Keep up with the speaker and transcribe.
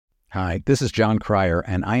Hi, this is John Cryer,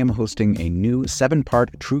 and I am hosting a new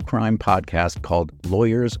 7-part true crime podcast called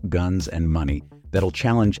Lawyers, Guns, and Money that'll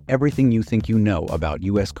challenge everything you think you know about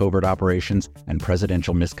U.S. covert operations and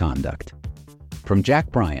presidential misconduct. From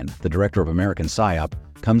Jack Bryan, the director of American PSYOP,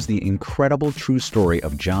 comes the incredible true story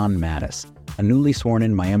of John Mattis, a newly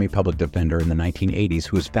sworn-in Miami public defender in the 1980s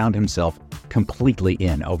who has found himself completely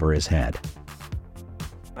in over his head.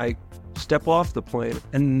 I step off the plane,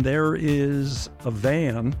 and there is a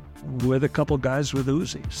van with a couple guys with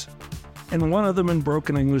Uzis. And one of them in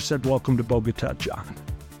broken English said, "Welcome to Bogota, John."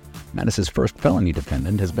 Mattis's first felony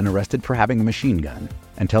defendant has been arrested for having a machine gun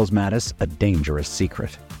and tells Mattis a dangerous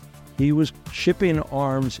secret. He was shipping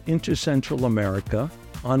arms into Central America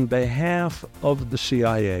on behalf of the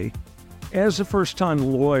CIA. As a first-time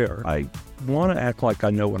lawyer, I want to act like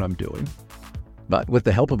I know what I'm doing. But with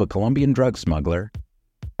the help of a Colombian drug smuggler,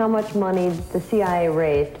 how much money the CIA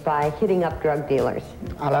raised by hitting up drug dealers?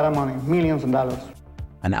 A lot of money, millions of dollars.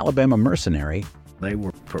 An Alabama mercenary, they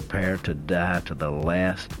were prepared to die to the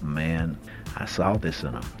last man. I saw this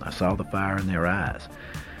in them. I saw the fire in their eyes.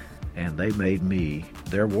 And they made me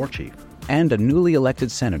their war chief. and a newly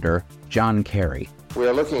elected Senator, John Kerry. We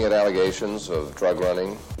are looking at allegations of drug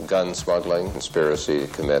running, gun smuggling, conspiracy to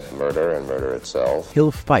commit murder and murder itself.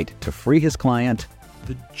 He'll fight to free his client.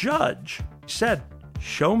 The judge said,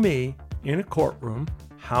 "Show me in a courtroom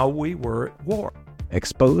how we were at war."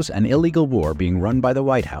 Expose an illegal war being run by the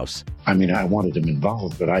White House. I mean, I wanted him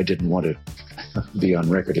involved, but I didn't want to be on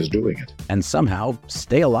record as doing it. And somehow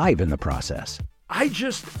stay alive in the process. I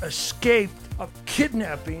just escaped a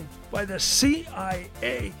kidnapping by the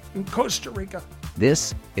CIA in Costa Rica.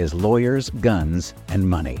 This is Lawyers, Guns, and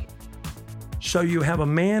Money. So you have a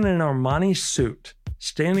man in an Armani suit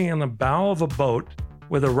standing on the bow of a boat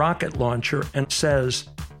with a rocket launcher and says,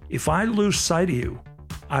 "If I lose sight of you,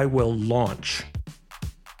 I will launch.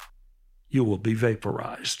 You will be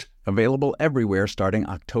vaporized." Available everywhere starting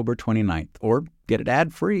October 29th, or get it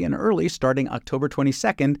ad-free and early starting October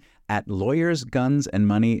 22nd at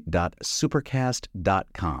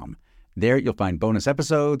lawyersgunsandmoney.supercast.com. There you'll find bonus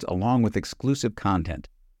episodes along with exclusive content.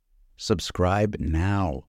 Subscribe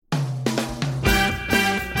now.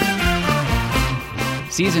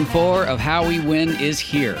 Season 4 of How We Win is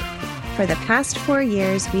here. For the past 4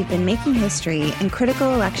 years, we've been making history in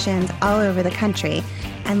critical elections all over the country.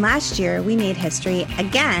 And last year, we made history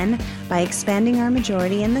again by expanding our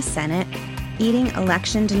majority in the Senate, beating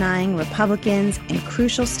election-denying Republicans in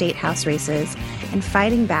crucial state house races, and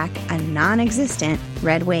fighting back a non-existent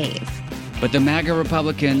red wave. But the MAGA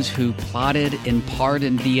Republicans who plotted and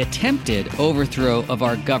pardoned the attempted overthrow of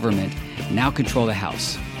our government now control the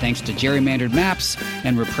House, thanks to gerrymandered maps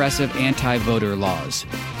and repressive anti-voter laws.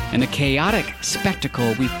 And the chaotic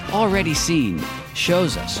spectacle we've already seen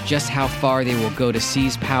shows us just how far they will go to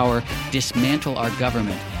seize power, dismantle our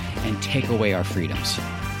government, and take away our freedoms.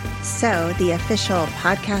 So, the official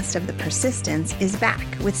podcast of The Persistence is back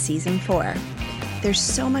with Season 4. There's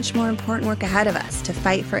so much more important work ahead of us to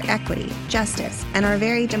fight for equity, justice, and our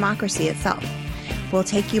very democracy itself. We'll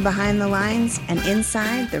take you behind the lines and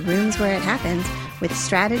inside the rooms where it happens with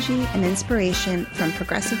strategy and inspiration from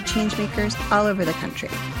progressive changemakers all over the country.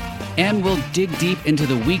 And we'll dig deep into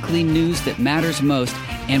the weekly news that matters most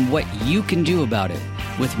and what you can do about it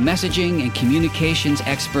with messaging and communications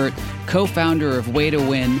expert, co-founder of Way to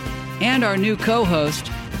Win, and our new co-host,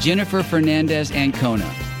 Jennifer Fernandez-Ancona.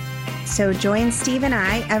 So join Steve and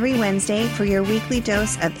I every Wednesday for your weekly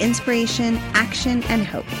dose of inspiration, action, and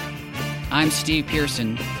hope. I'm Steve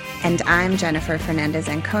Pearson. And I'm Jennifer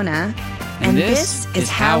Fernandez-Ancona. And this is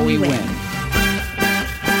How We Win.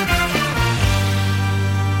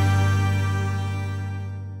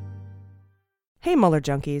 Hey Mueller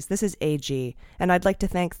junkies, this is AG, and I'd like to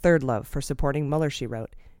thank Third Love for supporting Mueller, She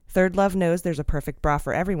Wrote. Third Love knows there's a perfect bra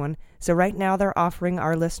for everyone, so right now they're offering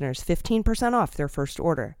our listeners 15% off their first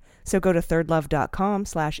order. So go to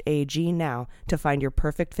thirdlove.com/AG now to find your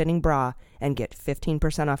perfect fitting bra and get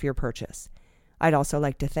 15% off your purchase. I'd also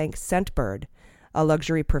like to thank Scentbird, a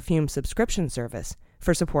luxury perfume subscription service,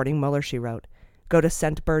 for supporting Mueller, She Wrote. Go to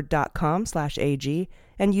scentbird.com/AG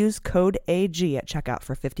and use code AG at checkout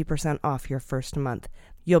for 50% off your first month.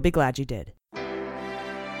 You'll be glad you did.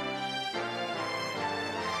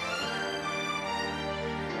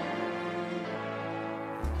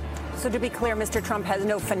 So to be clear, Mr. Trump has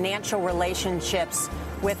no financial relationships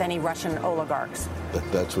with any Russian oligarchs.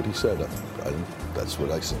 That's what he said. That's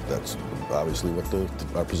what I said. That's obviously what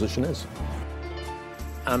our position is.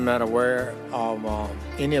 I'm not aware of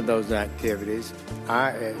any of those activities.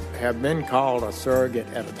 I have been called a surrogate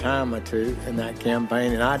at a time or two in that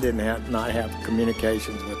campaign, and I did not have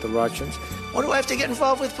communications with the Russians. What do I have to get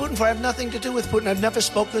involved with Putin for? I have nothing to do with Putin. I've never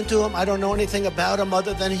spoken to him. I don't know anything about him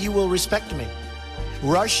other than he will respect me.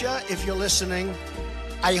 Russia, if you're listening,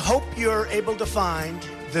 I hope you're able to find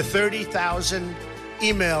the 30,000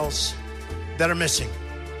 emails that are missing.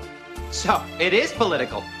 So, it is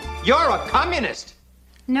political. You're a communist.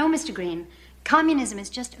 No, Mr. Green. Communism is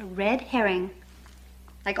just a red herring.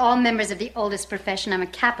 Like all members of the oldest profession, I'm a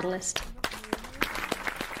capitalist.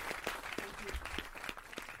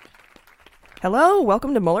 Hello,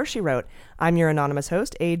 welcome to Mueller, She Wrote. I'm your anonymous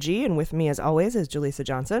host, AG, and with me as always is Jaleesa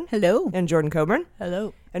Johnson. Hello. And Jordan Coburn.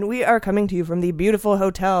 Hello. And we are coming to you from the beautiful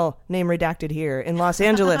hotel, name redacted here, in Los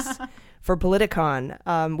Angeles for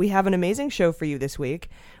Politicon. We have an amazing show for you this week.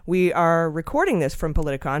 We are recording this from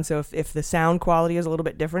Politicon, so if the sound quality is a little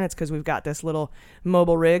bit different, it's because we've got this little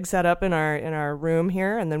mobile rig set up in our room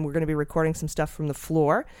here, and then we're going to be recording some stuff from the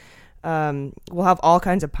floor. We'll have all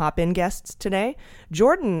kinds of pop-in guests today.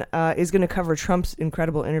 Jordan is going to cover Trump's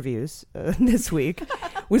incredible interviews this week.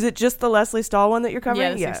 Was it just the Leslie Stahl one that you're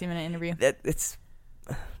covering? Yeah, the 60-minute interview. It's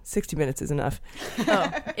 60 minutes is enough.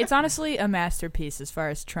 Oh, it's honestly a masterpiece as far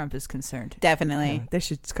as Trump is concerned. Definitely. Yeah, they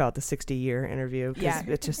should call it the 60-year interview because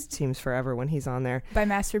it just seems forever when he's on there. By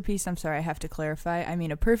masterpiece, I'm sorry, I have to clarify. I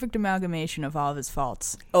mean a perfect amalgamation of all of his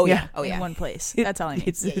faults. Oh, yeah. In one place. That's all I mean.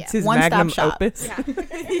 It's his magnum opus.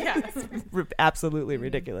 Yeah. Absolutely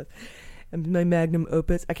ridiculous. My magnum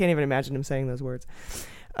opus. I can't even imagine him saying those words.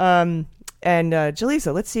 And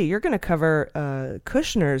Jaleesa, let's see. You're going to cover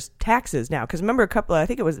Kushner's taxes now, because remember I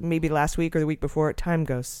think it was maybe last week or the week before. Time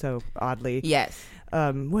goes so oddly. Yes.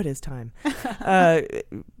 What is time?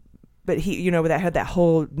 But he, that had that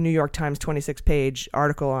whole New York Times 26-page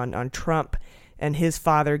article on Trump and his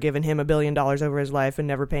father giving him $1 billion over his life and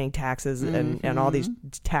never paying taxes and all these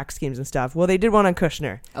tax schemes and stuff. Well, they did one on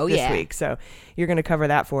Kushner this week, so you're going to cover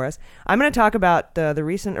that for us. I'm going to talk about the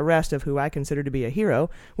recent arrest of who I consider to be a hero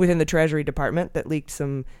within the Treasury Department that leaked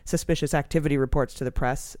some suspicious activity reports to the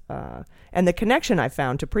press, and the connection I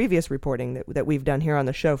found to previous reporting that we've done here on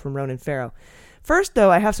the show from Ronan Farrow. First, though,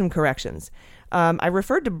 I have some corrections. I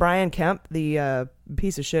referred to Brian Kemp, the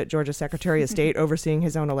piece of shit Georgia Secretary of State overseeing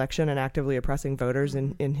his own election and actively oppressing voters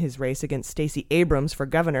in his race against Stacey Abrams for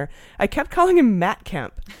governor. I kept calling him Matt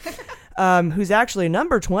Kemp, who's actually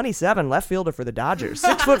number 27 left fielder for the Dodgers.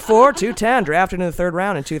 6'4", 210, drafted in the third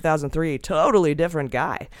round in 2003. Totally different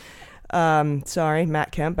guy. Sorry,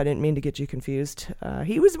 Matt Kemp. I didn't mean to get you confused.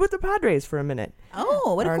 He was with the Padres for a minute.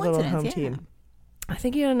 Oh, what a coincidence. Our little home team. I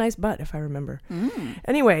think he had a nice butt, if I remember.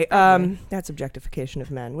 Anyway, that's objectification of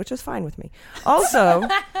men, which is fine with me. Also,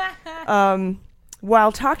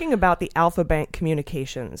 while talking about the Alpha Bank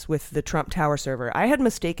communications with the Trump Tower server, I had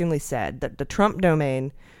mistakenly said that the Trump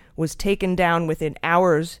domain was taken down within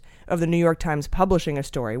hours of the New York Times publishing a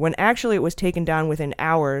story, when actually it was taken down within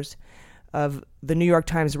hours of the New York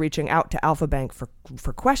Times reaching out to Alpha Bank for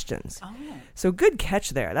questions. Oh. So good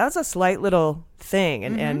catch there. That was a slight little thing,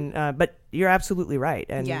 and but you're absolutely right.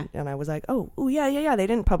 And I was like, oh yeah. They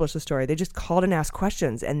didn't publish the story. They just called and asked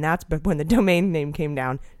questions, and that's when the domain name came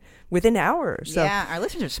down within hours. So yeah, our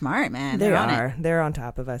listeners are smart, man. They're on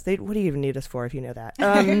top of us. What do you even need us for if you know that?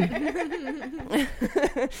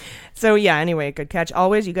 So yeah, anyway, good catch.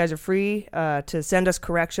 Always, you guys are free to send us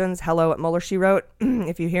corrections. Hello at Mueller, She Wrote,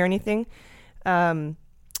 if you hear anything. And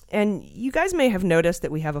you guys may have noticed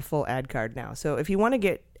that we have a full ad card now. So if you want to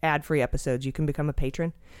get ad-free episodes, you can become a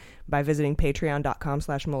patron by visiting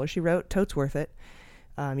patreon.com/Mueller, She Wrote. Totes worth it.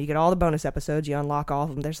 You get all the bonus episodes. You unlock all of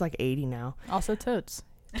them. There's like 80 now. Also totes.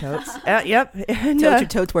 Totes. Yep. And, totes are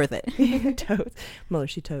totes worth it. Totes. Mueller,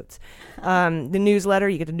 she totes. The newsletter,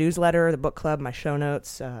 you get the newsletter, the book club, my show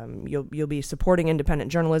notes. You'll be supporting independent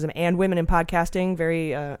journalism and women in podcasting.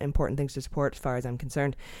 Very important things to support as far as I'm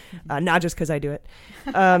concerned. Not just because I do it.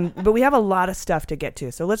 But we have a lot of stuff to get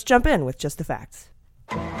to. So let's jump in with just the facts.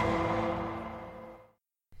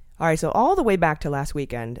 All right, so all the way back to last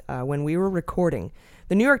weekend when we were recording,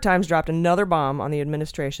 the New York Times dropped another bomb on the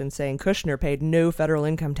administration saying Kushner paid no federal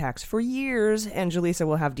income tax for years, and Jaleesa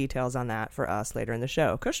will have details on that for us later in the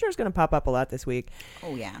show. Kushner's going to pop up a lot this week.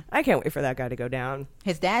 Oh, yeah. I can't wait for that guy to go down.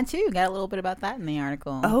 His dad, too, got a little bit about that in the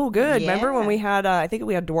article. Oh, good. Yeah. Remember when we had, I think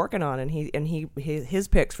we had Dworkin on, and his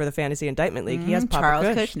picks for the Fantasy Indictment League, he has Papa Charles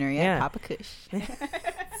Kush. Kushner, yeah. Papa Kush.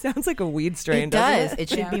 Sounds like a weed strain, it does. doesn't it? It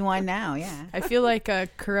should be one now, yeah. I feel like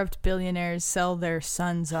corrupt billionaires sell their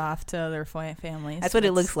sons off to their families. That's what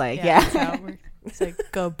it looks like, yeah. It's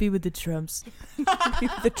like, go be with the Trumps.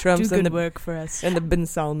 The Trumps Do and good the work for us. and the Bin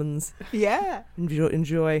Salmons. Yeah.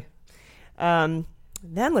 Enjoy. Then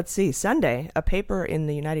let's see. Sunday, a paper in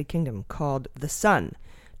the United Kingdom called The Sun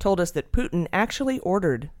told us that Putin actually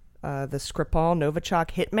ordered the Skripal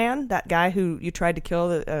Novichok hitman, that guy who you tried to kill,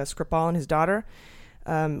 Skripal and his daughter.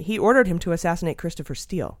 He ordered him to assassinate Christopher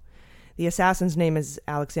Steele. The assassin's name is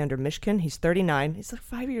Alexander Mishkin. He's 39. He's like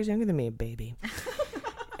 5 years younger than me, baby.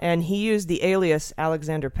 And he used the alias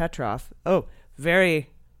Alexander Petrov. Oh, very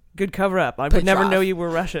good cover-up. I would never know you were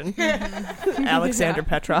Russian. Alexander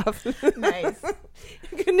Petrov. Nice.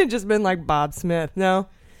 Couldn't have just been like Bob Smith. No.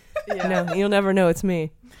 Yeah. No, you'll never know it's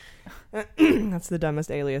me. That's the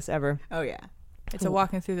dumbest alias ever. Oh, yeah. It's a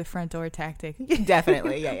walking through the front door tactic.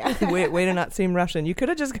 Definitely. Yeah. Way to not seem Russian. You could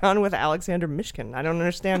have just gone with Alexander Mishkin. I don't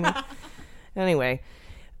understand. Anyway,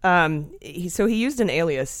 so he used an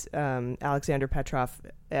alias, Alexander Petrov,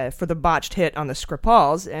 for the botched hit on the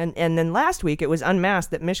Skripals, and then last week it was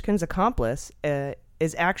unmasked that Mishkin's accomplice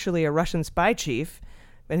is actually a Russian spy chief,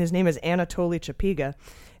 and his name is Anatoly Chapiga,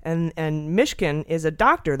 and Mishkin is a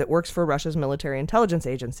doctor that works for Russia's military intelligence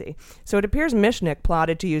agency. So it appears Mishnik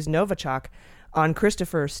plotted to use Novichok on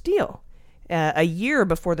Christopher Steele a year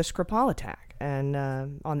before the Skripal attack, and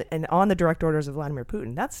on the direct orders of Vladimir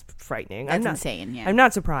Putin. That's frightening. That's insane. Yeah, I'm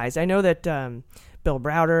not surprised. I know that Bill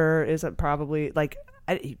Browder is probably like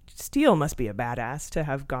Steele must be a badass to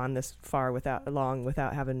have gone this far without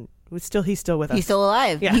having. He's still with us. He's still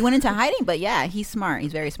alive. Yeah. He went into hiding, but yeah, he's smart.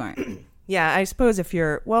 He's very smart. Yeah, I suppose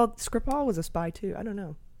Skripal was a spy too. I don't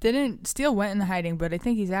know. Steele went in hiding, but I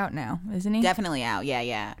think he's out now, isn't he? Definitely out.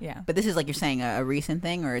 Yeah. But this is, like you're saying, a recent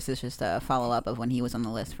thing, or is this just a follow-up of when he was on the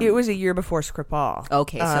list? It was a year before Skripal.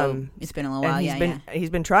 Okay, so it's been a little while. He's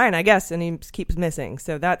been trying, I guess, and he keeps missing.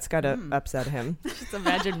 So that's got to upset him. Just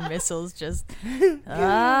imagine missiles just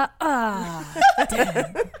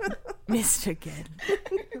missed again.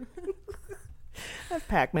 I have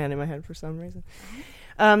Pac-Man in my head for some reason.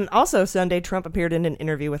 Also, Sunday, Trump appeared in an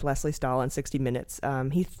interview with Leslie Stahl on 60 Minutes.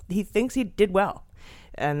 He thinks he did well,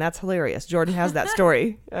 and that's hilarious. Jordan has that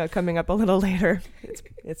story coming up a little later.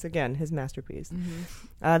 It's again, his masterpiece.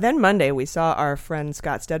 Mm-hmm. Then Monday, we saw our friend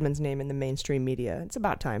Scott Stedman's name in the mainstream media. It's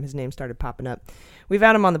about time his name started popping up. We've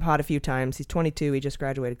had him on the pod a few times. He's 22. He just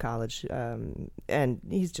graduated college, and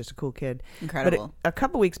he's just a cool kid. Incredible. But a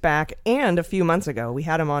couple weeks back and a few months ago, we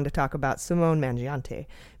had him on to talk about Simone Mangiante,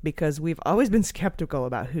 because we've always been skeptical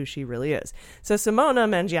about who she really is. So Simona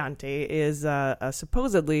Mangiante is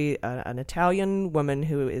supposedly an Italian woman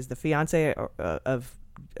who is the fiance of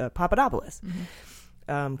Papadopoulos,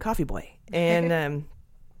 Coffee Boy. And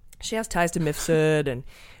she has ties to Mifsud,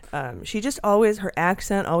 and she just her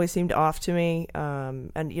accent always seemed off to me.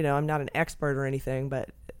 And, I'm not an expert or anything, but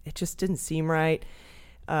it just didn't seem right.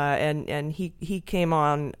 And he came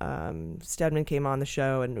on, Stedman came on the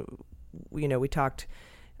show, and, we talked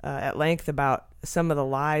at length about some of the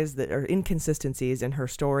lies that are inconsistencies in her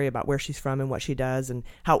story about where she's from and what she does and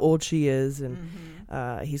how old she is. And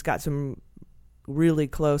he's got some really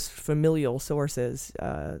close familial sources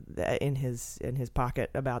in his pocket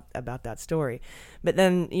about that story. But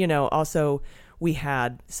then, also we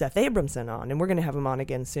had Seth Abramson on, and we're going to have him on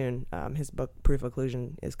again soon. His book Proof of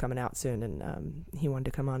Collusion is coming out soon, and he wanted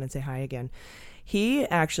to come on and say hi again. He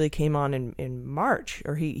actually came on in March,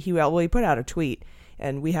 or he put out a tweet,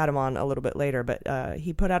 and we had him on a little bit later, but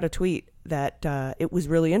he put out a tweet that it was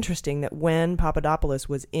really interesting that when Papadopoulos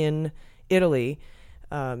was in Italy,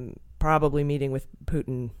 probably meeting with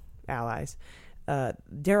Putin allies,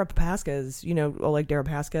 Deripaska's, Oleg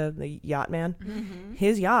Deripaska, the yacht man,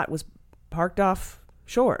 his yacht was parked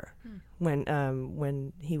offshore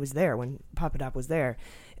when he was there, when Papadopoulos was there.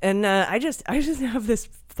 And I just have this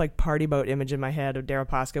like party boat image in my head of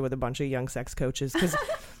Deripaska with a bunch of young sex coaches, because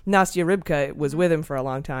Nastya Rybka was with him for a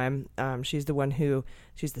long time. She's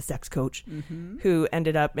the sex coach who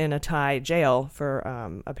ended up in a Thai jail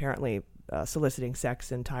for apparently soliciting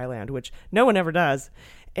sex in Thailand, which no one ever does.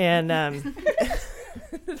 And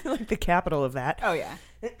like the capital of that. Oh, yeah.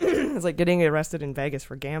 It's like getting arrested in Vegas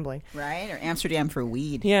for gambling. Right, or Amsterdam for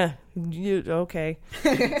weed. Yeah. Okay.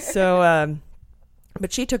 So...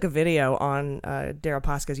 but she took a video on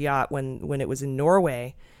Deripaska's yacht when it was in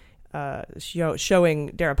Norway, showing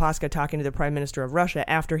Deripaska talking to the Prime Minister of Russia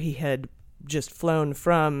after he had just flown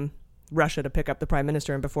from Russia to pick up the Prime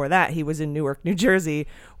Minister. And before that, he was in Newark, New Jersey,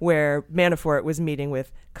 where Manafort was meeting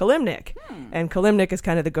with Kalimnik. And Kalimnik is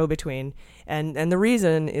kind of the go-between. And the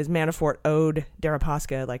reason is Manafort owed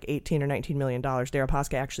Deripaska like $18 or $19 million.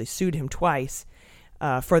 Deripaska actually sued him twice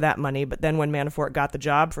for that money, but then when Manafort got the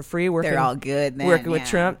job for free working, they're all good then, working with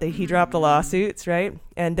Trump, he dropped the lawsuits, right?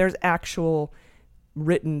 And there's actual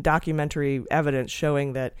written documentary evidence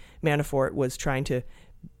showing that Manafort was trying to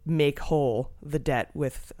make whole the debt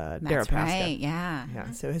with Deripaska. That's right,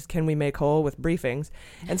 yeah. So can we make whole with briefings?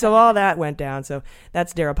 And so all that went down. So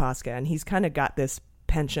that's Deripaska, and he's kind of got this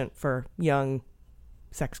penchant for young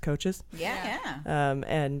sex coaches. Yeah.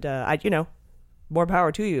 And I, more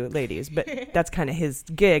power to you, ladies. But that's kind of his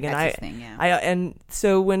gig. And that's his thing, yeah. And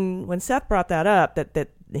so when Seth brought that up, that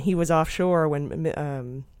he was offshore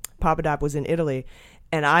when Papadop was in Italy,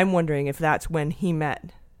 and I'm wondering if that's when he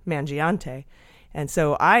met Mangiante. And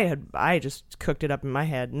so I just cooked it up in my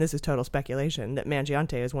head, and this is total speculation, that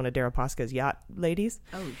Mangiante is one of Deripaska's yacht ladies.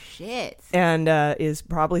 Oh, shit. And is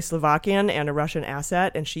probably Slovakian and a Russian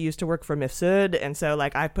asset, and she used to work for Mifsud. And so,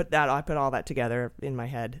 I put all that together in my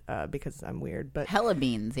head because I'm weird. But hella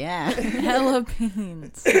beans, yeah. Hella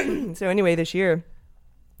beans. So anyway, this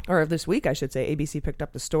week, I should say, ABC picked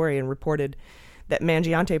up the story and reported that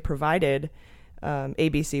Mangiante provided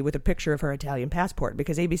ABC with a picture of her Italian passport,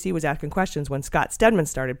 because ABC was asking questions when Scott Stedman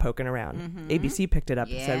started poking around. Mm-hmm. ABC picked it up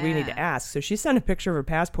and said, we need to ask. So she sent a picture of her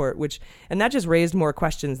passport, and that just raised more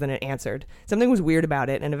questions than it answered. Something was weird about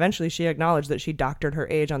it, and eventually she acknowledged that she doctored her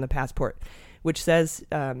age on the passport, which says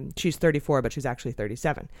she's 34, but she's actually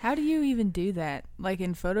 37. How do you even do that? Like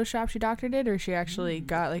in Photoshop, she doctored it, or she actually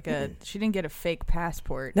got she didn't get a fake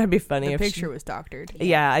passport? That'd be funny. The if picture was doctored.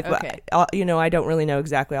 Yeah. Okay. I don't really know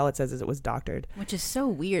exactly. All it says is it was doctored. Which is so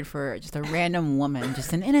weird for just a random woman,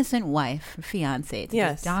 just an innocent wife, fiance, to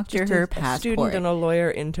just doctor her passport. A student and a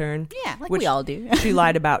lawyer intern. Yeah, which we all do. She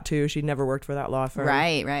lied about too. She never worked for that law firm.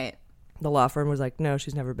 Right. The law firm was like, no,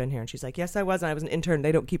 she's never been here. And she's like, yes, I was. And I was an intern.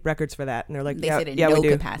 They don't keep records for that. And they're like, they said in no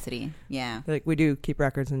capacity. Yeah. They're like, we do keep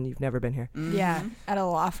records, and you've never been here. Mm-hmm. Yeah. At a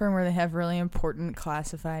law firm where they have really important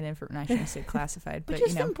classified information. I shouldn't say classified, but,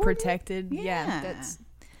 protected. Yeah. That's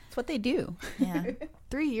what they do. Yeah.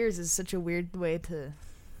 3 years is such a weird way to...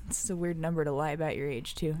 It's a weird number to lie about your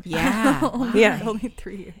age, too. Yeah. Only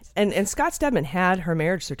 3 years. And Scott Stedman had her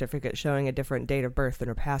marriage certificate showing a different date of birth than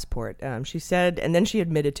her passport. She said, and then she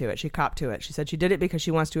admitted to it. She copped to it. She said she did it because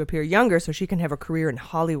she wants to appear younger so she can have a career in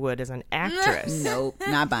Hollywood as an actress. Nope,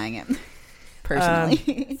 not buying it.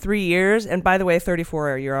 Personally. 3 years. And by the way,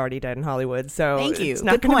 34, you're already dead in Hollywood. So thank you. It's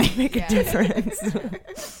not going to make a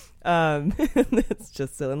difference. It's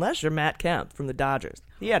just so, unless you're Matt Kemp from the Dodgers.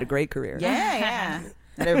 He had a great career. Yeah.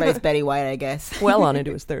 Not everybody's Betty White, I guess. Well on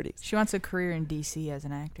into his 30s. She wants a career in D.C. as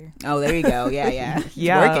an actor. Oh, there you go. Yeah.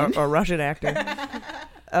 Yeah, a Russian actor.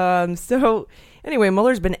 So, anyway,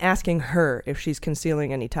 Mueller's been asking her if she's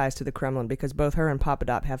concealing any ties to the Kremlin, because both her and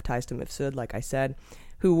Papadop have ties to Mifsud, like I said,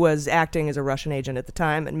 who was acting as a Russian agent at the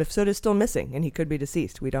time, and Mifsud is still missing, and he could be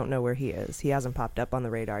deceased. We don't know where he is. He hasn't popped up on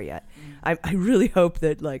the radar yet. I really hope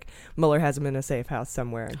that, Mueller has him in a safe house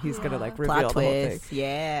somewhere, and he's going to, reveal plot the twist. whole thing.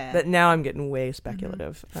 Yeah. But now I'm getting way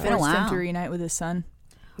speculative. Forced him to reunite with his son.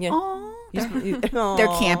 Yeah. Aww.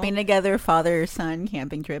 They're camping together, father-son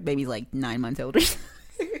camping trip. Baby's 9 months older.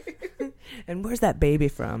 And where's that baby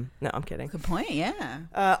from? No, I'm kidding. Good point, yeah.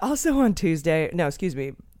 Also on Tuesday,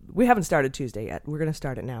 we haven't started Tuesday yet. We're going to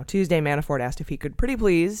start it now. Tuesday, Manafort asked if he could pretty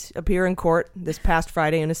please appear in court this past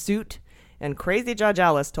Friday in a suit, and crazy Judge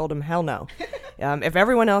Ellis told him hell no. If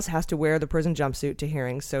everyone else has to wear the prison jumpsuit to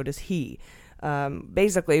hearings, so does he.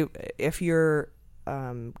 Basically, if you're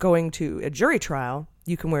going to a jury trial,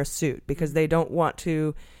 you can wear a suit, because they don't want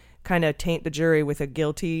to kind of taint the jury with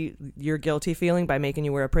your guilty feeling by making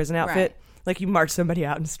you wear a prison outfit. Right. You march somebody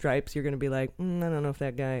out in stripes, you're going to be like, I don't know if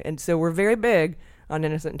that guy. And so we're very big on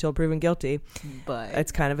innocent until proven guilty, but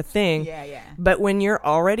it's kind of a thing. Yeah. But when you're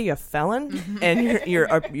already a felon and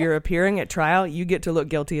you're appearing at trial, you get to look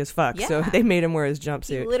guilty as fuck. Yeah. So they made him wear his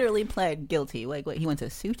jumpsuit. He literally pled guilty. What, he wants a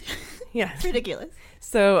suit? Yeah, it's ridiculous.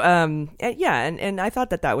 So and I thought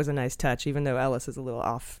that was a nice touch, even though Ellis is a little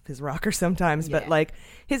off his rocker sometimes. Yeah. But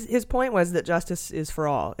his point was that justice is for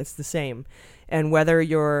all. It's the same, and whether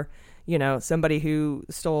you're somebody who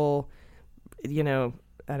stole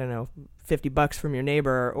I don't know, $50 from your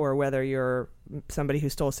neighbor, or whether you're somebody who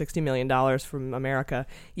stole $60 million from America,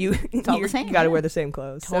 you got to wear the same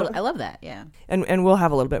clothes. Totally. I love that. Yeah. And we'll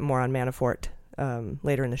have a little bit more on Manafort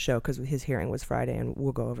later in the show, because his hearing was Friday, and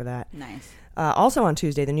we'll go over that. Nice. Also on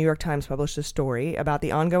Tuesday, the New York Times published a story about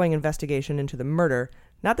the ongoing investigation into the murder,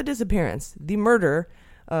 not the disappearance, the murder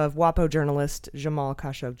of WAPO journalist Jamal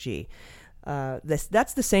Khashoggi.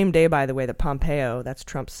 That's the same day, by the way, that Pompeo, that's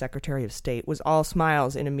Trump's Secretary of State, was all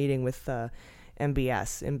smiles in a meeting with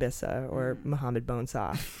MBS, or Mohammed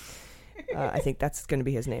Bonsah. I think that's going to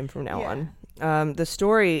be his name from now on. The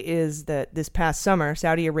story is that this past summer,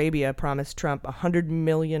 Saudi Arabia promised Trump $100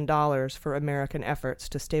 million for American efforts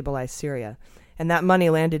to stabilize Syria, and that money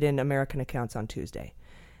landed in American accounts on Tuesday.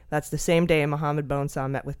 That's the same day Mohammed Bonesaw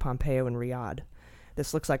met with Pompeo in Riyadh.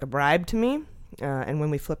 This looks like a bribe to me, and when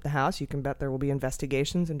we flip the House, you can bet there will be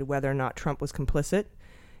investigations into whether or not Trump was complicit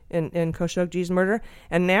in Khashoggi's murder.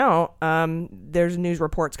 And now there's news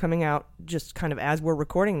reports coming out just kind of as we're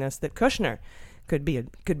recording this that Kushner could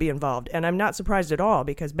be involved. And I'm not surprised at all,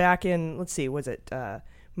 because back in, let's see, was it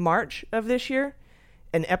March of this year?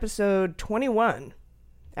 In episode 21,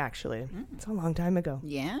 actually. It's a long time ago.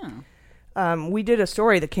 Yeah. We did a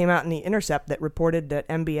story that came out in The Intercept that reported that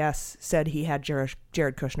MBS said he had Jared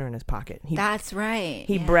Kushner in his pocket. That's right.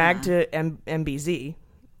 He bragged to MBZ,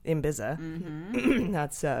 Imbiza. Mm-hmm.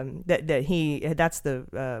 That's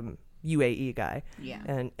the UAE guy. Yeah.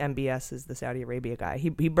 And MBS is the Saudi Arabia guy. He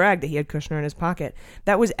bragged that he had Kushner in his pocket.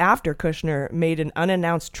 That was after Kushner made an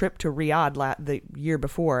unannounced trip to Riyadh the year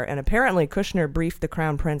before, and apparently Kushner briefed the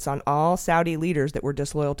Crown Prince on all Saudi leaders that were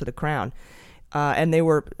disloyal to the Crown. And they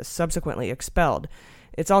were subsequently expelled.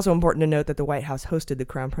 It's also important to note that the White House hosted the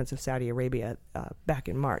Crown Prince of Saudi Arabia back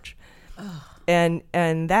in March. And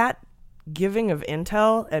that giving of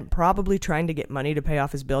intel and probably trying to get money to pay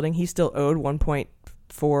off his building, he still owed 1.4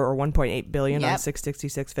 or 1.8 billion on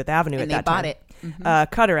 666 Fifth Avenue and at that time. And they bought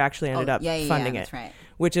it. Qatar actually ended up funding that's it, right.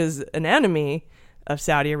 which is an enemy of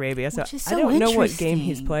Saudi Arabia. So I don't know what game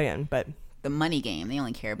he's playing, but... The money game. They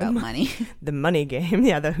only care about money. The money game.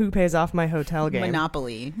 Yeah, the who pays off my hotel game.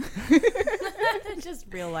 Monopoly. Just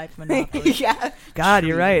real life Monopoly. Yeah. God,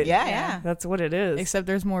 you're right. Yeah. That's what it is. Except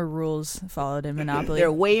there's more rules followed in Monopoly. There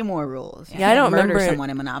are way more rules. Yeah, I don't murder remember someone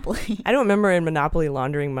in Monopoly. I don't remember in Monopoly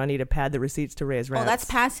laundering money to pad the receipts to raise rents. Oh, that's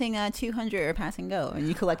passing 200 or pass and go, and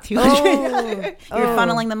you collect 200. You're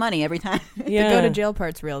funneling the money every time. Yeah. The go to jail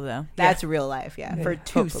part's real though. That's real life. Yeah, for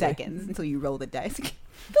 2 seconds until you roll the dice.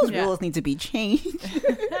 Those rules need to be changed.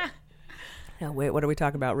 Now, wait, what are we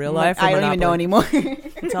talking about? Real life? Or I don't Monopoly? even know anymore.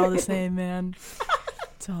 It's all the same, man.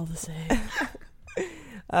 It's all the same.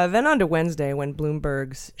 Then on to Wednesday, when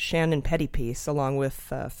Bloomberg's Shannon Petty piece, along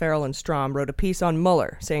with Farrell and Strom, wrote a piece on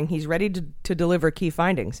Mueller, saying he's ready to deliver key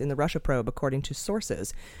findings in the Russia probe, according to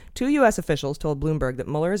sources. 2 U.S. officials told Bloomberg that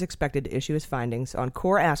Mueller is expected to issue his findings on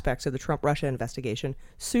core aspects of the Trump-Russia investigation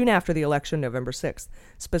soon after the election, November 6th.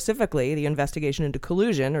 Specifically, the investigation into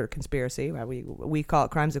collusion or conspiracy. We call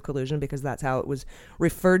it crimes of collusion because that's how it was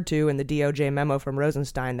referred to in the DOJ memo from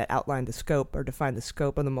Rosenstein that outlined the scope or defined the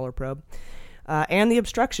scope of the Mueller probe. And the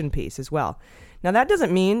obstruction piece as well. Now, that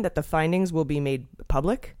doesn't mean that the findings will be made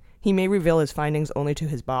public. He may reveal his findings only to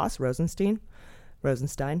his boss, Rosenstein.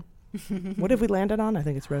 What have we landed on? I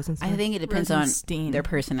think it's Rosenstein. I think it depends on their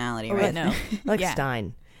personality, right? No.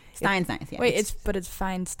 Stein. Stein's nice, yeah. Wait, it's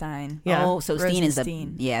Feinstein. Yeah. Oh, so Steen is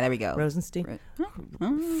there we go. Rosenstein.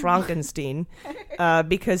 Frankenstein.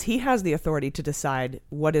 Because he has the authority to decide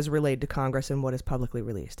what is relayed to Congress and what is publicly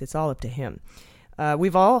released. It's all up to him.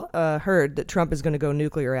 We've all heard that Trump is going to go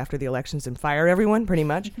nuclear after the elections and fire everyone, pretty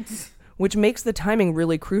much, which makes the timing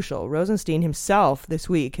really crucial. Rosenstein himself this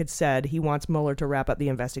week had said he wants Mueller to wrap up the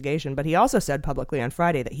investigation, but he also said publicly on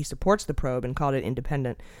Friday that he supports the probe and called it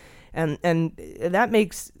independent. And that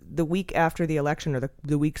makes the week after the election or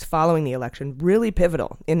the weeks following the election really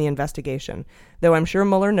pivotal in the investigation, though I'm sure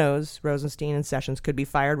Mueller knows Rosenstein and Sessions could be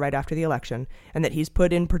fired right after the election and that he's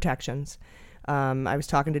put in protections. I was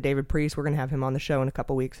talking to David Priest. We're going to have him on the show in a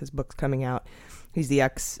couple weeks. His book's coming out. He's the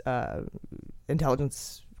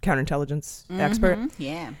counterintelligence expert.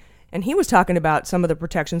 Yeah. And he was talking about some of the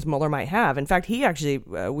protections Mueller might have. In fact, he actually,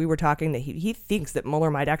 we were talking that he thinks that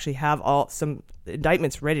Mueller might actually have some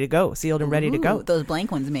indictments ready to go, sealed and ready to go. Those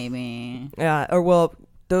blank ones, maybe.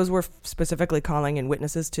 Those were specifically calling in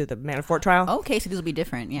witnesses to the Manafort trial. Okay, so these will be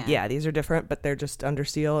different, yeah. Yeah, these are different, but they're just under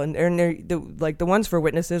seal. And they're the ones for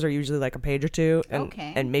witnesses are usually like a page or two. And,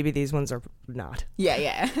 and maybe these ones are not.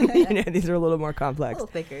 Yeah. These are a little more complex. A little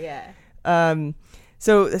thicker, yeah.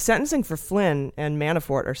 So the sentencing for Flynn and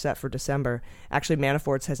Manafort are set for December. Actually,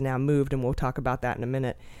 Manafort's has now moved, and we'll talk about that in a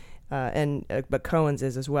minute. But Cohen's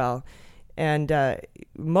is as well. And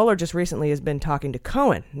Mueller just recently has been talking to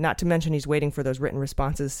Cohen, not to mention he's waiting for those written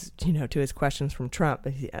responses, to his questions from Trump.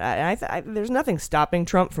 There's nothing stopping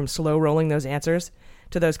Trump from slow rolling those answers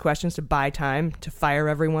to those questions to buy time to fire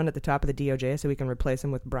everyone at the top of the DOJ so we can replace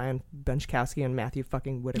him with Brian Bunchkowski and Matthew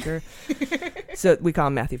fucking Whitaker. So we call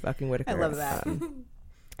him Matthew fucking Whitaker. I love that.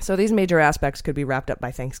 So these major aspects could be wrapped up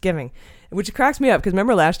by Thanksgiving, which cracks me up because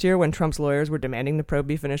remember last year when Trump's lawyers were demanding the probe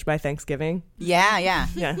be finished by Thanksgiving? Yeah.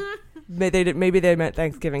 Yeah. Maybe they meant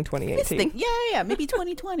Thanksgiving 2018. Maybe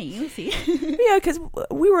 2020. You see. Yeah, because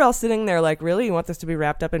we were all sitting there like, really? You want this to be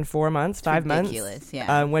wrapped up in 4 months, 5 months? Ridiculous,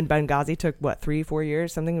 yeah. When Benghazi took, 3-4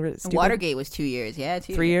 years? Something stupid? Watergate was 2 years,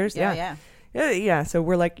 3 years? Yeah. Yeah, so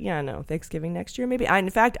we're like, no, Thanksgiving next year maybe. In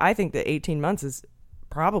fact, I think that 18 months is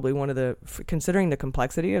probably one of the, considering the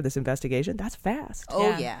complexity of this investigation, that's fast.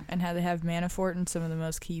 Oh, yeah. And how they have Manafort and some of the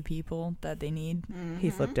most key people that they need. Mm-hmm. He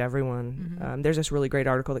flipped everyone. Mm-hmm. There's this really great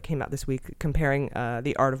article that came out this week comparing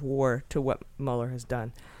the art of war to what Mueller has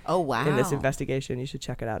done. Oh, wow. In this investigation. You should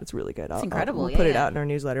check it out. It's really good. It's incredible. We'll put it out in our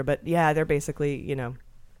newsletter. But yeah, they're basically,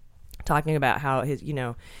 talking about how his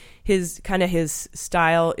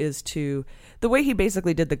style is to, the way he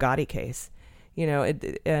basically did the Gotti case,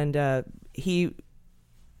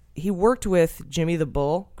 he worked with Jimmy the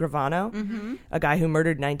Bull Gravano, a guy who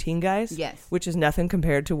murdered 19 guys, which is nothing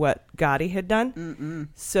compared to what Gotti had done. Mm-mm.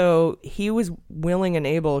 So he was willing and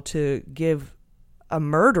able to give a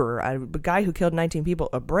murderer, a guy who killed 19 people,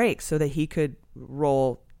 a break so that he could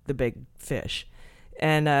roll the big fish.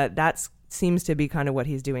 And that seems to be kind of what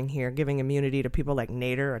he's doing here, giving immunity to people like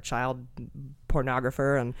Nader, a child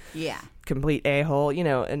pornographer and complete a-hole,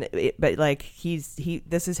 but like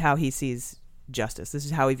this is how he sees justice. This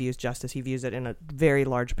is how he views justice. He views it in a very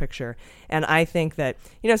large picture. And I think that,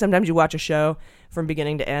 sometimes you watch a show from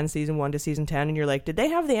beginning to end, season 1 to season 10, and you're like, did they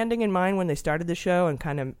have the ending in mind when they started the show and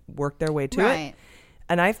kind of worked their way to it?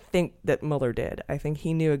 And I think that Mueller did. I think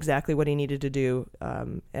he knew exactly what he needed to do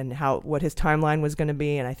and what his timeline was going to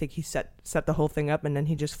be. And I think he set the whole thing up and then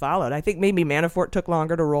he just followed. I think maybe Manafort took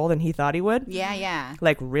longer to roll than he thought he would. Yeah.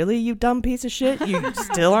 Like, really, you dumb piece of shit? You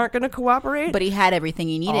still aren't going to cooperate? But he had everything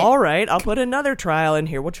he needed. All right, I'll put another trial in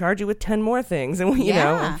here. We'll charge you with 10 more things. And,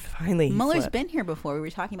 and finally he Mueller's flipped. been here before. We were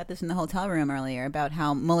talking about this in the hotel room earlier about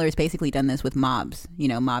how Mueller's basically done this with mobs,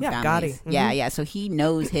 mob families. Gotti. Yeah. So he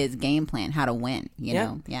knows his game plan, how to win, you know?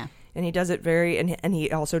 Yeah. And he does it and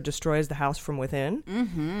he also destroys the house from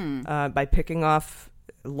within by picking off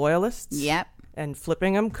loyalists. Yep. And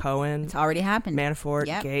flipping them. Cohen. It's already happened. Manafort,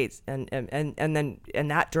 Gates, and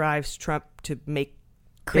that drives Trump to make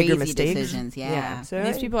crazy bigger mistakes. Decisions. Yeah. So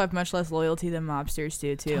these people have much less loyalty than mobsters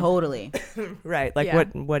do too. Totally. Right. Like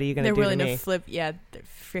what are you going to do? They're willing to flip. Yeah. They're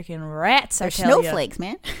freaking rats. They're snowflakes,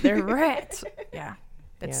 man. They're rats. Yeah.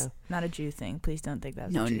 That's not a Jew thing. Please don't think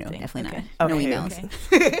that's a Jew thing. Definitely okay. not. No emails.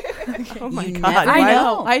 Okay. Oh my God!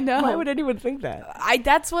 I know. Why would anyone think that? I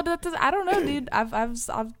don't know, dude. I've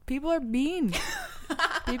people are mean.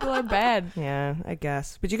 People are bad. Yeah, I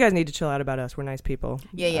guess. But you guys need to chill out about us. We're nice people.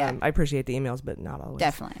 Yeah. I appreciate the emails, but not always.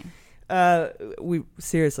 Definitely. We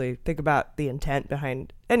seriously think about the intent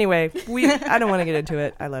behind. Anyway, I don't want to get into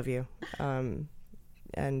it. I love you.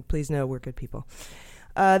 And please know we're good people.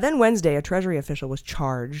 Then Wednesday, a Treasury official was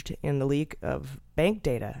charged in the leak of bank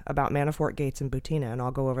data about Manafort, Gates, and Butina, and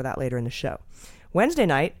I'll go over that later in the show. Wednesday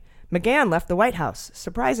night, McGahn left the White House.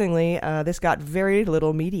 Surprisingly, this got very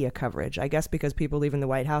little media coverage, I guess because people leaving the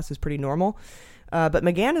White House is pretty normal. But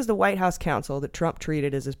McGahn is the White House counsel that Trump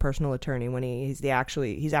treated as his personal attorney when he's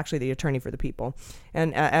actually the attorney for the people.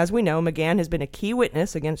 And as we know, McGahn has been a key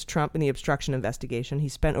witness against Trump in the obstruction investigation. He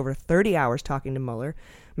spent over 30 hours talking to Mueller.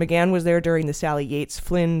 McGahn was there during the Sally Yates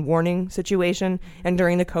Flynn warning situation and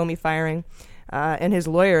during the Comey firing. And his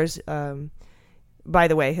lawyers, by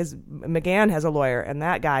the way, McGahn has a lawyer, and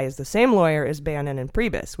that guy is the same lawyer as Bannon and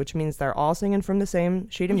Priebus, which means they're all singing from the same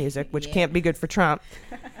sheet of music, which can't be good for Trump.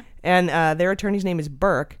 And their attorney's name is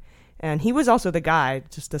Burke, and he was also the guy,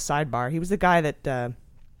 just a sidebar, he was the guy that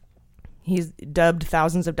he's dubbed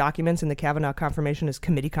thousands of documents in the Kavanaugh confirmation as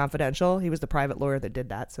committee confidential. He was the private lawyer that did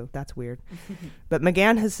that, so that's weird. But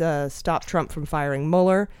McGahn has stopped Trump from firing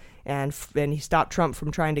Mueller, and he stopped Trump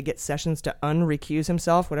from trying to get Sessions to unrecuse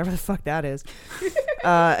himself, whatever the fuck that is.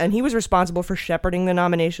 And he was responsible for shepherding the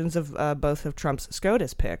nominations of both of Trump's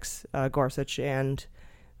SCOTUS picks, Gorsuch and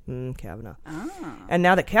Kavanaugh. Oh. And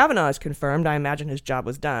now that Kavanaugh is confirmed, I imagine his job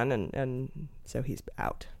was done, and so he's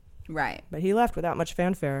out. Right. But he left without much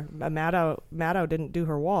fanfare. Maddow didn't do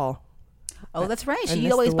her wall. Oh, that's right.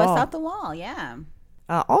 She always busts out the wall, yeah.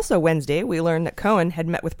 Also Wednesday, we learned that Cohen had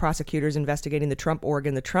met with prosecutors investigating the Trump org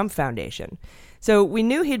and the Trump Foundation. So we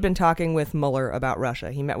knew he'd been talking with Mueller about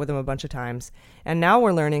Russia. He met with him a bunch of times. And now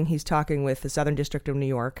we're learning he's talking with the Southern District of New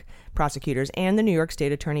York prosecutors and the New York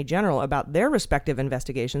State Attorney General about their respective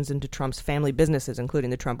investigations into Trump's family businesses, including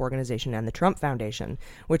the Trump Organization and the Trump Foundation,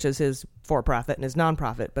 which is his for-profit and his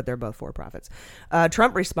non-profit, but they're both for-profits.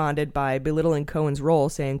 Trump responded by belittling Cohen's role,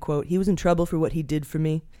 saying, quote, "He was in trouble for what he did for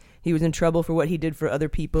me. He was in trouble for what he did for other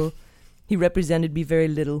people. He represented me very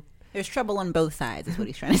little. There's trouble on both sides, is what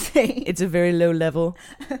he's trying to say. It's a very low level.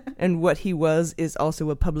 And what he was is also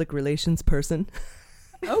a public relations person.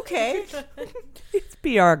 Okay. He's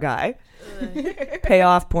PR guy. Pay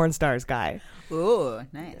off porn stars guy. Ooh,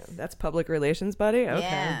 nice. That's public relations, buddy? Okay.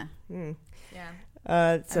 Yeah. Yeah.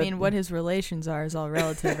 I mean, what his relations are is all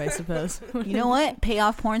relative, I suppose. You know what? Pay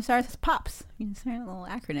off porn stars is POPs. You can say a little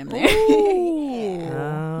acronym there.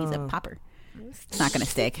 Yeah. He's a popper. It's not going to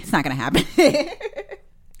stick. It's not going to happen.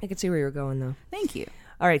 I can see where you're going, though. Thank you.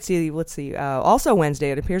 All right, let's see. Also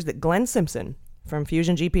Wednesday, it appears that Glenn Simpson from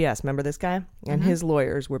Fusion GPS, remember this guy? And his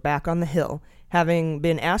lawyers were back on the Hill, having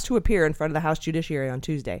been asked to appear in front of the House Judiciary on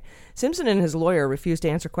Tuesday. Simpson and his lawyer refused to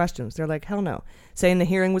answer questions. They're like, hell no, saying the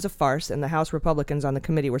hearing was a farce and the House Republicans on the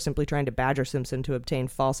committee were simply trying to badger Simpson to obtain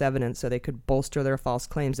false evidence so they could bolster their false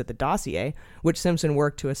claims that the dossier, which Simpson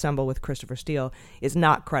worked to assemble with Christopher Steele, is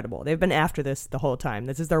not credible. They've been after this the whole time.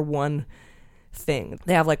 This is their one thing.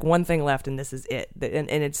 They have like one thing left and this is it. And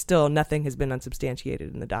it's still, nothing has been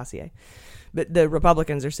unsubstantiated in the dossier. But the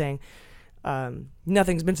Republicans are saying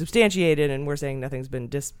nothing's been substantiated, and we're saying nothing's been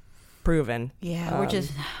disproven. Yeah,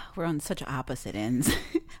 we're on such opposite ends.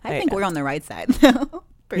 I think we're on the right side, though.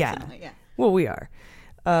 Personally, yeah. Well, we are.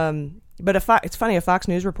 But it's funny. A Fox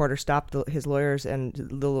News reporter stopped his lawyers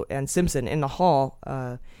and Simpson in the hall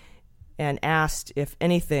and asked if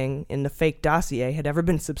anything in the fake dossier had ever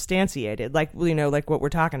been substantiated, like what we're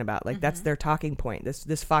talking about. Like that's their talking point.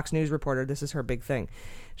 This Fox News reporter, this is her big thing.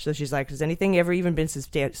 So she's like, has anything ever even been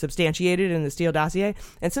substantiated in the Steele dossier?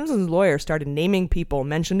 And Simpson's lawyer started naming people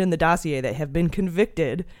mentioned in the dossier that have been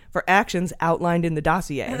convicted for actions outlined in the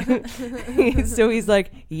dossier. So he's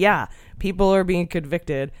like, yeah, people are being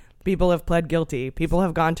convicted. People have pled guilty. People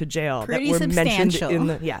have gone to jail. Pretty that were mentioned in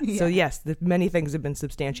the yeah. So yes, many things have been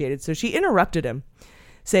substantiated. So she interrupted him,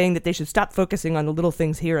 saying that they should stop focusing on the little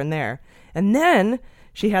things here and there. And then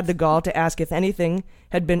she had the gall to ask if anything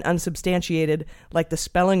had been unsubstantiated, like the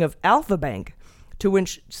spelling of Alpha Bank, to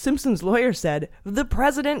which Simpson's lawyer said, the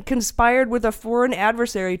president conspired with a foreign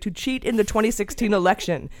adversary to cheat in the 2016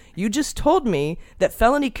 election. You just told me that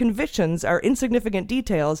felony convictions are insignificant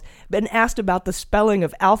details, and asked about the spelling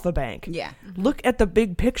of Alpha Bank. Yeah. Look at the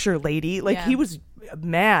big picture, lady. He was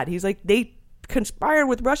mad. He's like, they conspired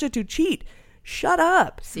with Russia to cheat. Shut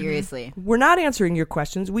up. Seriously. We're not answering your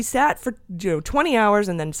questions. We sat for 20 hours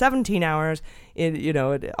and then 17 hours.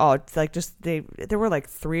 It's like there were like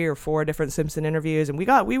 3 or 4 different Simpson interviews, and we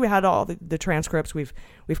had all the transcripts. We've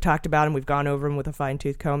talked about them. We've gone over them with a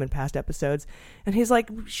fine-tooth comb in past episodes. And he's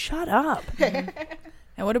like, shut up. And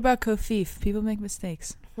what about Kofif? People make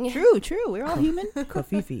mistakes. Yeah. True. We're all human.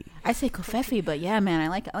 Kofifi. I say Kofefi, but yeah, man, I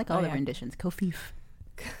like all the renditions. Kofif.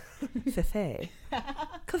 Fefe.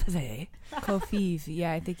 Kofefe. Kofif.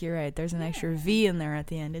 Yeah, I think you're right. There's an extra V in there at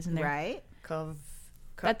the end, isn't there? Right.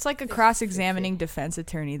 That's like a cross-examining defense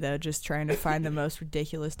attorney, though, just trying to find the most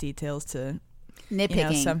ridiculous details to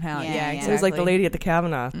nitpicking somehow. Yeah, exactly. It was like the lady at the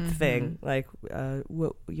Kavanaugh thing. Like,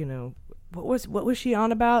 what was she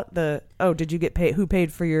on about? Did you get paid? Who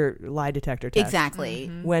paid for your lie detector test? Exactly.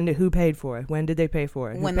 Who paid for it? When did they pay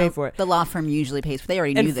for it? Who paid for it? The law firm usually pays for it. They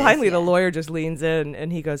already knew this. And finally, the lawyer just leans in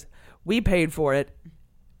and he goes, "We paid for it,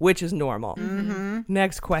 which is normal."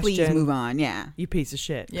 Next question. Please move on. Yeah. You piece of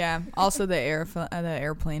shit. Yeah. Also, the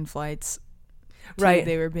airplane flights. Right.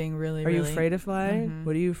 They were being really. Are you afraid of flying?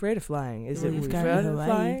 What are you afraid of flying? Is it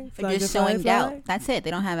flying? They're just sowing doubt. That's it.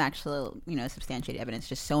 They don't have actual, substantiated evidence.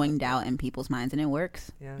 Just sowing doubt in people's minds, and it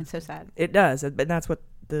works. Yeah. It's so sad. It does, but that's what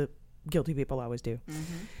the guilty people always do.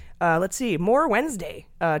 Let's see. More Wednesday.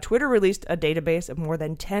 Twitter released a database of more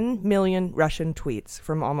than 10 million Russian tweets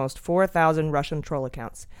from almost 4,000 Russian troll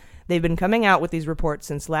accounts. They've been coming out with these reports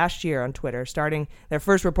since last year on Twitter. Their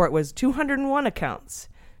first report was 201 accounts.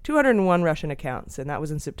 201 Russian accounts, and that was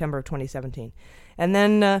in September of 2017. And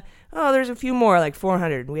then, there's a few more, like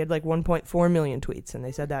 400. We had like 1.4 million tweets, and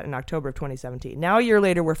they said that in October of 2017. Now, a year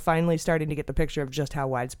later, we're finally starting to get the picture of just how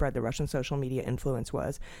widespread the Russian social media influence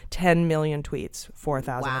was. 10 million tweets,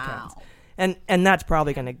 4,000 accounts. And that's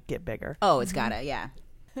probably going to get bigger. Oh, it's gotta, yeah.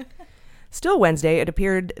 Still Wednesday, it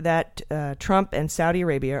appeared that Trump and Saudi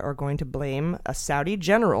Arabia are going to blame a Saudi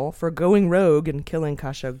general for going rogue and killing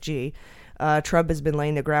Khashoggi. Trump has been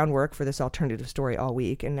laying the groundwork for this alternative story all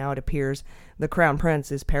week, and now it appears the Crown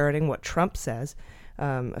Prince is parroting what Trump says.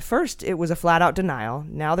 First, it was a flat-out denial.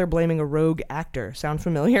 Now they're blaming a rogue actor. Sound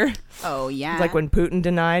familiar? Oh, yeah. Like when Putin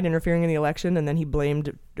denied interfering in the election, and then he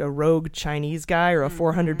blamed a rogue Chinese guy or a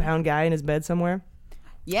 400-pound guy in his bed somewhere.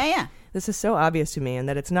 Yeah. This is so obvious to me, and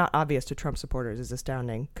that it's not obvious to Trump supporters is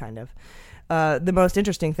astounding, kind of. the most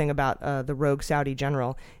interesting thing about the rogue Saudi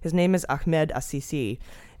general, his name is Ahmed Assisi.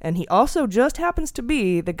 And he also just happens to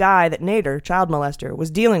be the guy that Nader, child molester, was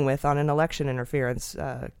dealing with on an election interference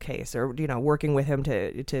case, or working with him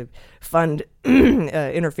to fund Russian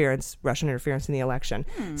interference in the election.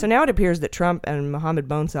 So now it appears that Trump and Mohammed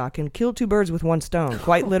Bonesaw can kill two birds with one stone,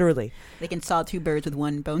 quite literally. They can saw two birds with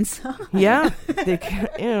one bone saw. Yeah, they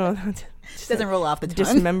can, doesn't roll off the tongue.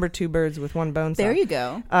 Dismember two birds with one bone saw. There you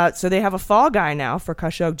go. So they have a fall guy now for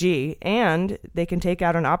Khashoggi, and they can take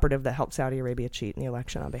out an operative that helped Saudi Arabia cheat in the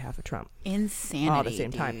election on behalf of Trump. Insanity, all at the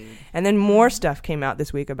same time. And then more stuff came out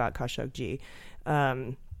this week about Khashoggi.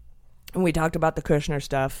 And we talked about the Kushner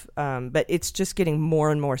stuff, but it's just getting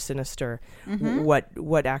more and more sinister.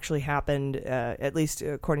 What actually happened, at least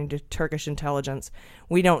according to Turkish intelligence.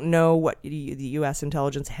 We don't know what the U.S.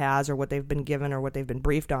 intelligence has or what they've been given or what they've been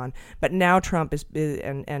briefed on. But now Trump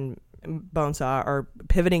and Bonesaw are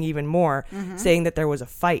pivoting even more, saying that there was a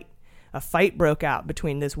fight. A fight broke out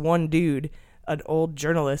between this one dude, an old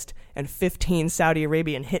journalist, and 15 Saudi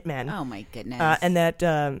Arabian hitmen. Oh my goodness! And that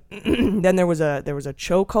then there was a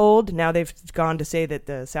chokehold. Now they've gone to say that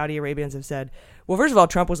the Saudi Arabians have said, well, first of all,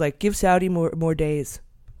 Trump was like, give Saudi more days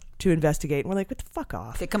to investigate. And we're like, what the fuck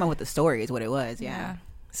off? They come up with the story is what it was. Yeah.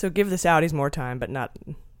 So give the Saudis more time, but not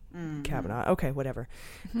Kavanaugh. Okay, whatever.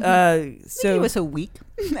 So it was a week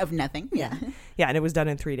of nothing. Yeah. Yeah, and it was done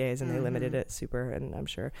in 3 days, and they limited it super. And I'm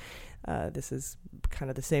sure this is kind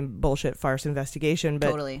of the same bullshit farce investigation,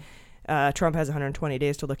 but totally. Trump has 120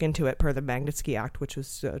 days to look into it per the Magnitsky Act, which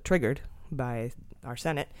was triggered by our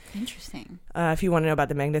Senate. Interesting. If you want to know about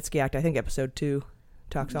the Magnitsky Act, I think episode 2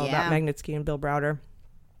 talks all about Magnitsky and Bill Browder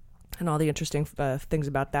and all the interesting things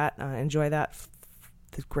about that. Enjoy that.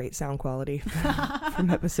 The great sound quality from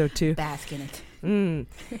episode 2. Bask in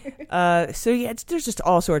it. So yeah, there's just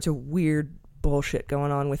all sorts of weird bullshit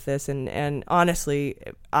going on with this, and honestly,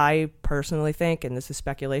 I personally think, and this is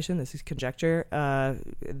speculation, this is conjecture,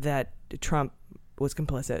 that Trump was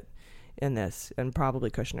complicit in this, and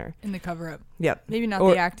probably Kushner in the cover-up. Yep. Maybe not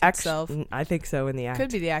the act itself. I think so. In the act,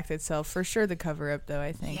 could be the act itself for sure. The cover-up, though,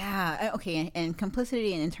 I think. Yeah. Okay. And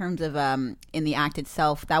complicity in terms of in the act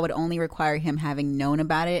itself, that would only require him having known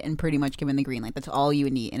about it and pretty much given the green light. That's all you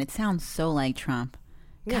would need. And it sounds so like Trump.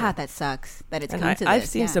 God, that sucks that it's come to this. I've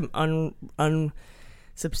seen some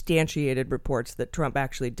unsubstantiated reports that Trump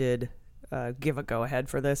actually did give a go-ahead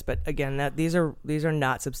for this, but again, these are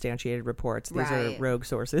not substantiated reports. These are rogue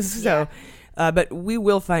sources. So, but we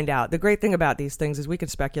will find out. The great thing about these things is we can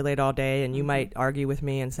speculate all day, and you might argue with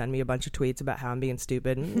me and send me a bunch of tweets about how I'm being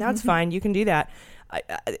stupid. And that's fine. You can do that.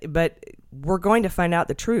 But we're going to find out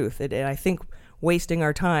the truth. And I think wasting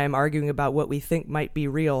our time arguing about what we think might be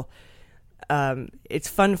real, it's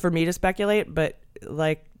fun for me to speculate, but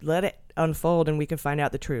let it unfold and we can find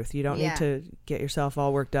out the truth. You don't need to get yourself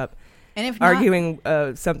all worked up and if arguing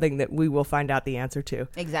something that we will find out the answer to.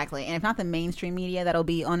 Exactly. And if not the mainstream media that'll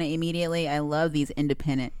be on it immediately, I love these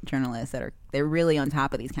independent journalists they're really on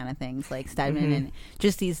top of these kind of things, like Stedman and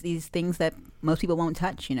just these things that most people won't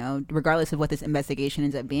touch, regardless of what this investigation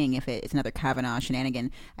ends up being. If it's another Kavanaugh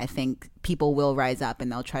shenanigan, I think people will rise up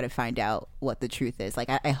and they'll try to find out what the truth is. Like,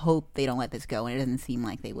 I hope they don't let this go, and it doesn't seem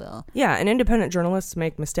like they will. Yeah, and independent journalists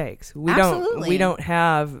make mistakes. We don't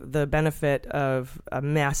have the benefit of a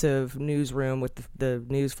massive newsroom with the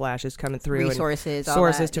news flashes coming through, resources, and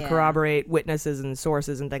sources to corroborate witnesses and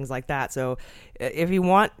sources and things like that. So if you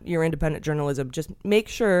want your independent journalism, just make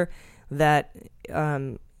sure that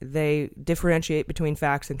they differentiate between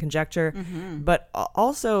facts and conjecture, but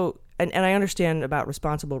also, and I understand about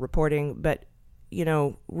responsible reporting, but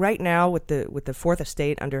right now with the fourth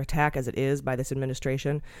estate under attack as it is by this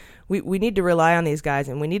administration, we need to rely on these guys,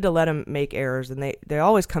 and we need to let them make errors, and they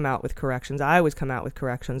always come out with corrections. I always come out with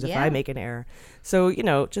corrections if I make an error. So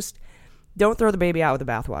just don't throw the baby out with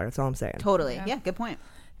the bathwater. That's all I'm saying. Totally. Yeah, good point.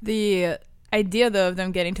 The idea, though, of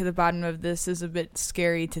them getting to the bottom of this is a bit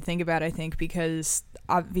scary to think about, I think, because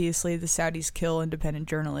obviously the Saudis kill independent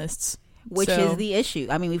journalists. Which is the issue.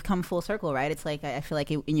 I mean, we've come full circle, right? It's like, I feel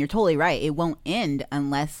like, and you're totally right, it won't end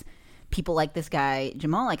unless people like this guy,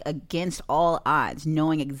 Jamal, against all odds,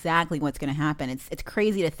 knowing exactly what's going to happen. It's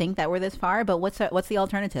crazy to think that we're this far, but what's the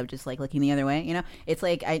alternative? Just looking the other way, It's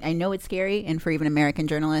like, I know it's scary, and for even American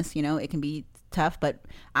journalists, it can be tough, but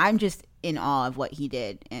I'm just in awe of what he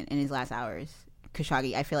did in his last hours.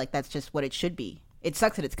 Khashoggi, I feel like that's just what it should be. It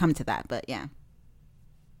sucks that it's come to that, but yeah.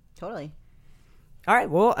 Totally. All right,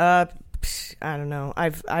 well, I don't know.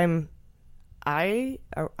 I'm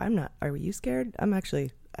not. Are you scared? I'm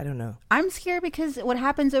actually. I don't know. I'm scared because what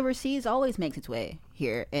happens overseas always makes its way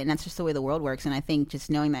here, and that's just the way the world works. And I think just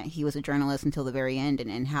knowing that he was a journalist until the very end,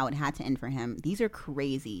 and how it had to end for him, these are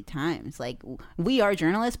crazy times. Like, we are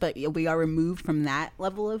journalists, but we are removed from that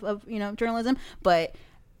level of journalism. But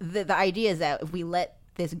the idea is that if we let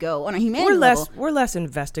this go on a humanity level, we're less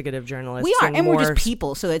investigative journalists. We are, and we're just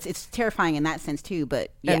people, so it's terrifying in that sense too.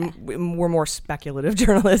 But yeah, and we're more speculative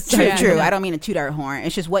journalists. True. I don't mean to toot our horn.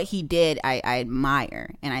 It's just what he did. I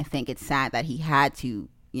admire, and I think it's sad that he had to,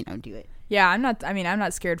 do it. Yeah, I'm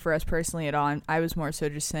not scared for us personally at all. I was more so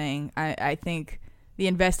just saying, I think the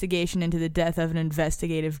investigation into the death of an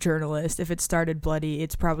investigative journalist, if it started bloody,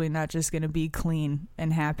 it's probably not just going to be clean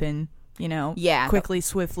and happen. Quickly,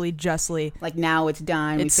 swiftly, justly. Like, now it's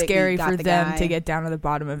done. It's scary for them to get down to the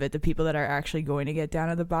bottom of it. The people that are actually going to get down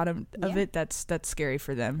to the bottom of it, that's scary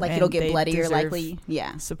for them. Like, it'll get bloodier, likely.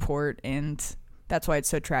 Yeah. Support, and that's why it's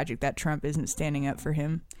so tragic that Trump isn't standing up for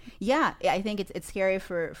him. Yeah, I think it's scary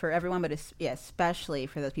for everyone, but especially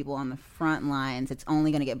for those people on the front lines. It's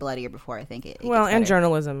only going to get bloodier before I think it gets better. And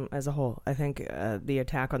journalism as a whole. I think the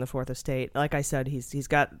attack on the Fourth Estate, like I said, he's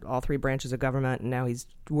got all three branches of government, and now he's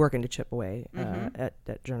working to chip away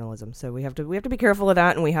at journalism. So we have to be careful of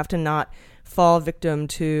that, and we have to not fall victim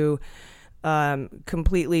to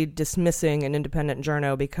completely dismissing an independent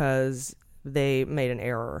journo because they made an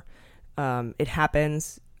error. It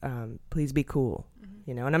happens. Please be cool.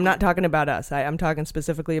 And I'm not talking about us. I'm talking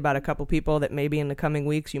specifically about a couple people that maybe in the coming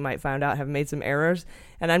weeks you might find out have made some errors.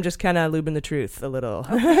 And I'm just kind of lubing the truth a little.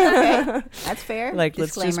 Okay. That's fair. Like,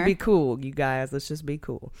 Disclaimer. Let's just be cool, you guys. Let's just be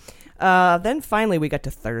cool. Then finally we got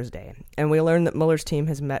to Thursday, and we learned that Mueller's team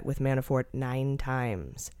has met with Manafort 9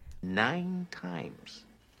 times. 9 times?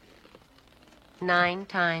 9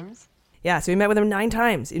 times? Yeah, so we met with him 9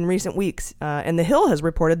 times in recent weeks. And The Hill has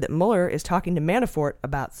reported that Mueller is talking to Manafort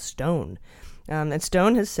about Stone. And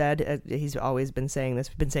Stone has said, he's always been saying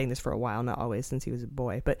this for a while, not always since he was a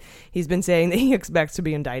boy, but he's been saying that he expects to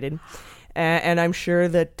be indicted. And I'm sure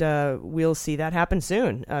that we'll see that happen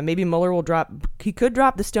soon. Maybe Mueller could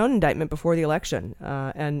drop the Stone indictment before the election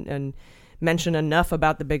and mention enough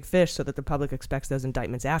about the big fish so that the public expects those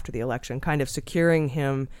indictments after the election, kind of securing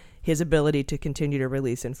him his ability to continue to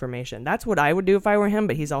release information. That's what I would do if I were him,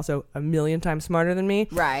 but he's also a million times smarter than me.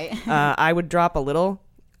 Right. I would drop a little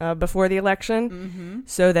before the election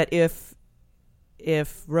so that if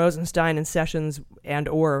Rosenstein and Sessions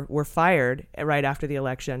or were fired right after the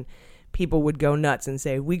election, people would go nuts and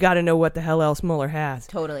say, we got to know what the hell else Mueller has.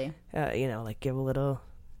 Totally. Like give a little,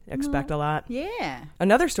 expect a lot. Yeah.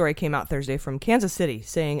 Another story came out Thursday from Kansas City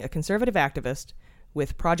saying a conservative activist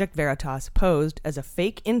with Project Veritas posed as a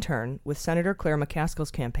fake intern with Senator Claire McCaskill's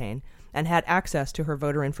campaign and had access to her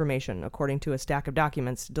voter information, according to a stack of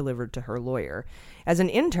documents delivered to her lawyer. As an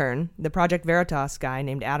intern, the Project Veritas guy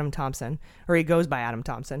named Adam Thompson, or he goes by Adam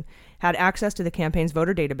Thompson, had access to the campaign's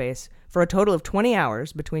voter database for a total of 20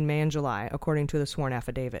 hours between May and July, according to the sworn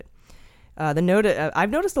affidavit. I've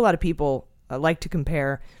noticed a lot of people like to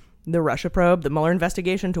compare the Russia probe, the Mueller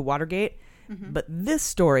investigation, to Watergate. But this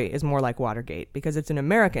story is more like Watergate because it's an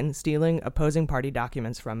American stealing opposing party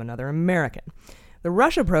documents from another American. The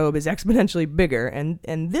Russia probe is exponentially bigger, and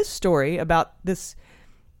this story about this,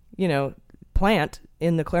 plant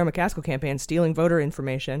in the Claire McCaskill campaign stealing voter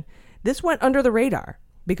information, this went under the radar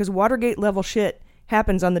because Watergate-level shit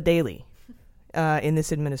happens on the daily in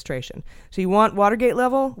this administration. So you want Watergate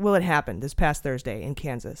level? Well, it happened this past Thursday in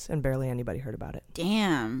Kansas, and barely anybody heard about it.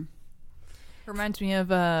 Damn. Reminds me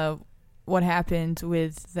of what happened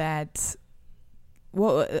with that.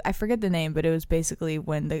 Well, I forget the name, but it was basically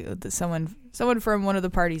when someone from one of the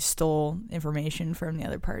parties stole information from the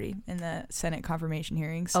other party in the Senate confirmation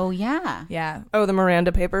hearings. Oh, yeah. Yeah. Oh, the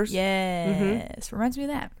Miranda papers? Yes. Reminds me of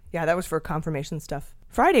that. Yeah, that was for confirmation stuff.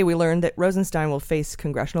 Friday, we learned that Rosenstein will face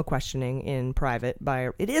congressional questioning in private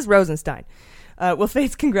by... It is Rosenstein. Will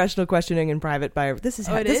face congressional questioning in private by... This is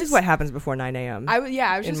what happens before 9 a.m. I was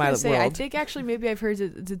just going to say, I think actually maybe I've heard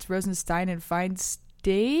it's Rosenstein and Feinstein.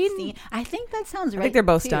 I think that sounds right. I think they're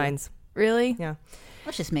both too. Steins. Really? Yeah.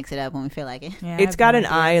 Let's just mix it up when we feel like it. Yeah, it's got an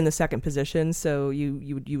I in the second position, so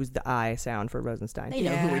you would use the I sound for Rosenstein. They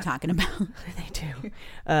know who we're talking about.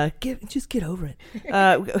 They do. Just get over it.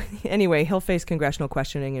 Anyway, he'll face congressional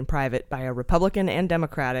questioning in private by a Republican and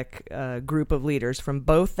Democratic group of leaders from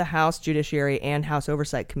both the House Judiciary and House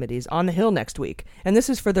Oversight Committees on the Hill next week. And this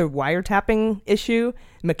is for the wiretapping issue,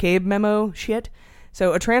 McCabe memo shit.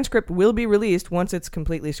 So a transcript will be released once it's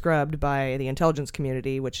completely scrubbed by the intelligence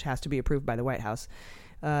community, which has to be approved by the White House.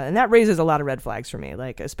 And that raises a lot of red flags for me,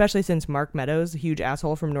 like especially since Mark Meadows, a huge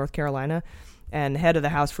asshole from North Carolina, and head of the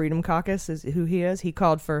House Freedom Caucus is who he is. He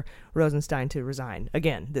called for Rosenstein to resign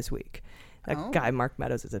again this week. That guy, Mark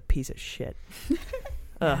Meadows, is a piece of shit.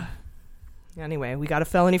 Ugh. Anyway, we got a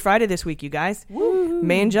Felony Friday this week, you guys. Woo-hoo.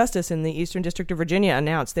 Maine Justice in the Eastern District of Virginia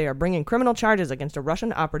announced they are bringing criminal charges against a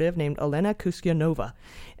Russian operative named Elena Kuskyanova.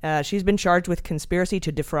 She's been charged with conspiracy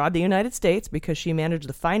to defraud the United States because she managed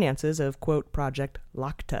the finances of, quote, Project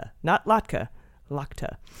Lakhta. Not Latka,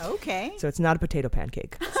 Lakhta. Okay. So it's not a potato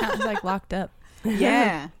pancake. Sounds like locked up.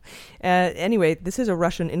 Yeah. Anyway, this is a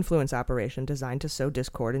Russian influence operation designed to sow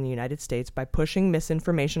discord in the United States by pushing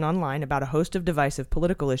misinformation online about a host of divisive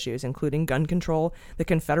political issues, including gun control, the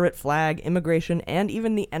Confederate flag, immigration, and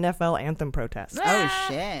even the NFL anthem protests. Oh,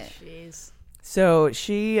 shit. Jeez. So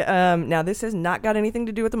she, now this has not got anything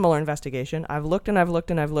to do with the Mueller investigation. I've looked and I've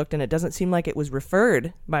looked and I've looked, and it doesn't seem like it was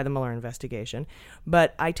referred by the Mueller investigation.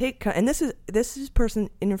 But I take, and this is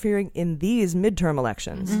person interfering in these midterm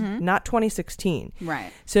elections, not 2016.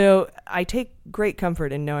 Right. So I take great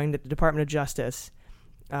comfort in knowing that the Department of Justice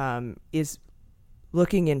is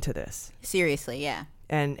looking into this. Seriously, yeah.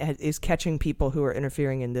 And is catching people who are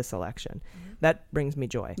interfering in this election. That brings me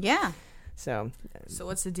joy. Yeah. So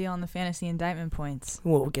what's the deal on the fantasy indictment points?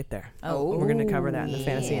 We'll get there. We're going to cover that in the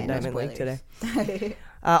fantasy indictment link today.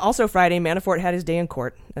 Also Friday, Manafort had his day in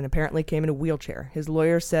court and apparently came in a wheelchair. His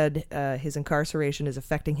lawyer said his incarceration is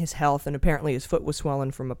affecting his health, and apparently his foot was swollen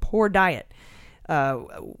from a poor diet.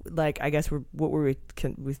 I guess we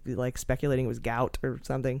speculating it was gout or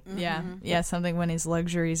something. Yeah, something when his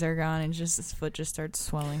luxuries are gone and just his foot just starts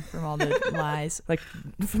swelling from all the lies. Like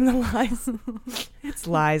from the lies. It's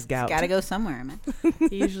lies, gout. It's gotta go somewhere, man.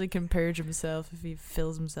 He usually can purge himself if he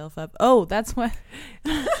fills himself up. Oh, that's what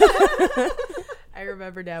I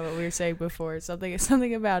remember now what we were saying before.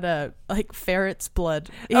 Something about like ferret's blood.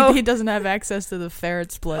 He doesn't have access to the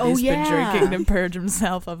ferret's blood he's been drinking to purge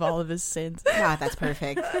himself of all of his sins. God, that's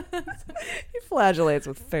perfect. He flagellates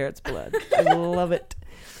with ferret's blood. I love it.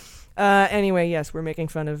 Anyway, yes, we're making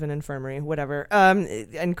fun of an infirmary, whatever.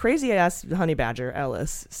 And crazy ass honey badger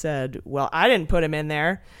Ellis said, "Well, I didn't put him in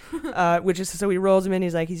there," which is so he rolls him in.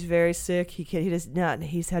 He's like, he's very sick.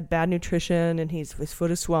 He's had bad nutrition and his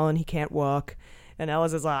foot is swollen. He can't walk. And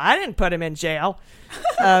Ellis is like, I didn't put him in jail,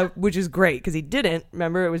 which is great because he didn't.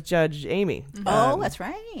 Remember, it was Judge Amy. That's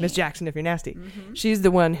right. Miss Jackson, if you're nasty. She's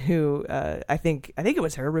the one who, I think it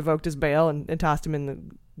was her, revoked his bail and tossed him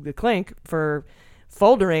in the clink for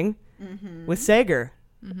foldering with Sager.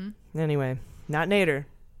 Anyway, not Nader.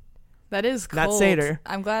 That is cold. Not Sater.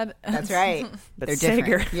 I'm glad. That's right. But they're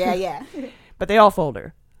Sager. different. Yeah. But they all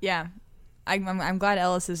folder. Yeah. I'm glad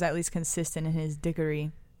Ellis is at least consistent in his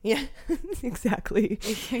dickery. Yeah, exactly.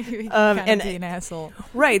 And be an asshole,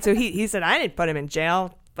 right? So he said, I didn't put him in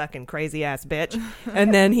jail, fucking crazy ass bitch.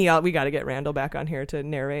 And then we got to get Randall back on here to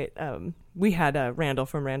narrate. We had Randall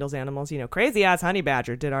from Randall's Animals, crazy ass honey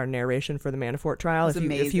badger did our narration for the Manafort trial.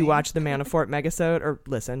 If you watch the Manafort megasode or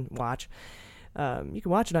watch. You can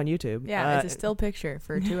watch it on YouTube. Yeah, it's a still picture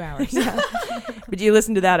for 2 hours. But you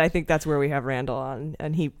listen to that, I think that's where we have Randall on,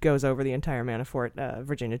 and he goes over the entire Manafort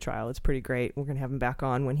Virginia trial. It's pretty great. We're going to have him back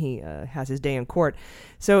on when he has his day in court.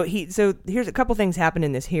 So here's a couple things happened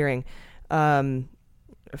in this hearing.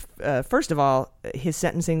 First of all, his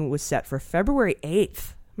sentencing was set for February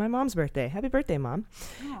 8th, my mom's birthday. Happy birthday, Mom.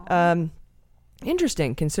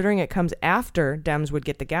 Interesting, considering it comes after Dems would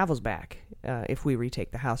get the gavels back. If we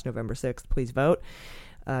retake the House November 6th, please vote.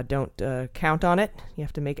 Don't count on it. You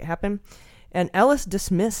have to make it happen. And Ellis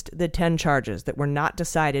dismissed the 10 charges that were not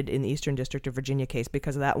decided in the Eastern District of Virginia case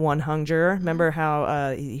because of that one hung juror. Remember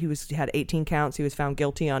how he had 18 counts. He was found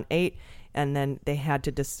guilty on 8, and then they had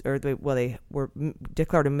to they were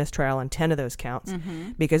declared a mistrial on 10 of those counts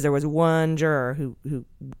because there was one juror who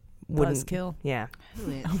wouldn't. Buzzkill. Yeah.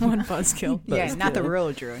 One buzzkill. Yeah, not the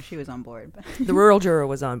rural juror. She was on board. The rural juror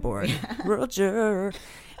was on board. Yeah. Rural juror.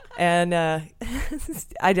 And I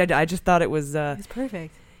just thought it was... it's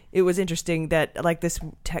perfect. It was interesting that, like, this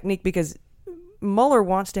technique, because Mueller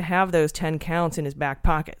wants to have those 10 counts in his back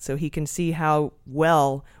pocket so he can see how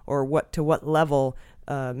well or to what level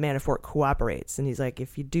Manafort cooperates. And he's like,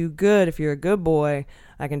 if you do good, if you're a good boy,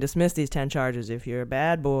 I can dismiss these 10 charges. If you're a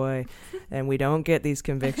bad boy and we don't get these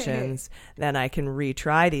convictions, then I can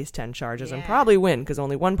retry these 10 charges and probably win, because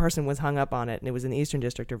only one person was hung up on it, and it was in the Eastern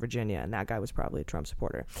District of Virginia, and that guy was probably a Trump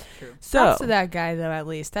supporter. True. So to that guy, though, at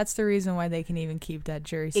least that's the reason why they can even keep that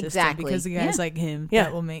jury system, because the guys like him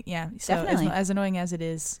that will make so as annoying as it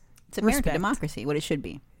is, it's American democracy, what it should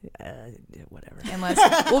be. Whatever.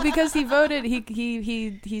 Unless because he voted,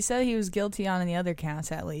 he said he was guilty on the other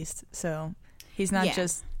counts at least, so he's not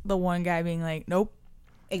just the one guy being like, nope.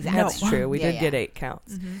 Exactly. That's true. We did get 8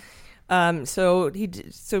 counts. So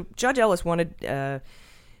Judge Ellis wanted,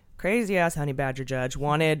 crazy ass honey badger judge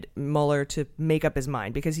wanted Mueller to make up his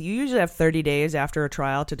mind, because you usually have 30 days after a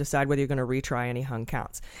trial to decide whether you're going to retry any hung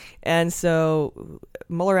counts. And so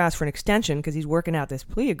Mueller asked for an extension because he's working out this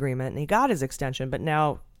plea agreement, and he got his extension, but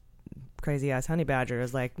now crazy ass honey badger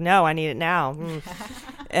is like, no, I need it now.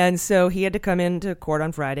 And so he had to come into court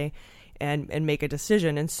on Friday and make a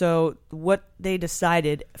decision. And so what they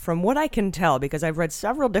decided, from what I can tell, because I've read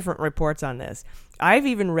several different reports on this, I've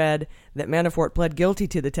even read that Manafort pled guilty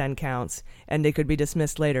to the 10 counts and they could be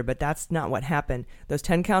dismissed later, but that's not what happened. Those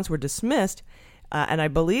 10 counts were dismissed, and I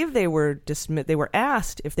believe they were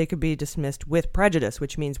asked if they could be dismissed with prejudice,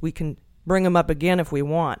 which means we can bring them up again if we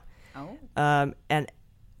want. And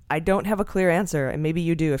I don't have a clear answer, and maybe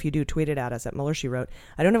you do. If you do, tweet it at us at Mueller, She Wrote.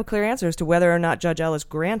 I don't have a clear answer as to whether or not Judge Ellis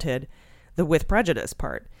granted the with prejudice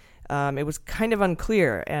part. It was kind of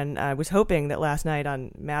unclear, and I was hoping that last night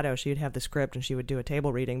on Maddow she'd have the script and she would do a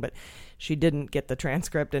table reading, but she didn't get the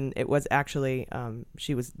transcript, and it was actually,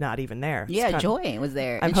 she was not even there. Yeah, Joy was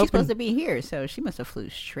there, and she's supposed to be here, so she must have flew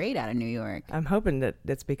straight out of New York. I'm hoping that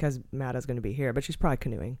it's because Maddow's going to be here, but she's probably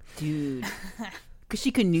canoeing. Dude. Because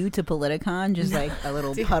she canoed to Politicon, just like a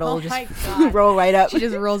little puddle, just roll right up. She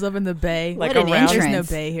just rolls up in the bay. Like around. There's no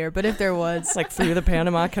bay here, but if there was. Like through the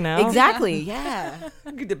Panama Canal? Exactly, yeah.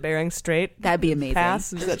 The Bering Strait. That'd be amazing.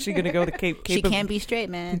 Pass? Is that she going to go to Cape She can't be straight,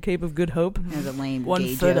 man. Cape of Good Hope? That's a lame One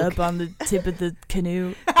gay foot joke. up on the tip of the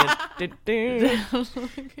canoe.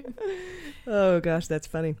 Oh, gosh, that's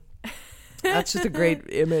funny. That's just a great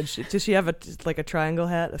image. Does she have a triangle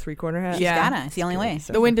hat, a 3-corner hat? Yeah, gotta. It's the only way.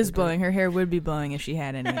 So the wind is blowing. Her hair would be blowing if she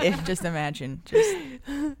had any. Just imagine.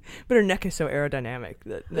 But her neck is so aerodynamic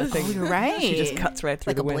that nothing. Oh, you're right. She just cuts right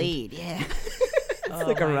through like the wind. Like a blade, yeah. It's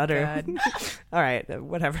like a rudder. All right,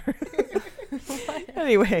 whatever.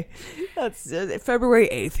 Anyway, that's February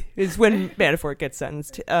 8th is when Manafort gets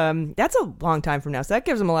sentenced. That's a long time from now, so that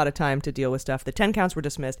gives him a lot of time to deal with stuff. The 10 counts were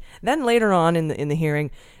dismissed. Then later on in the hearing,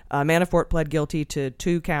 Manafort pled guilty to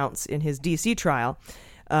 2 counts in his D.C. trial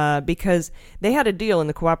because they had a deal in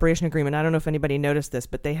the cooperation agreement. I don't know if anybody noticed this,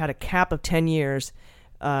 but they had a cap of 10 years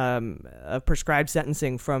of prescribed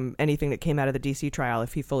sentencing from anything that came out of the D.C. trial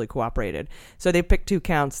if he fully cooperated. So they picked 2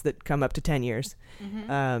 counts that come up to 10 years.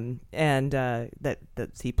 And that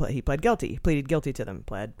he pled guilty. He pleaded guilty to them.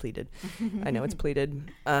 Pleaded. I know it's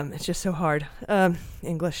pleaded. It's just so hard.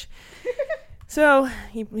 English. So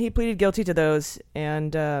he pleaded guilty to those,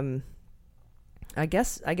 and I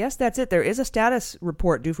guess that's it. There is a status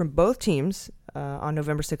report due from both teams on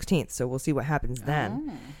November 16th, so we'll see what happens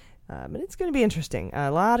then. But it's going to be interesting.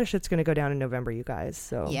 A lot of shit's going to go down in November, you guys.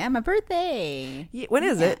 So yeah, my birthday. Yeah, when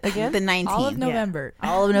is it again? The 19th. All of November. Yeah.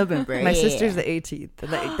 All of November. My sister's the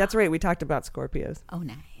 18th. That's right. We talked about Scorpios. Oh,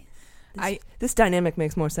 nice. This dynamic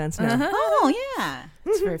makes more sense now. Oh, yeah.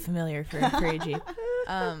 It's very familiar for AG.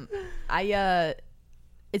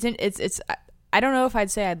 It's I don't know if I'd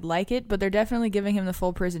say I'd like it, but they're definitely giving him the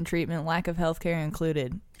full prison treatment, lack of health care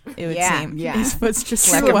included. It would seem. Yeah. His foot's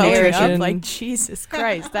just Lack of swelling nutrition. up like, Jesus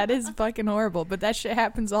Christ, that is fucking horrible. But that shit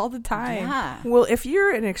happens all the time. Yeah. Well, if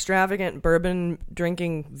you're an extravagant bourbon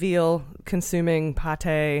drinking, veal consuming,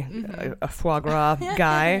 pate, a foie gras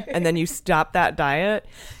guy, and then you stop that diet,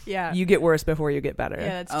 you get worse before you get better.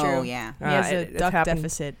 Yeah, that's true. Oh, yeah. He has a duck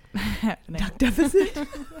deficit happening. Duck deficit?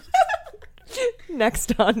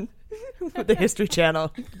 Next on the History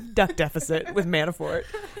Channel, duck deficit with Manafort.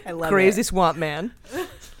 I love Crazy it. Swamp Man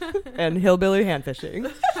and hillbilly hand fishing.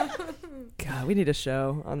 God, we need a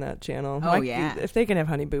show on that channel. Oh, yeah. If they can have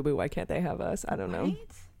Honey Boo Boo, why can't they have us? I don't know. Right?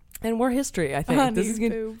 And we're history, I think. Honey This is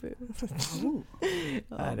good. Boo Boo.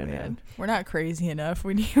 I don't know. We're not crazy enough.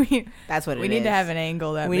 We need That's what it we need is. to have an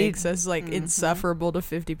angle that We makes need- us like insufferable to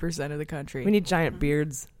 50% of the country. We need giant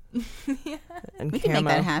beards. And We can camo.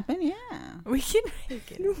 make that happen, yeah. We can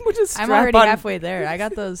make it. We'll just I'm strap already on- halfway there. I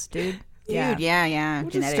got those, dude. Dude, yeah. We'll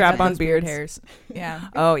just Genetics. strap Got on those beard beards. hairs. Yeah.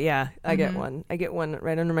 Oh, yeah. I get one. I get one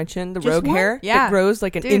right under my chin. The Just rogue one? hair Yeah. that grows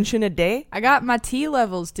like an Dude. inch in a day. I got my T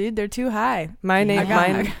levels, dude. They're too high.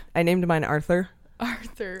 I I named mine Arthur.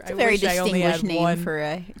 Arthur. It's I a very wish I only had distinguished name one. for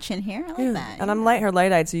a chin hair. I like that. And I'm light hair,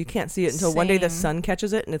 light eyed, so you can't see it until one day the Same. sun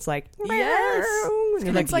catches it, and it's like, Yes. and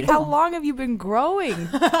you're It's like, how long have you been growing?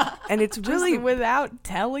 and it's really, without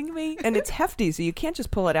telling me. and it's hefty, so you can't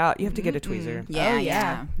just pull it out. You have to get a tweezer. Yeah, Oh,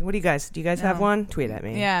 yeah. What do you guys have one? Tweet at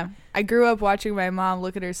me. Yeah. I grew up watching my mom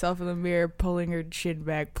look at herself in the mirror, pulling her chin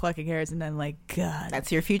back, plucking hairs, and then like, God,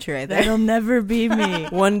 That's your future right there. that'll never be me.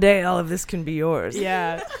 One day all of this can be yours.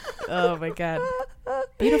 Yeah. Oh my God.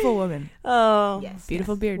 Beautiful woman. Oh, yes,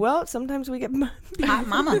 beautiful beard. Well, sometimes we get hot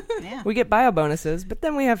mama. Yeah. We get bio bonuses, but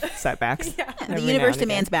then we have setbacks. The universe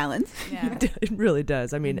demands balance. Yeah. It really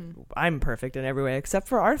does. I mean, I'm perfect in every way except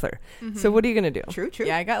for Arthur. So what are you gonna do? True.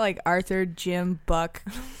 Yeah, I got like Arthur, Jim, Buck,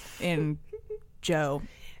 and Joe.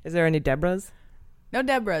 Is there any Deborahs? No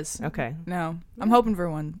Deborahs. Okay. No, I'm hoping for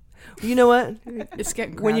one. You know what? It's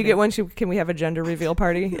getting crowded. When you get one, can we have a gender reveal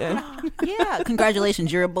party? Yeah.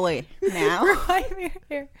 Congratulations, you're a boy now.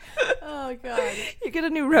 Oh God. You get a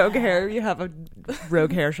new rogue hair. You have a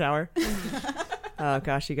rogue hair shower. Oh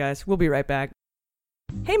gosh, you guys. We'll be right back.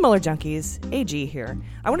 Hey Muller Junkies, AG here.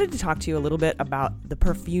 I wanted to talk to you a little bit about the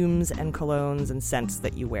perfumes and colognes and scents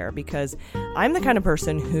that you wear, because I'm the kind of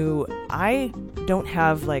person who I don't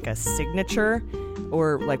have like a signature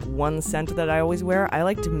or like one scent that I always wear. I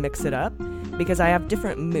like to mix it up because I have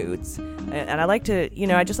different moods. And I like to,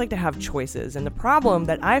 I just like to have choices. And the problem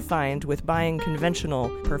that I find with buying conventional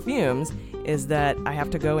perfumes is that I have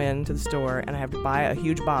to go into the store and I have to buy a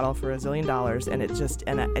huge bottle for $1 zillion, and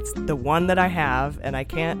it's the one that I have, and I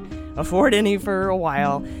can't afford any for a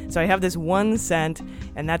while. So I have this one scent,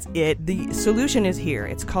 and that's it. The solution is here.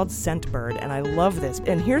 It's called Scentbird, and I love this.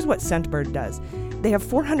 And here's what Scentbird does. They have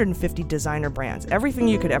 450 designer brands, everything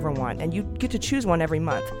you could ever want, and you get to choose one every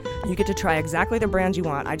month. You get to try exactly the brands you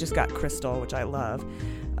want. I just got Crystal, which I love,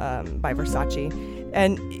 by Versace,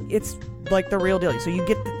 and it's like the real deal. So you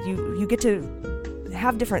get to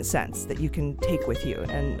have different scents that you can take with you,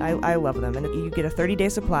 and I love them. And you get a 30-day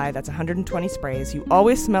supply. That's 120 sprays. You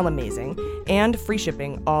always smell amazing, and free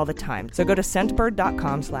shipping all the time. So go to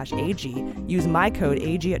scentbird.com/AG. Use my code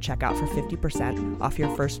AG at checkout for 50% off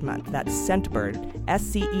your first month. That's Scentbird,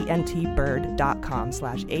 SCENT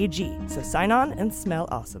bird.com/AG. So sign on and smell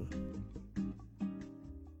awesome.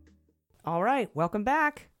 All right, welcome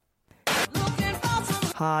back.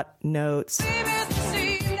 Hot notes.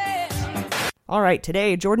 All right,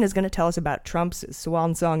 today Jordan is going to tell us about Trump's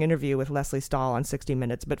swan song interview with Leslie Stahl on 60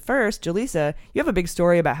 Minutes. But first, Jaleesa, you have a big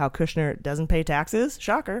story about how Kushner doesn't pay taxes.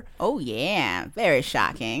 Shocker. Oh, yeah. Very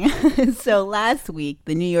shocking. So last week,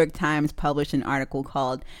 the New York Times published an article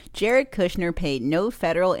called Jared Kushner Paid No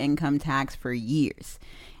Federal Income Tax for Years.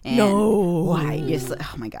 And no. Why? Yes.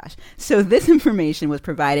 Oh my gosh. So this information was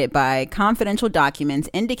provided by confidential documents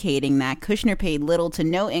indicating that Kushner paid little to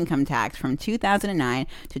no income tax from 2009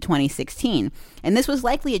 to 2016. And this was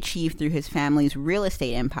likely achieved through his family's real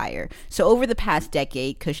estate empire. So over the past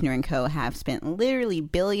decade, Kushner and co. have spent literally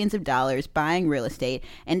billions of dollars buying real estate.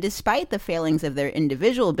 And despite the failings of their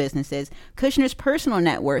individual businesses, Kushner's personal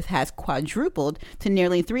net worth has quadrupled to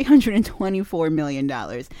nearly $324 million.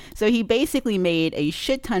 So he basically made a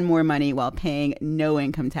shit ton more money while paying no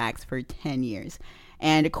income tax for 10 years.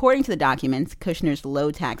 And according to the documents, Kushner's low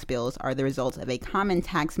tax bills are the result of a common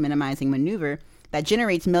tax minimizing maneuver that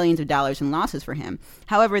generates millions of dollars in losses for him.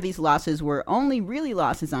 However, these losses were only really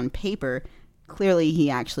losses on paper. Clearly, he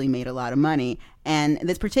actually made a lot of money. And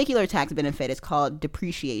this particular tax benefit is called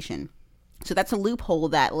depreciation. So that's a loophole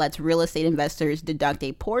that lets real estate investors deduct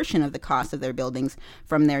a portion of the cost of their buildings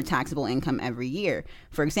from their taxable income every year.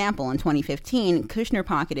 For example, in 2015, Kushner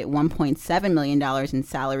pocketed $1.7 million in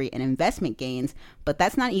salary and investment gains, but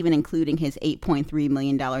that's not even including his $8.3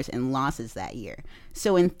 million in losses that year.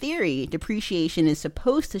 So in theory, depreciation is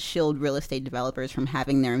supposed to shield real estate developers from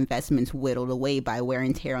having their investments whittled away by wear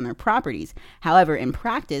and tear on their properties. However, in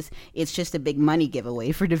practice, it's just a big money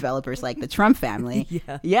giveaway for developers like the Trump family.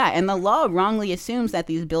 Yeah, and the law wrongly assumes that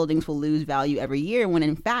these buildings will lose value every year when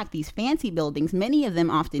in fact these fancy buildings, many of them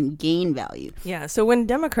often gain value. Yeah, so when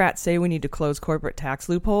Democrats say we need to close corporate tax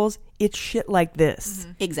loopholes, it's shit like this.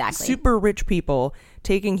 Mm-hmm. Exactly. Super rich people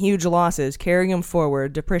taking huge losses, carrying them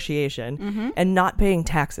forward, depreciation, and not paying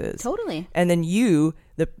taxes. Totally. And then you,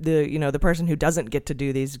 the person who doesn't get to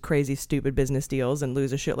do these crazy, stupid business deals and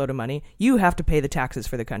lose a shitload of money, you have to pay the taxes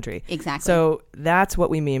for the country. Exactly. So that's what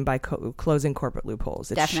we mean by closing corporate loopholes.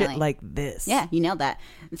 It's Definitely. shit like this. Yeah, you nailed that.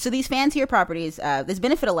 So these fancier properties, this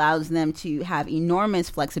benefit allows them to have enormous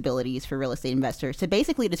flexibilities for real estate investors to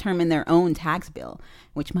basically determine their own tax bill,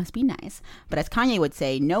 which must be nice. But as Kanye would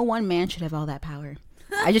say, no one man should have all that power.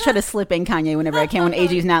 I just try to slip in Kanye whenever I can when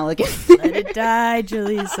AG's not looking. Let it die,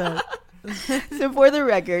 Jaleesa. So for the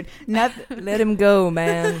record, let him go,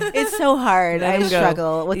 man. It's so hard. I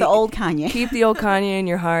struggle with the old Kanye. Keep the old Kanye in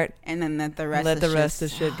your heart, and then let the rest. Let the rest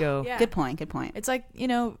of shit go. Yeah. Good point. It's like,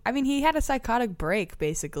 I mean, he had a psychotic break,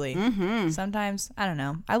 basically. Mm-hmm. Sometimes I don't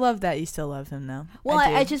know. I love that you still love him, though. Well,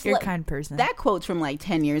 I just you're a kind person. That quote's from like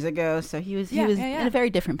 10 years ago, so he was in a very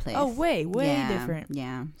different place. Oh, way different.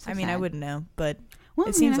 Yeah. I mean, I wouldn't know, but. Well,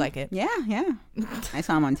 it seems like it. Yeah. I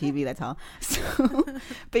saw him on TV, that's all. So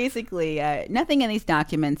basically, nothing in these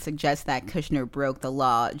documents suggests that Kushner broke the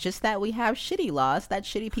law, just that we have shitty laws that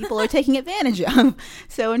shitty people are taking advantage of.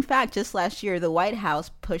 So in fact, just last year, the White House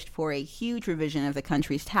pushed for a huge revision of the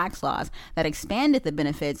country's tax laws that expanded the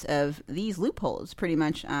benefits of these loopholes, pretty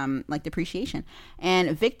much like depreciation.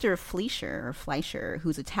 And Victor Fleischer,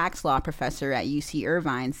 who's a tax law professor at UC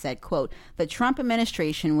Irvine, said, quote, the Trump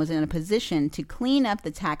administration was in a position to clean up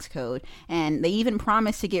the tax code, and they even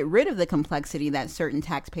promised to get rid of the complexity that certain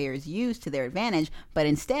taxpayers use to their advantage, but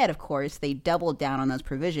instead, of course, they doubled down on those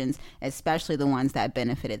provisions, especially the ones that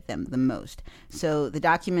benefited them the most. So the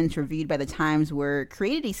documents reviewed by the Times were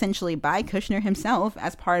created essentially by Kushner himself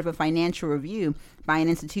as part of a financial review by an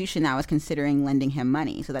institution that was considering lending him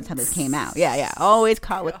money. So that's how this came out. Yeah. Always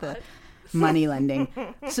caught with the money lending.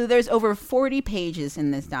 So there's over 40 pages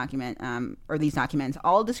in this document, or these documents,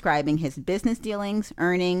 all describing his business dealings,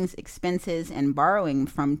 earnings, expenses, and borrowing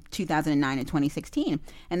from 2009 to 2016.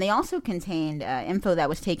 And they also contained info that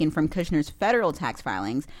was taken from Kushner's federal tax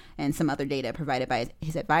filings and some other data provided by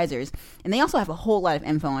his advisors. And they also have a whole lot of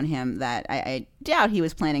info on him that I doubt he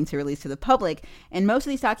was planning to release to the public. And most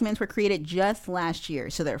of these documents were created just last year,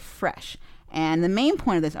 so they're fresh. And the main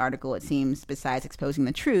point of this article, it seems, besides exposing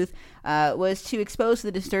the truth, was to expose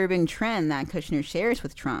the disturbing trend that Kushner shares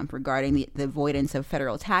with Trump regarding the avoidance of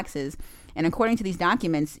federal taxes. And according to these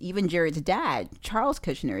documents, even Jared's dad, Charles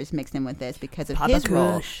Kushner, is mixed in with this because of his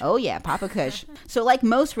role. Oh, yeah, Papa Kush. So like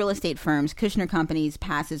most real estate firms, Kushner Companies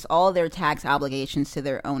passes all their tax obligations to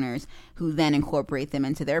their owners, who then incorporate them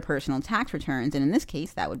into their personal tax returns. And in this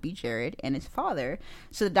case, that would be Jared and his father.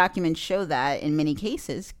 So the documents show that in many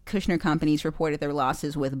cases, Kushner Companies reported their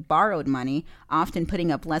losses with borrowed money, often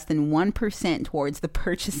putting up less than 1% towards the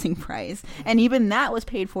purchasing price. And even that was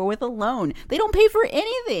paid for with a loan. They don't pay for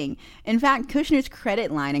anything. In fact, Kushner's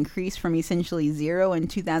credit line increased from essentially zero in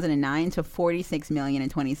 2009 to $46 million in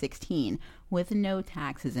 2016. With no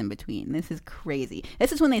taxes in between. This is crazy.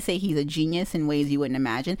 This is when they say he's a genius in ways you wouldn't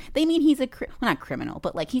imagine. They mean he's not criminal,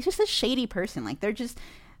 but like he's just a shady person. Like they're just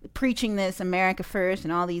preaching this America first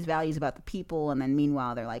and all these values about the people, and then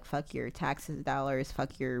meanwhile they're like, fuck your taxes dollars,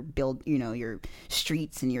 fuck your your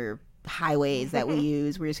streets and your highways that we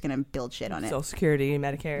use. We're just gonna build shit on it. Social Security,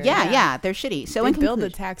 Medicare. Yeah, they're shitty. So they build the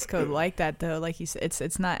tax code like that though. Like he said,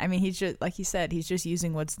 it's not. I mean, he's just like he said, he's just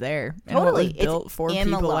using what's there. And totally, what was built for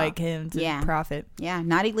people like him to profit. Yeah,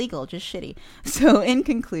 not illegal, just shitty. So in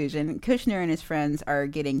conclusion, Kushner and his friends are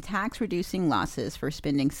getting tax reducing losses for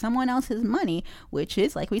spending someone else's money, which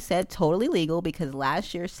is, like we said, totally legal because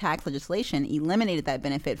last year's tax legislation eliminated that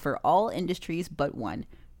benefit for all industries but one: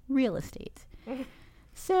 real estate.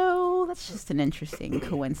 So that's just an interesting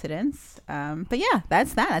coincidence. But yeah,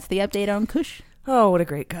 that's that. That's the update on Kush. Oh, what a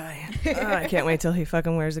great guy. I can't wait till he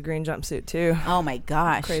fucking wears a green jumpsuit, too. Oh, my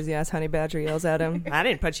gosh. Crazy ass honey badger yells at him. I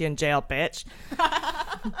didn't put you in jail, bitch.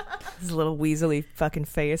 His little weaselly fucking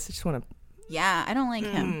face. I just want to... Yeah, I don't like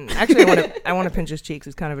him. Actually, I want to pinch his cheeks.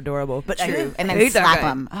 It's kind of adorable. But true. And then slap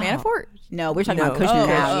him. Manafort? No, we're talking about Kushner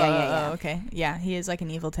now. Yeah. Okay. Yeah, he is like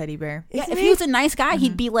an evil teddy bear. Yeah, if he was a nice guy,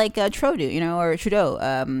 he'd be like Trudeau, or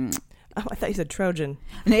Trudeau. I thought you said Trojan.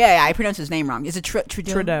 No, yeah, I pronounced his name wrong. Is it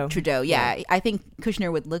Trudeau? Trudeau, yeah. I think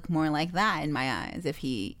Kushner would look more like that in my eyes if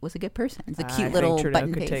he was a good person. It's a cute little Trudeau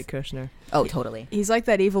button could face. take Kushner. Oh, totally. He's like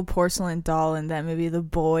that evil porcelain doll in that movie, The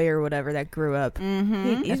Boy or whatever, that grew up.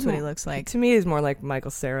 Mm-hmm. That's what he looks like. To me, he's more like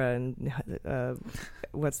Michael Cera and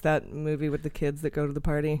what's that movie with the kids that go to the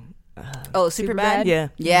party? Superbad?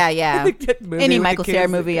 Yeah. Any Michael Cera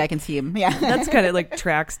movie, I can see him. Yeah. That's kind of like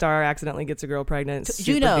track star accidentally gets a girl pregnant.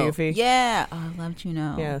 Juno. Goofy. Yeah. Oh, I love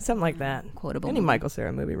Juno. Yeah, something like that. Quotable. Any Michael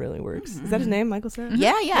Cera movie really works. Is that his name, Michael Cera?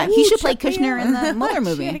 Yeah. He should play Kushner in the Mueller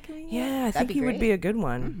movie. Yeah, I think he would be a good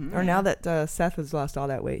one. Mm-hmm. Or now that Seth has lost all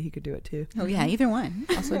that weight, he could do it too. Oh, yeah, either one.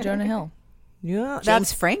 Also Jonah Hill. Yeah.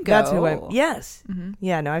 James Franco. That's who Yes. Mm-hmm.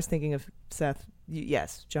 Yeah, no, I was thinking of Seth.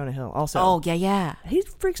 Yes, Jonah Hill also. Oh, yeah. He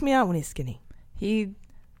freaks me out when he's skinny.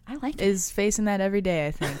 I like is facing that every day,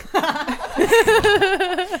 I think.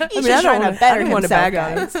 He's just trying to better himself, want to bag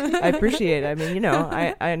on it. I appreciate it. I mean,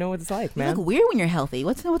 I know what it's like, man. You look weird when you're healthy.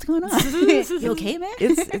 What's going on? You okay, man?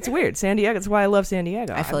 It's weird. San Diego. That's why I love San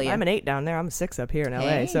Diego. I feel you. I'm an 8 down there. I'm a 6 up here in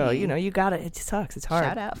LA. So you got it. It sucks. It's hard.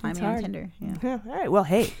 Shout out, find me on Tinder. Yeah. All right. Well,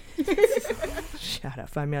 hey. Shout out,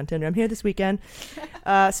 find me on Tinder. I'm here this weekend.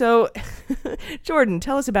 So, Jordan,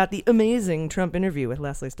 tell us about the amazing Trump interview with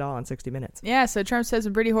Leslie Stahl on 60 Minutes. Yeah. So Trump said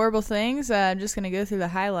some pretty horrible things. I'm just going to go through the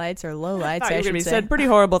highlights or lowlights. I should say. Said pretty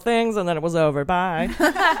horrible things, and then it was over. Bye.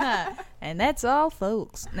 And that's all,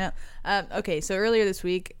 folks. No. Okay. So earlier this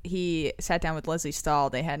week, he sat down with Leslie Stahl.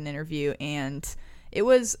 They had an interview, and It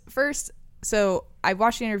was first. So I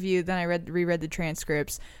watched the interview, then I reread the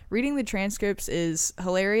transcripts. Reading the transcripts is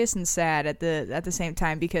hilarious and sad at the same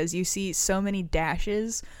time, because you see so many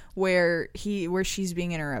dashes where she's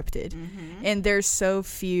being interrupted, and there's so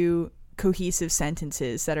few cohesive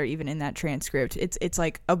sentences that are even in that transcript. It's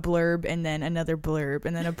like a blurb and then another blurb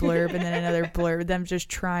and then a blurb and then another blurb. Them just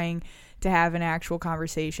trying to have an actual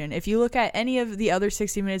conversation. If you look at any of the other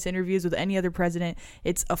 60 Minutes interviews with any other president,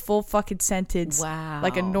 it's a full fucking sentence. Wow.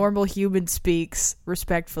 Like a normal human speaks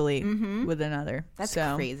respectfully with another. That's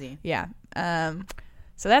crazy. Yeah.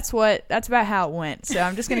 So that's about how it went. So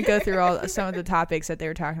I'm just going to go through some of the topics that they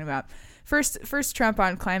were talking about. First, Trump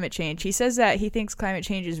on climate change. He says that he thinks climate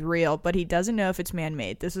change is real, but he doesn't know if it's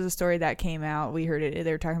man-made. This is a story that came out. We heard it.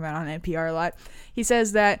 They were talking about it on NPR a lot. He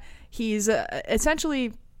says that he's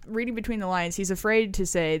essentially, reading between the lines, he's afraid to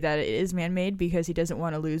say that it is man-made because he doesn't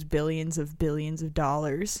want to lose billions of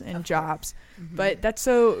dollars in jobs. But that's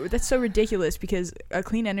so ridiculous, because a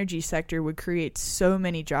clean energy sector would create so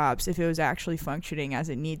many jobs if it was actually functioning as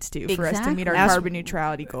it needs to for us to meet our carbon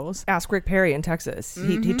neutrality goals. Ask Rick Perry in Texas.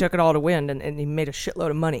 He took it all to wind, and he made a shitload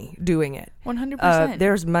of money doing it. 100%.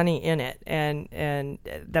 There's money in it,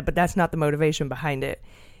 but that's not the motivation behind it.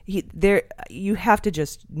 You have to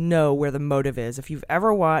just know where the motive is. If you've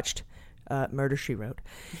ever watched Murder, She Wrote,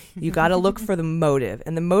 you got to look for the motive.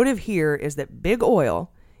 And the motive here is that big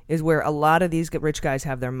oil is where a lot of these rich guys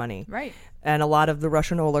have their money. Right. And a lot of the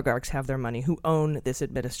Russian oligarchs have their money who own this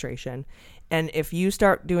administration. And if you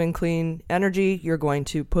start doing clean energy, you're going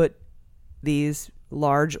to put these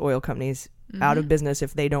large oil companies out of business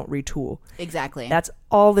if they don't retool. Exactly. That's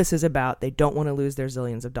all this is about. They don't want to lose their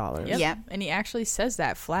zillions of dollars. Yep. And he actually says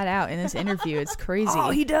that flat out in this interview. It's crazy. Oh,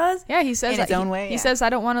 he does? Yeah, he says in his own way. He says I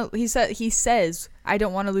don't want to. He says I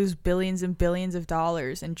don't want to lose billions and billions of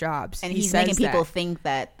dollars in jobs. And he's making people think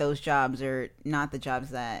that those jobs are not the jobs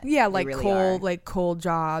that like really coal, are. like coal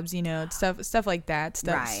jobs, stuff like that.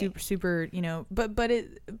 Stuff Right. super, But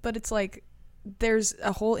it's like, there's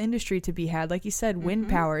a whole industry to be had, like you said, wind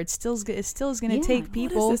power. It still is going to take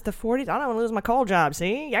people. What is this, the 40s? I don't want to lose my coal job.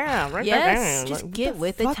 See, right yes, there. Just get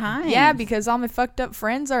with the time. Yeah, because all my fucked up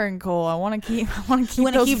friends are in coal. I want to keep. You want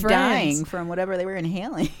to keep friends. dying from whatever they were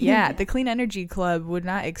inhaling. Yeah, the Clean Energy Club would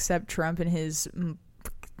not accept Trump and his.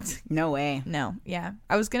 No way. No. Yeah,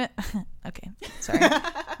 I was gonna. Okay, sorry.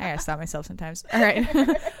 I gotta stop myself sometimes. All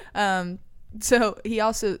right. So he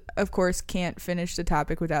also, of course, can't finish the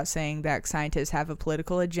topic without saying that scientists have a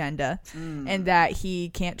political agenda and that he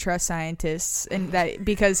can't trust scientists, and that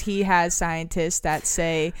because he has scientists that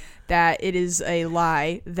say that it is a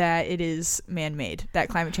lie, that it is man-made, that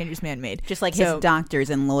climate change is man-made. Just like his doctors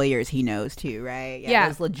and lawyers he knows too, right? Yeah.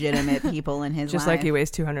 Those legitimate people in his Just life. like he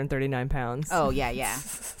weighs 239 pounds. Oh, yeah.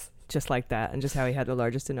 Just like that, and just how he had the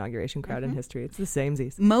largest inauguration crowd in history. It's the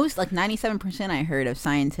samesies. Most, like 97% I heard of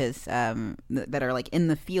scientists that are like in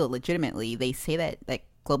the field legitimately, they say that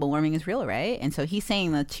global warming is real, right? And so he's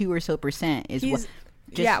saying the 2% or so is what.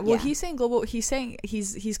 He's saying global. He's saying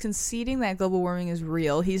he's conceding that global warming is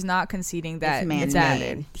real. He's not conceding that humans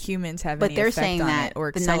have any effect on it or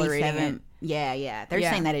accelerating it. Yeah. They're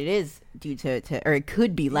saying that it is due to, or it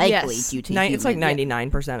could be likely due to. It's like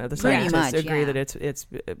 99% of the scientists agree that it's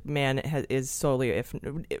man is solely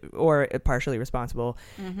or partially responsible.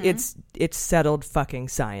 It's settled fucking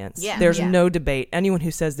science. Yeah. There's no debate. Anyone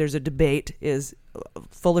who says there's a debate is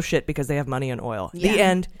full of shit because they have money and oil. Yeah. The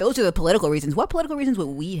end. Those are the political reasons. What political reasons would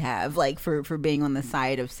we have, like for being on the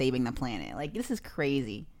side of saving the planet? Like, this is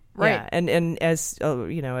crazy, right? Yeah. And as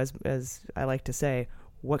as I like to say,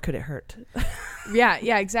 what could it hurt?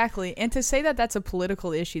 Yeah, exactly. And to say that that's a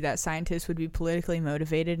political issue, that scientists would be politically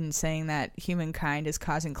motivated in saying that humankind is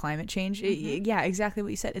causing climate change. Yeah, exactly what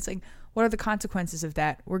you said. It's like, what are the consequences of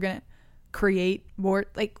that? We're going to create more,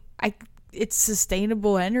 it's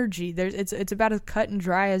sustainable energy. It's about as cut and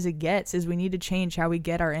dry as it gets, is we need to change how we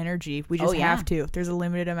get our energy. We just have to. There's a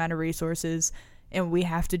limited amount of resources, and we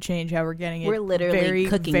have to change how we're getting it. We're literally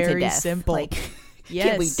cooking very to death. Simple.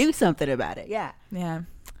 Yes. Can we do something about it? Yeah.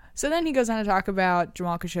 So then he goes on to talk about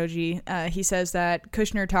Jamal Khashoggi. He says that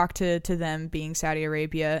Kushner talked to them, being Saudi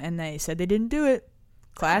Arabia, and they said they didn't do it.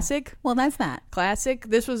 Classic. Well, that's that. Classic.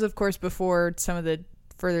 This was, of course, before some of the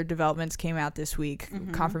further developments came out this week.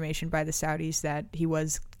 Confirmation by the Saudis that he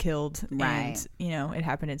was killed. Right. And, it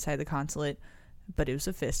happened inside the consulate. But it was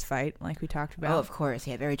a fist fight, like we talked about. Oh, of course.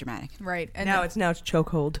 Yeah, very dramatic. Right. And now it's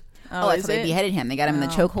chokehold. So they beheaded him. They got him in the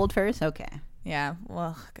chokehold first? Okay. Yeah.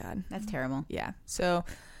 Well, God. That's terrible. Yeah. So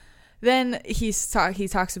then he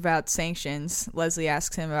talks about sanctions. Leslie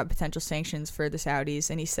asks him about potential sanctions for the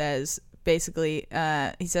Saudis, and he says basically.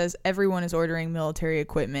 He says, everyone is ordering military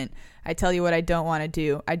equipment. I tell you what I don't want to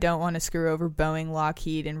do. I don't want to screw over Boeing,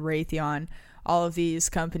 Lockheed, and Raytheon. All of these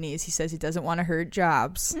companies. He says he doesn't want to hurt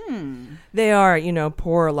jobs. They are,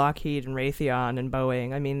 poor Lockheed and Raytheon and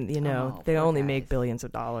Boeing. I mean, they only make billions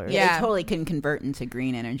of dollars. Yeah, they totally couldn't convert into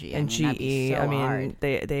green energy. And GE,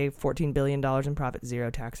 they $14 billion in profit,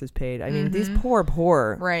 0 taxes paid. I mean, these poor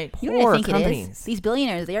right. You know what I think companies. It is? These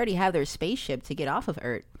billionaires, they already have their spaceship to get off of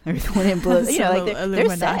Earth. Earth, Wind, and Blue.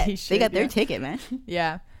 They're set. They got their ticket, man.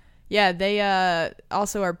 Yeah. Yeah, they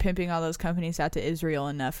also are pimping all those companies out to Israel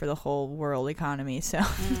enough for the whole world economy. So, all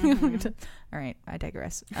right, I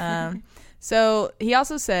digress. So he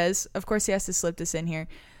also says, of course he has to slip this in here,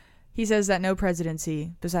 he says that no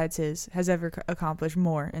presidency besides his has ever accomplished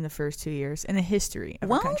more in the first 2 years in the history of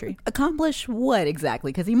our country. Accomplish what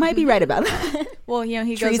exactly? Because he might be right about that. Well,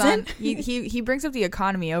 he Treason? goes on. He brings up the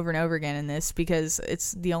economy over and over again in this because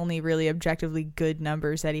it's the only really objectively good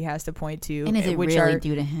numbers that he has to point to. And is it which really are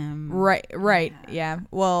due to him? Right. Yeah.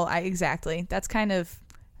 Well, exactly. That's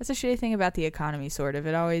a shitty thing about the economy. Sort of.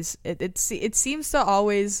 It seems to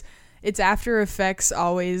always. Its after effects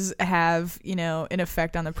always have, an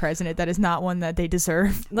effect on the president that is not one that they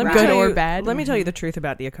deserve, good or bad. Let me tell you the truth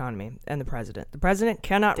about the economy and the president. The president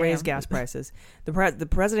cannot raise gas prices. The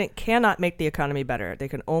president cannot make the economy better. They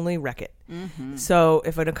can only wreck it. So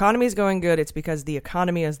if an economy is going good, it's because the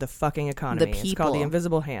economy is the fucking economy. It's called the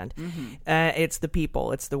invisible hand. It's the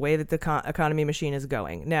people. It's the way that the economy machine is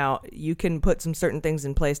going. Now, you can put some certain things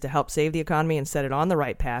in place to help save the economy and set it on the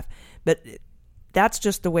right path, but that's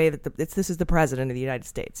just the way that this is the president of the United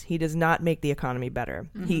States. He does not make the economy better.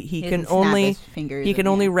 He can only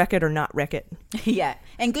wreck it or not wreck it. Yeah,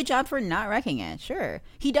 and good job for not wrecking it. Sure,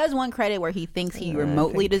 he does want credit where he thinks he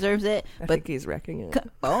remotely deserves it. I think he's wrecking it.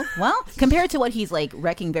 Well, compared to what he's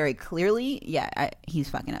wrecking very clearly, he's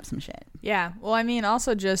fucking up some shit. Yeah, well, I mean,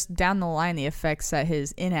 also just down the line, the effects that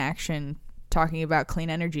his inaction talking about clean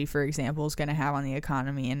energy, for example, is going to have on the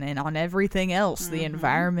economy and on everything else, the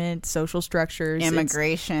environment, social structures,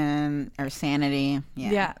 immigration, or sanity.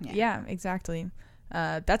 Yeah, exactly.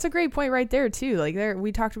 That's a great point right there too.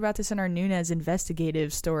 We talked about this in our Nunes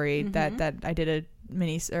investigative story that I did a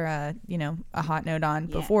mini or a hot note on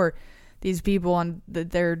before. These people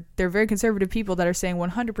they're very conservative people that are saying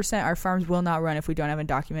 100% our farms will not run if we don't have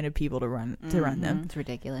undocumented people to run them. It's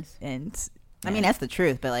ridiculous. And I mean, that's the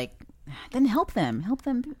truth, but then help them.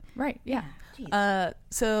 Right, yeah.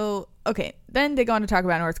 So, okay. Then they go on to talk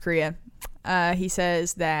about North Korea. He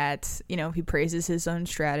says that, he praises his own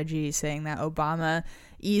strategy, saying that Obama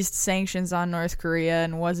eased sanctions on North Korea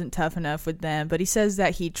and wasn't tough enough with them. But he says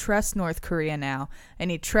that he trusts North Korea now,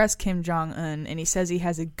 and he trusts Kim Jong-un, and he says he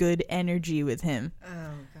has a good energy with him.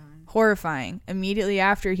 Oh, God. Horrifying. Immediately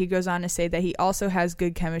after, he goes on to say that he also has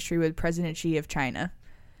good chemistry with President Xi of China.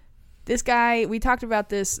 This guy, we talked about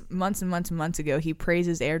this months and months and months ago. He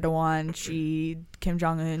praises Erdogan, Xi, Kim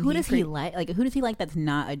Jong-un. Who does he like? Who does he like that's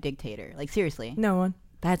not a dictator? Seriously. No one.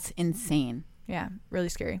 That's insane. Yeah, really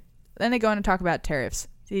scary. Then they go on to talk about tariffs.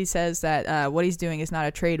 He says that what he's doing is not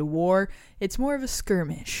a trade war. It's more of a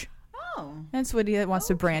skirmish. Oh. That's what he wants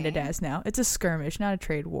to brand it as now. It's a skirmish, not a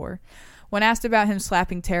trade war. When asked about him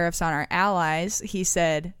slapping tariffs on our allies, he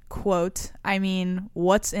said, quote, I mean,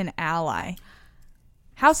 what's an ally?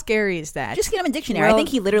 How scary is that? Just get him a dictionary. I think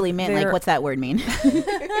he literally meant, what's that word mean?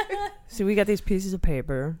 So we got these pieces of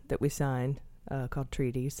paper that we signed called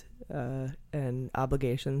treaties and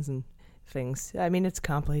obligations and things. I mean, it's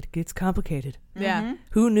complicated. Yeah.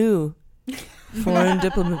 Who knew foreign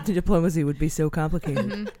diplomacy would be so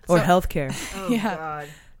complicated? Or healthcare. Oh, yeah. God.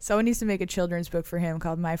 Someone needs to make a children's book for him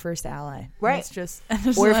called My First Ally. Right. It's just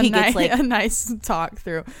or if he gets a nice talk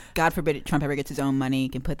through. God forbid Trump ever gets his own money, he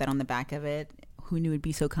can put that on the back of it. Who knew it'd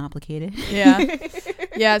be so complicated? Yeah.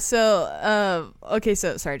 Yeah. So, okay.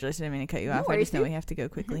 So, sorry, Joyce, I didn't mean to cut you off. I just know we have to go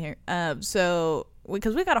quickly here. So,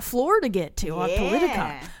 because we got a floor to get to on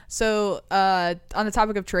Politica. So, on the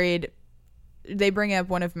topic of trade, they bring up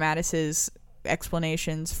one of Mattis's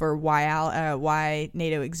explanations for why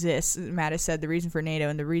NATO exists. Mattis said the reason for NATO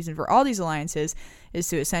and the reason for all these alliances is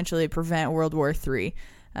to essentially prevent World War III.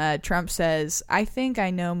 Trump says, I think I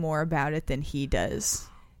know more about it than he does.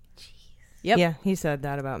 Yep. Yeah, he said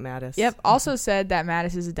that about Mattis. Yep. Also said that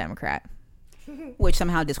Mattis is a Democrat. Which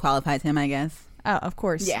somehow disqualifies him, I guess. Oh, of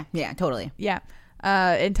course. Yeah, totally. Yeah.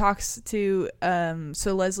 and talks to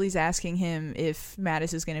so Leslie's asking him if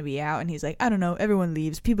Mattis is going to be out, and he's like, I don't know, everyone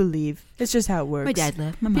leaves, people leave, it's just how it works. My dad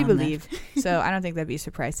left, my mom people left. leave. So I don't think that'd be a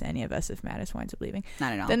surprise to any of us if Mattis winds up leaving.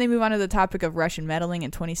 Not at all. Then they move on to the topic of Russian meddling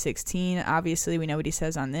in 2016. Obviously we know what he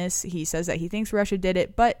says on this. He says that he thinks Russia did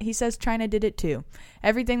it, but he says China did it too.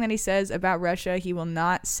 Everything that he says about Russia, he will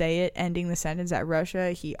not say it ending the sentence at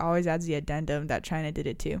Russia. He always adds the addendum that China did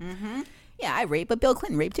it too. Yeah, I raped, but Bill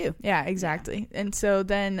Clinton raped too. Yeah, exactly. Yeah. And so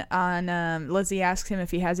then on Leslie asks him if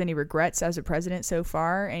he has any regrets as a president so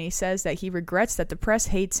far, and he says that he regrets that the press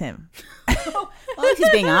hates him. Well, if he's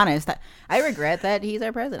being honest, I regret that he's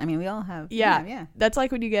our president. I mean, we all have. Yeah. That's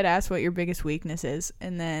like when you get asked what your biggest weakness is,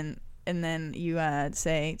 and then you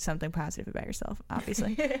say something positive about yourself,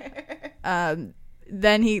 obviously.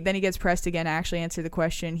 Then he gets pressed again to actually answer the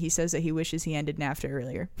question. He says that he wishes he ended NAFTA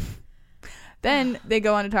earlier. Then they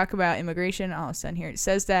go on to talk about immigration. Almost done here. It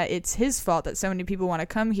says that it's his fault that so many people want to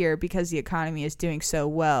come here because the economy is doing so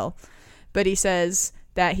well. But he says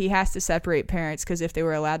that he has to separate parents because if they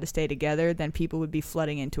were allowed to stay together, then people would be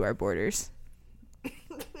flooding into our borders.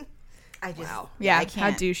 Wow. Yeah, I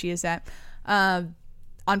can't. how douchey is that?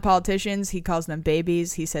 On politicians, he calls them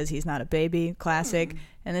babies. He says he's not a baby. Classic.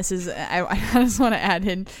 And this is, I just want to add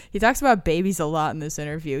in, he talks about babies a lot in this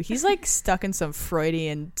interview. He's like stuck in some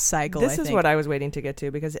Freudian cycle. This is what I was waiting to get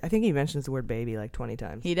to, because I think he mentions the word baby like 20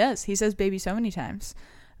 times. He does. He says baby so many times.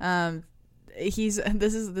 This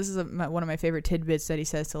is one of my favorite tidbits that he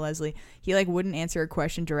says to Leslie. He like wouldn't answer a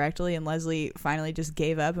question directly, and Leslie finally just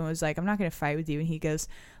gave up and was like, I'm not going to fight with you. And he goes,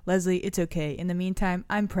 Leslie, it's okay. In the meantime,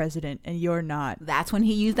 I'm president and you're not. That's when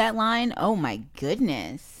he used that line? Oh my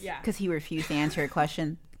goodness. Yeah. Because he refused to answer a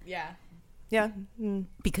question. Yeah. Yeah.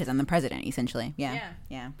 Because I'm the president, essentially. Yeah.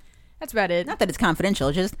 That's about it. Not that it's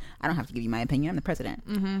confidential, just I don't have to give you my opinion. I'm the president.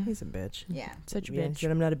 Mm-hmm. He's a bitch. Yeah. Such a Yeah, bitch. he said,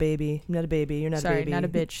 I'm not a baby. I'm not a baby. You're not Sorry, a baby. not a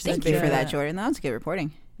bitch. Thank you for that, Jordan. That was good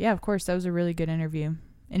reporting. Yeah, of course. That was a really good interview.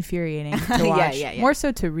 Infuriating to watch. Yeah. More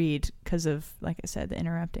so to read because of, like I said, the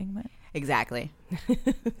interrupting. But Exactly.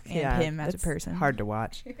 and him as a person. Hard to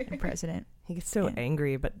watch. And president. He gets so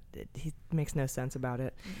angry, but he makes no sense about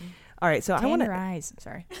it. Mm-hmm. All right, so tan I want your eyes.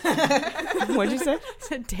 Sorry. What'd you say? I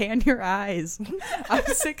said tan your eyes. I'm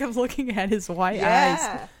sick of looking at his white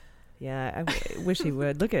eyes. Yeah, I wish he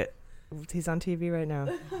would. Look at, he's on TV right now.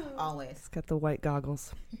 Always. He's got the white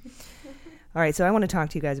goggles. All right, so I want to talk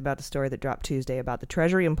to you guys about the story that dropped Tuesday about the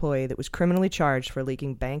Treasury employee that was criminally charged for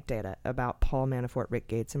leaking bank data about Paul Manafort, Rick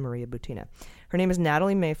Gates, and Maria Butina. Her name is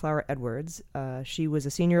Natalie Mayflower Edwards. She was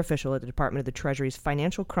a senior official at the Department of the Treasury's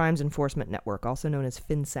Financial Crimes Enforcement Network, also known as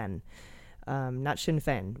FinCEN. Not Sinn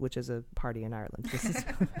Féin, which is a party in Ireland. This is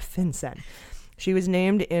FinCEN. She was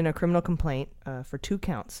named in a criminal complaint for 2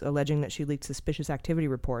 counts, alleging that she leaked suspicious activity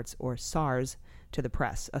reports, or SARs, to the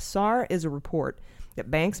press. A SAR is a report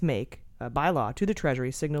that banks make by law to the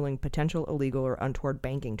Treasury signaling potential illegal or untoward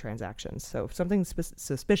banking transactions. So if something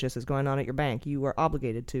suspicious is going on at your bank, you are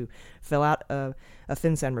obligated to fill out a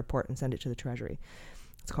FinCEN report and send it to the Treasury.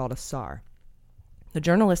 It's called a SAR. The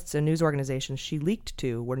journalists and news organizations she leaked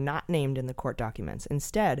to were not named in the court documents.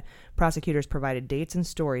 Instead, prosecutors provided dates and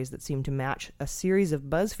stories that seemed to match a series of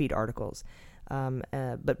BuzzFeed articles.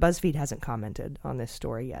 But BuzzFeed hasn't commented on this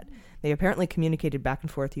story yet. They apparently communicated back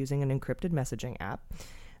and forth using an encrypted messaging app.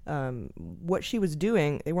 What she was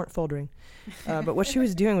doing, they weren't foldering, but what she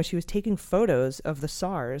was doing was she was taking photos of the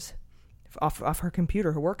SARs off her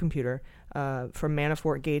computer, her work computer, from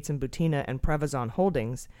Manafort, Gates, and Butina and Prevazon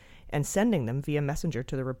Holdings, and sending them via messenger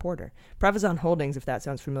to the reporter. Prevazon Holdings, if that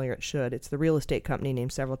sounds familiar, it should. It's the real estate company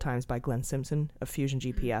named several times by Glenn Simpson of Fusion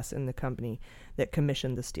GPS and the company that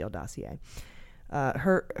commissioned the Steele dossier.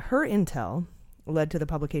 Her intel led to the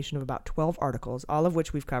publication of about 12 articles, all of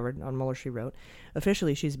which we've covered on Mueller, She Wrote.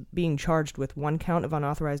 Officially, she's being charged with 1 count of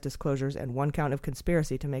unauthorized disclosures and 1 count of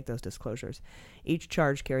conspiracy to make those disclosures. Each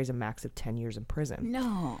charge carries a max of 10 years in prison.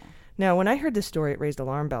 No. Now, when I heard this story, it raised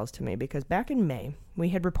alarm bells to me because back in May, we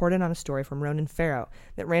had reported on a story from Ronan Farrow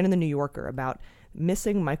that ran in the New Yorker about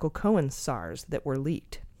missing Michael Cohen's SARs that were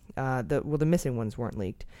leaked. The missing ones weren't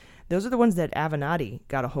leaked. Those are the ones that Avenatti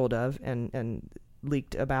got a hold of and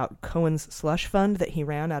leaked about Cohen's slush fund that he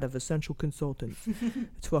ran out of Essential Consultants.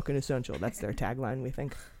 It's fucking essential. That's their tagline, we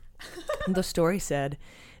think. The story said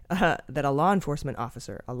that a law enforcement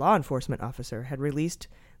officer had released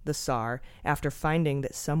the SAR after finding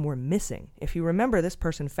that some were missing. If you remember, this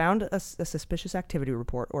person found a suspicious activity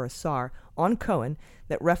report, or a SAR, on Cohen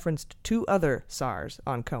that referenced 2 other SARs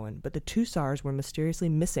on Cohen, but the 2 SARs were mysteriously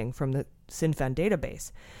missing from the Sinn Féin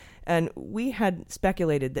database. And we had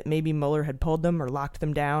speculated that maybe Mueller had pulled them or locked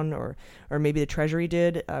them down, or maybe the Treasury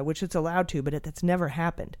did, which it's allowed to, but that's never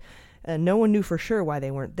happened. No one knew for sure why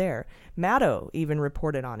they weren't there. Maddow even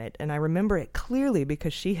reported on it, and I remember it clearly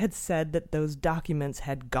because she had said that those documents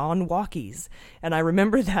had gone walkies. And I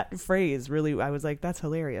remember that phrase really, I was like, that's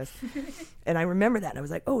hilarious. And I remember that, and I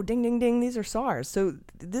was like, oh, ding, ding, ding, these are SARs. So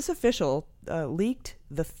this official leaked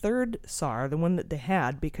the third SAR, the one that they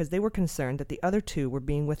had, because they were concerned that the other two were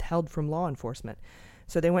being withheld from law enforcement.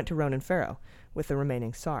 So they went to Ronan Farrow with the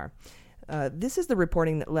remaining SAR. This is the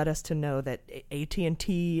reporting that led us to know that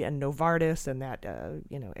AT&T and Novartis and that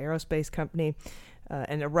aerospace company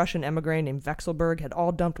and a Russian emigre named Vexelberg had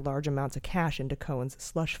all dumped large amounts of cash into Cohen's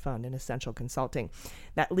slush fund in Essential Consulting.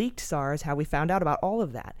 That leaked SAR is how we found out about all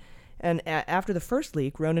of that. And after the first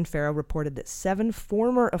leak, Ronan Farrow reported that 7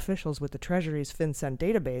 former officials with the Treasury's FinCEN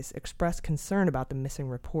database expressed concern about the missing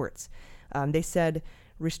reports. They said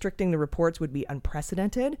restricting the reports would be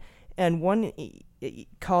unprecedented, and one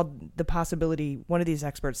called the possibility, one of these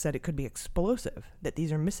experts said it could be explosive, that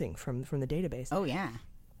these are missing from the database. Oh, yeah.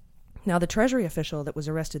 Now, the Treasury official that was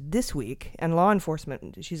arrested this week, and law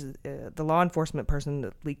enforcement, she's the law enforcement person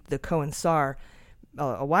that leaked the Cohen SAR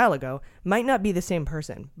a while ago, might not be the same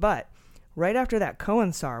person. But right after that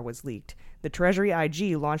Cohen SAR was leaked, the Treasury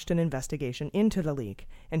IG launched an investigation into the leak.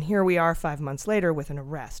 And here we are 5 months later with an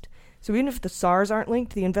arrest. So even if the SARs aren't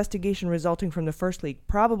linked, the investigation resulting from the first leak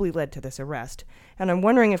probably led to this arrest. And I'm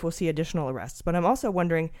wondering if we'll see additional arrests. But I'm also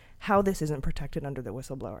wondering how this isn't protected under the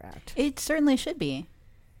Whistleblower Act. It certainly should be.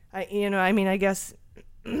 I guess...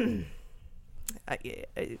 I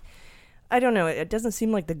don't know. It doesn't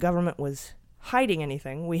seem like the government was hiding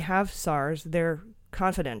anything. We have SARs. They're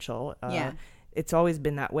confidential. Yeah. It's always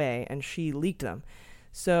been that way, and she leaked them.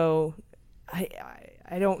 So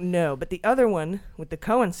I don't know. But the other one with the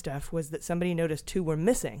Cohen stuff was that somebody noticed 2 were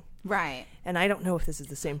missing. Right. And I don't know if this is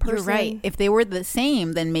the same person. You're right. If they were the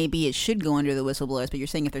same, then maybe it should go under the whistleblowers. But you're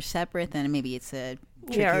saying if they're separate, then maybe it's a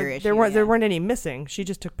trickier issue. There weren't any missing. She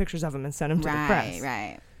just took pictures of them and sent them to the press.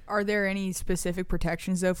 Right. Are there any specific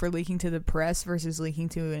protections, though, for leaking to the press versus leaking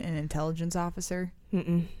to an intelligence officer?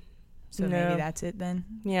 Mm-mm. So No. maybe that's it then?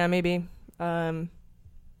 Yeah, maybe.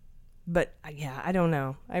 But yeah, I don't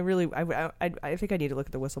know. I think I need to look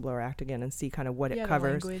at the Whistleblower Act again and see kind of what it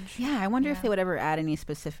covers. Yeah, I wonder if they would ever add any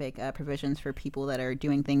specific provisions for people that are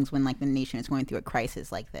doing things when, like, the nation is going through a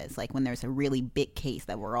crisis like this, like when there's a really big case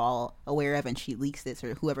that we're all aware of, and she leaks this,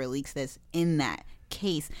 or whoever leaks this in that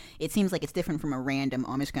case. It seems like it's different from a random,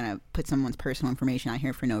 I'm just going to put someone's personal information out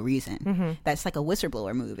here for no reason. Mm-hmm. That's like a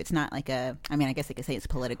whistleblower move. It's not like I guess they could say it's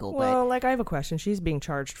political. Well, I have a question. She's being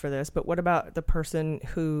charged for this, but what about the person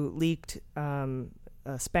who leaked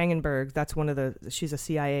Spangenberg? That's she's a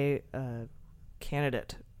CIA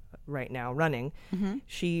candidate right now running.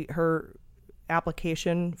 Mm-hmm. Her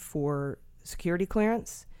application for security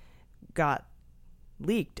clearance got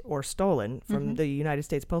leaked or stolen from the United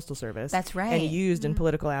States Postal Service. That's right. And used in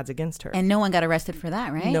political ads against her. And no one got arrested for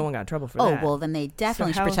that, right? No one got in trouble for that. Oh, well, then they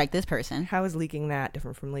definitely should protect this person. How is leaking that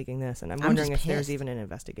different from leaking this? And I'm wondering if there's even an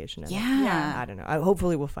investigation in it. Yeah. I don't know.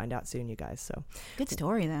 Hopefully we'll find out soon, you guys. So good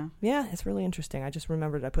story, though. Yeah, it's really interesting. I just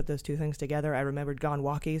remembered I put those 2 things together. I remembered Gone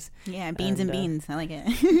Walkies. Yeah, beans and beans. I like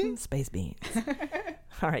it. Space beans.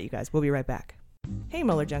 All right, you guys. We'll be right back. Hey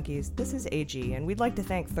Mueller Junkies, this is AG, and we'd like to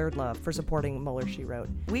thank Third Love for supporting Mueller, She Wrote.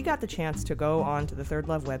 We got the chance to go on to the Third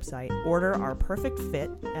Love website, order our perfect fit,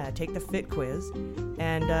 take the fit quiz,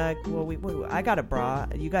 and I got a bra.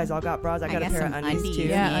 You guys all got bras. I got a pair of undies too.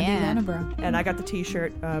 Yeah, undies and a bra. And I got the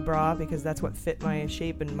t-shirt bra because that's what fit my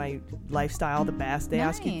shape and my lifestyle the best. They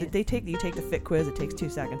ask you, you take the fit quiz. It takes 2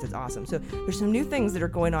 seconds. It's awesome. So there's some new things that are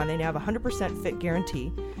going on. They now have a 100% fit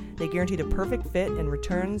guarantee. They guarantee the perfect fit, and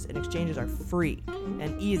returns and exchanges are free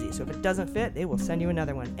and easy. So if it doesn't fit, they will send you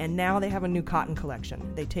another one. And now they have a new cotton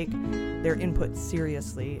collection. They take their input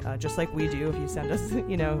seriously, just like we do. If you send us,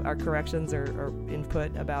 our corrections or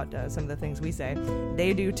input about some of the things we say,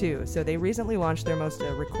 they do too. So they recently launched their most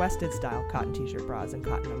requested style cotton t-shirt bras and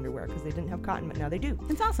cotton underwear because they didn't have cotton, but now they do.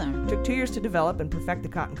 That's awesome. It took 2 years to develop and perfect the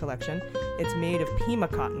cotton collection. It's made of Pima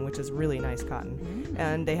cotton, which is really nice cotton. Mm-hmm.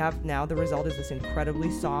 And they have now the result is this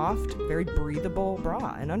incredibly soft, very breathable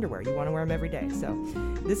bra and underwear. You want to wear them every day. So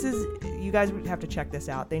you guys would have to check this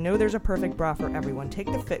out. They know there's a perfect bra for everyone.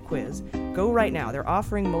 Take the fit quiz. Go right now. They're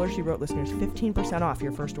offering Mueller, She Wrote listeners 15% off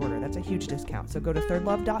your first order. That's a huge discount. So go to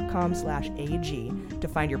thirdlove.com/AG to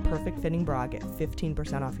find your perfect fitting bra. Get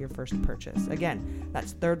 15% off your first purchase. Again,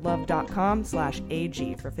 that's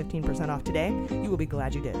thirdlove.com/AG for 15% off today. You will be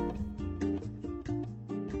glad you did.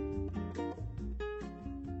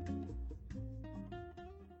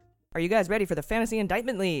 Are you guys ready for the Fantasy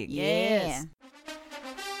Indictment League? Yes.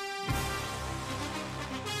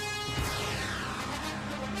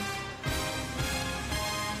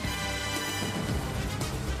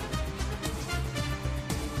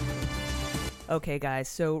 Okay, guys.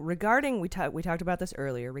 So regarding we talked about this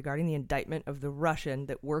earlier regarding the indictment of the Russian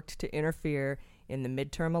that worked to interfere in the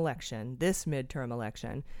midterm election. This midterm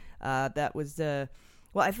election, that was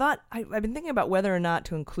well, I thought I've been thinking about whether or not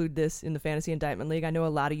to include this in the Fantasy Indictment League. I know a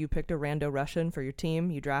lot of you picked a rando Russian for your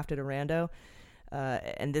team. You drafted a rando,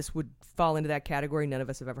 and this would fall into that category. None of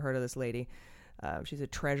us have ever heard of this lady. She's a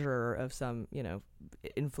treasurer of some,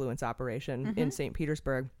 influence operation in St.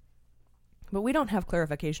 Petersburg. But we don't have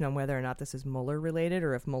clarification on whether or not this is Mueller related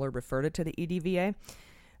or if Mueller referred it to the EDVA.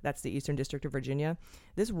 That's the Eastern District of Virginia.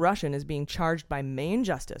 This Russian is being charged by Maine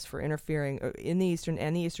Justice for interfering in the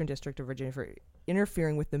Eastern District of Virginia for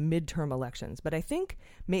interfering with the midterm elections. But I think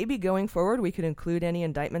maybe going forward we could include any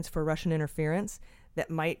indictments for Russian interference that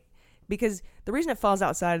might, because the reason it falls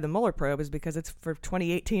outside of the Mueller probe is because it's for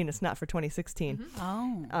 2018. It's not for 2016.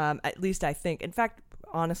 At least I think. In fact,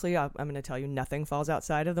 honestly, I'm going to tell you nothing falls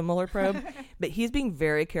outside of the Mueller probe. But he's being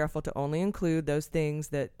very careful to only include those things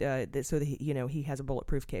that so that he has a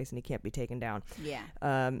bulletproof case and he can't be taken down.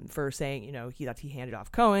 Yeah. For saying he handed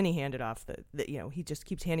off Cohen, he handed off he just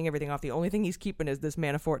keeps handing everything off. The only thing he's keeping is this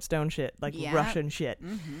Manafort Stone shit, Russian shit.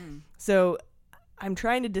 So I'm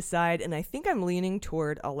trying to decide, and I think I'm leaning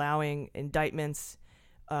toward allowing indictments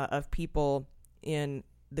of people in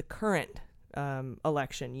the current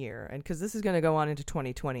election year, and because this is going to go on into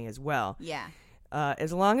 2020 as well. Yeah.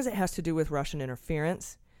 As long as it has to do with Russian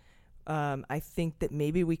interference, I think that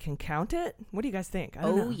maybe we can count it. What do you guys think? I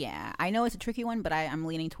don't know. Yeah. I know it's a tricky one, but I'm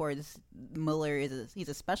leaning towards Mueller. He's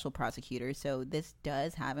a special prosecutor, so this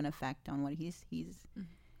does have an effect on what he's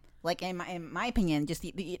like, in my opinion, just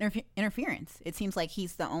the interference. It seems like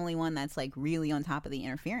he's the only one that's like really on top of the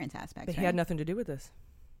interference aspect. But he had nothing to do with this.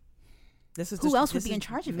 This is who else would be in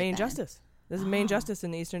charge of it? Maine Justice. This is Maine Justice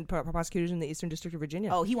in the Eastern prosecutors in the Eastern District of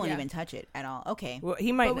Virginia. Oh, he won't even touch it at all. Okay. Well,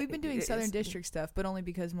 he might. But we've been doing Southern District stuff, but only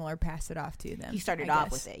because Mueller passed it off to them. He started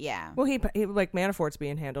off with it, yeah. Well, he like Manafort's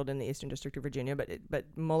being handled in the Eastern District of Virginia, but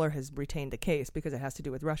Mueller has retained the case because it has to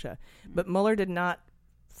do with Russia. But Mueller did not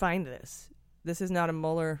find this. This is not a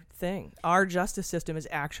Mueller thing. Our justice system is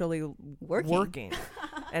actually working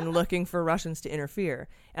and looking for Russians to interfere.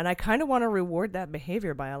 And I kind of want to reward that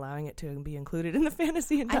behavior by allowing it to be included in the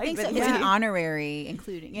fantasy indictment. I think so. It's an honorary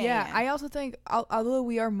including. Yeah, I also think, although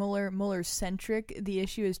we are Mueller-centric, the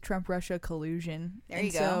issue is Trump-Russia collusion. There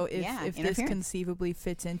you go. So if this conceivably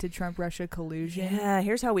fits into Trump-Russia collusion. Yeah,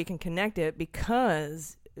 here's how we can connect it.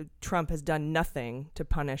 Because Trump has done nothing to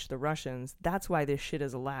punish the Russians. That's why this shit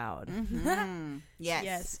is allowed.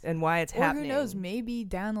 Yes. And why it's happening. Or who knows, maybe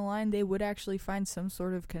down the line they would actually find some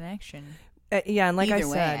sort of connection. Yeah, and like Either I said,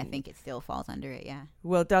 way, I think it still falls under it, yeah.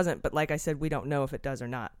 Well, it doesn't, but like I said, we don't know if it does or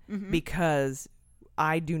not. Because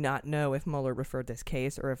I do not know if Mueller referred this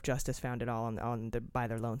case or if Justice found it all by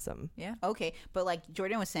their lonesome. Yeah. Okay, but like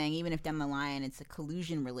Jordan was saying, even if down the line it's a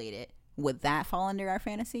collusion related, would that fall under our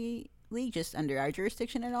fantasy league, just under our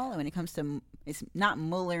jurisdiction at all? And when it comes to, it's not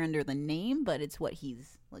Mueller under the name, but it's what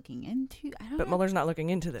he's looking into. I don't know. Mueller's not looking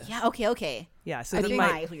into this. Yeah. Okay. Yeah. So he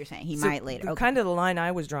might. What you're saying, he might later. Okay. Kind of the line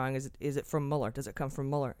I was drawing is it from Mueller? Does it come from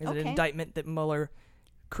Mueller? Is it an indictment that Mueller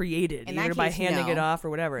created, either by handing it off or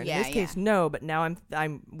whatever? In this case, no. But now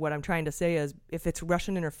what I'm trying to say is, if it's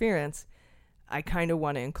Russian interference, I kind of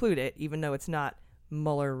want to include it, even though it's not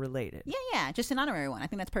Mueller related. Yeah. Just an honorary one. I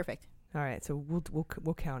think that's perfect. All right, so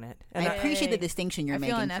we'll count it. And I appreciate the distinction you're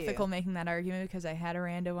making. I feel unethical making that argument because I had a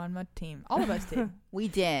rando on my team. All of us did. We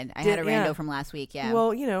did. I had a rando from last week. Yeah.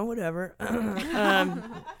 Well, whatever.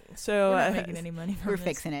 So we're not making any money from We're this.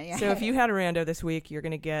 fixing it. Yeah. So if you had a rando this week, you're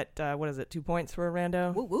going to get 2 points for a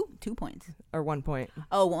rando. Woo, 2 points or 1 point.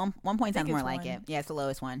 Oh, 1 point sounds more like it. Yeah, it's the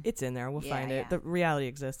lowest one. It's in there. We'll find it. The reality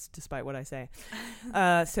exists, despite what I say.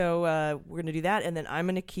 So we're going to do that, and then I'm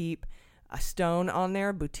going to keep a stone on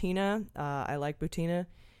there, Butina. I like Butina.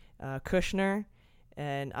 Kushner.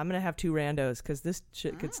 And I'm going to have 2 randos because this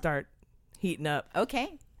shit could start heating up.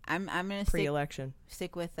 Okay. I'm going to pre-election.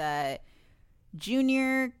 Stick with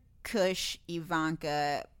Junior, Kush,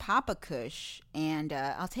 Ivanka, Papa Kush, and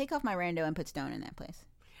I'll take off my rando and put Stone in that place.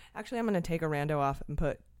 Actually, I'm going to take a rando off and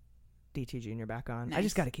put DT Jr. back on. Nice. I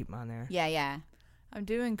just got to keep him on there. Yeah. I'm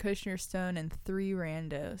doing Kushner, Stone, and 3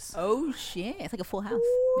 randos. Oh, shit. It's like a full house.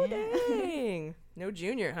 Ooh, dang. No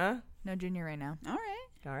Junior, huh? No Junior right now. All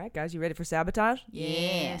right, guys. You ready for sabotage?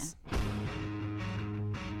 Yes.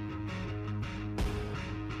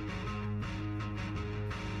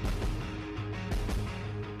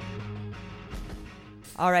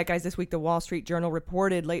 All right, guys, this week the Wall Street Journal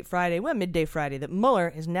reported midday Friday, that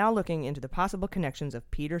Mueller is now looking into the possible connections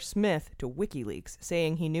of Peter Smith to WikiLeaks,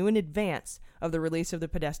 saying he knew in advance of the release of the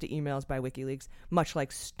Podesta emails by WikiLeaks, much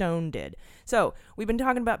like Stone did. So, we've been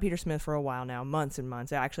talking about Peter Smith for a while now, months and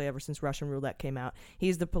months, actually ever since Russian Roulette came out.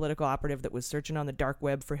 He's the political operative that was searching on the dark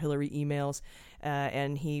web for Hillary emails,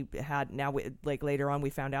 and he had, later on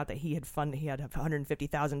we found out that he had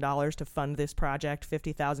 $150,000 to fund this project,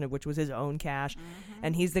 $50,000 of which was his own cash.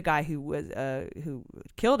 And he's the guy who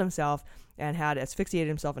killed himself and had asphyxiated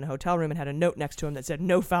himself in a hotel room and had a note next to him that said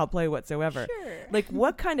no foul play whatsoever. Sure. Like,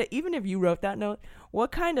 what kind of, even if you wrote that note,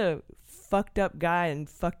 what kind of fucked up guy and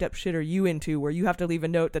fucked up shit are you into where you have to leave a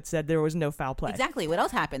note that said there was no foul play? Exactly. What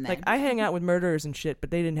else happened then? Like, I hang out with murderers and shit, but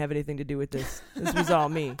they didn't have anything to do with this. This was all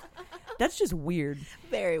me. That's just weird.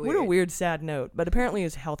 Very weird. What a weird, sad note. But apparently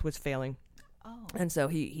his health was failing. And so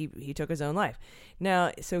he took his own life.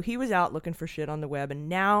 Now, so he was out looking for shit on the web, and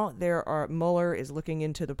now Mueller is looking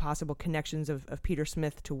into the possible connections of Peter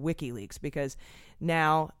Smith to WikiLeaks, because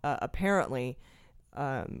now apparently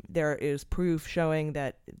there is proof showing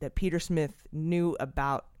that Peter Smith knew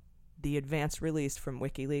about the advanced release from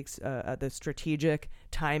WikiLeaks, the strategic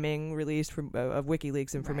timing release of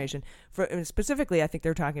WikiLeaks information. Right. Specifically, I think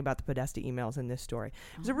they're talking about the Podesta emails in this story.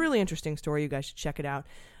 It's a really interesting story. You guys should check it out.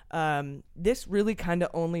 This really kind of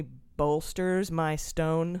only bolsters my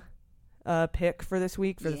Stone pick for this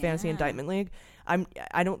week for the Fantasy Indictment League.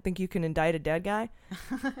 I don't think you can indict a dead guy.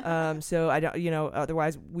 So I don't,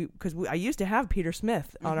 otherwise I used to have Peter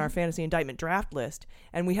Smith on our Fantasy Indictment draft list,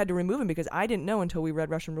 and we had to remove him because I didn't know until we read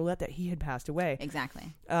Russian Roulette that he had passed away.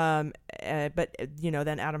 Exactly. But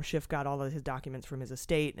then Adam Schiff got all of his documents from his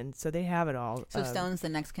estate, and so they have it all. So Stone's the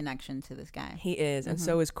next connection to this guy. He is, and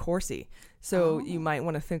so is Corsi. So you might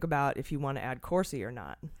want to think about if you want to add Corsi or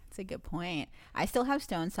not. That's a good point. I still have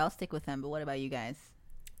Stone, so I'll stick with him. But what about you guys?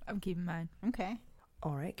 I'm keeping mine. Okay.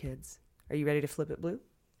 All right, kids. Are you ready to flip it blue?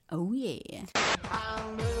 Oh, yeah.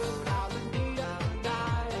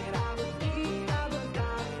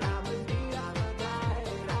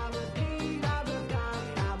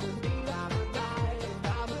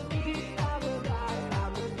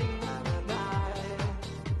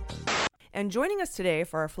 And joining us today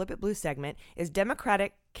for our Flip It Blue segment is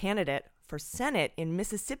Democratic candidate for Senate in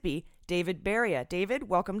Mississippi, David Baria. David,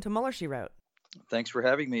 welcome to Mueller, She Wrote. Thanks for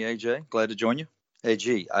having me, AJ. Glad to join you.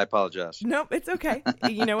 AG, I apologize. Nope, it's okay.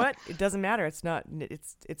 You know what? It doesn't matter. It's not.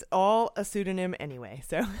 It's all a pseudonym anyway.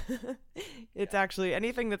 So it's actually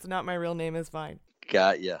anything that's not my real name is fine.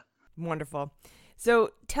 Got ya. Wonderful.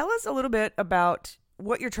 So tell us a little bit about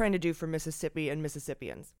what you're trying to do for Mississippi and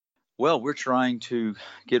Mississippians. Well, we're trying to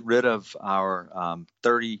get rid of our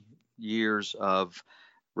 30 years of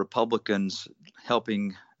Republicans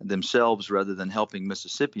helping themselves rather than helping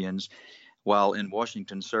Mississippians, while in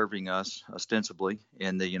Washington serving us ostensibly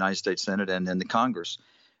in the United States Senate and in the Congress.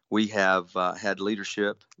 We have had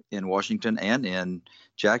leadership in Washington and in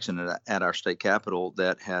Jackson at our state capitol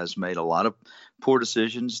that has made a lot of poor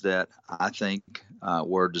decisions that I think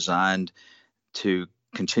were designed to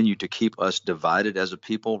continue to keep us divided as a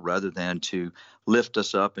people rather than to lift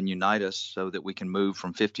us up and unite us so that we can move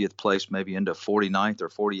from 50th place maybe into 49th or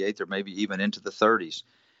 48th or maybe even into the 30s.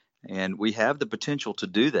 And we have the potential to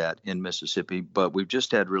do that in Mississippi, but we've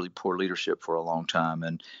just had really poor leadership for a long time.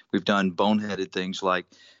 And we've done boneheaded things like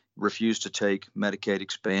refused to take Medicaid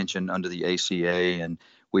expansion under the ACA, and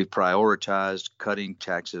we've prioritized cutting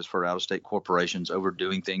taxes for out-of-state corporations over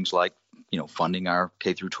doing things like, funding our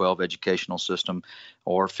K through 12 educational system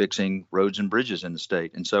or fixing roads and bridges in the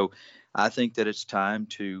state. And so I think that it's time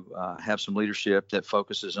to have some leadership that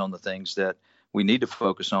focuses on the things that we need to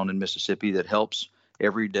focus on in Mississippi that helps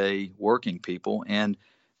everyday working people. And,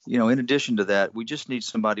 in addition to that, we just need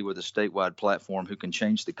somebody with a statewide platform who can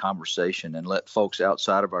change the conversation and let folks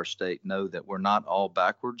outside of our state know that we're not all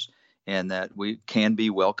backwards and that we can be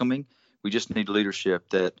welcoming. We just need leadership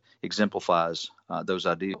that exemplifies those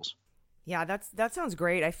ideals. Yeah, that sounds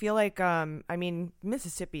great. I feel like,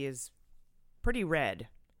 Mississippi is pretty red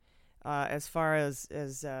as far as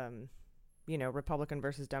Republican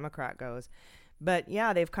versus Democrat goes. But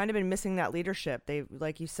yeah, they've kind of been missing that leadership.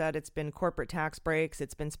 Like you said, it's been corporate tax breaks.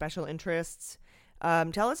 It's been special interests.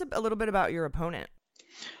 Tell us a little bit about your opponent.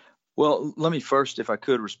 Well, let me first, if I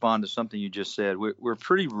could, respond to something you just said. We're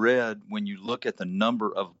pretty red when you look at the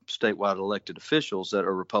number of statewide elected officials that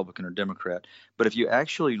are Republican or Democrat. But if you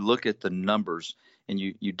actually look at the numbers and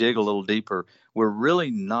you dig a little deeper, we're really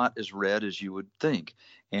not as red as you would think.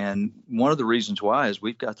 And one of the reasons why is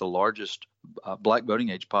we've got the largest black voting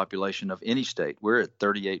age population of any state. We're at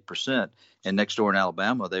 38%. And next door in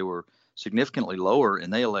Alabama, they were significantly lower,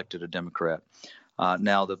 and they elected a Democrat.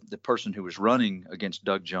 Now, the person who was running against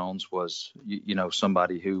Doug Jones was,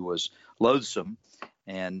 somebody who was loathsome.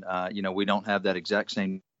 And, we don't have that exact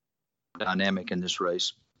same dynamic in this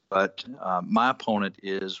race. But my opponent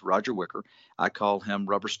is Roger Wicker. I call him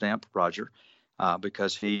Rubber Stamp Roger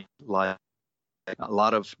because he, like a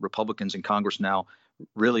lot of Republicans in Congress now,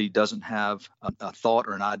 really doesn't have a thought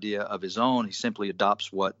or an idea of his own. He simply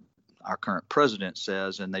adopts what our current president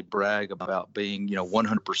says, and they brag about being,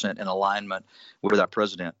 100% in alignment with our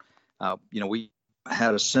president. We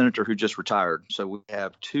had a senator who just retired, so we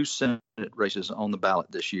have 2 Senate races on the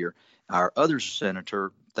ballot this year. Our other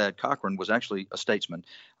senator, Thad Cochran, was actually a statesman.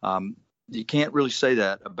 You can't really say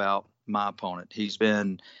that about my opponent. He's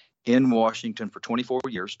been in Washington for 24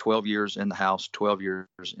 years, 12 years in the House, 12 years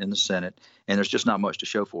in the Senate, and there's just not much to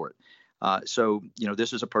show for it. So,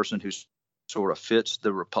 this is a person who sort of fits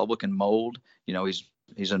the Republican mold.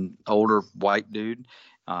 He's an older white dude,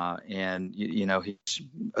 and, he's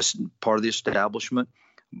a part of the establishment,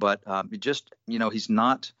 but he's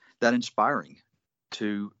not that inspiring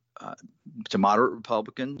to moderate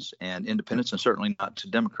Republicans and independents, and certainly not to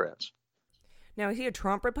Democrats. Now, is he a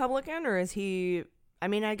Trump Republican, or is he... I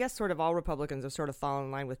mean, I guess sort of all Republicans have sort of fallen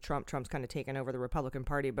in line with Trump. Trump's kind of taken over the Republican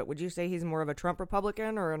Party. But would you say he's more of a Trump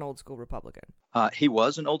Republican or an old school Republican? He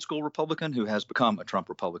was an old school Republican who has become a Trump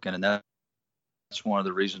Republican. And that's one of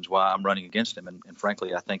the reasons why I'm running against him. And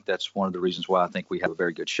frankly, I think that's one of the reasons why I think we have a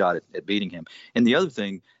very good shot at beating him. And the other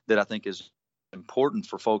thing that I think is important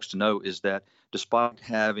for folks to know is that despite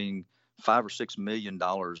having $5 or $6 million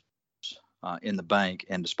in the bank,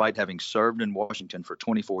 and despite having served in Washington for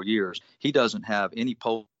 24 years, he doesn't have any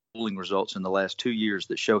polling results in the last 2 years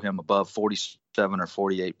that show him above 47 or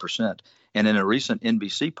 48%. And in a recent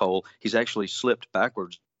NBC poll, he's actually slipped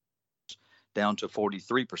backwards down to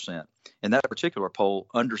 43%. And that particular poll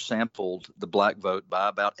undersampled the black vote by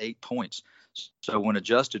about 8 points. So when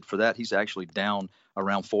adjusted for that, he's actually down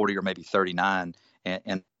around 40 or maybe 39.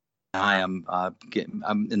 And I'm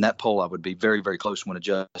in that poll. I would be very, very close when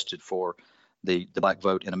adjusted for the black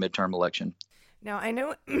vote in a midterm election. Now, I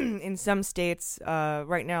know in some states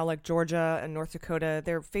right now, like Georgia and North Dakota,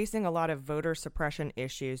 they're facing a lot of voter suppression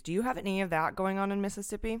issues. Do you have any of that going on in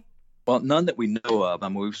Mississippi? Well, none that we know of. I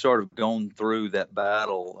mean, we've sort of gone through that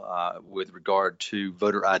battle with regard to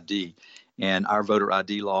voter ID, and our voter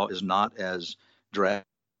ID law is not as drastic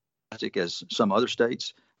as some other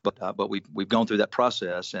states. But we've gone through that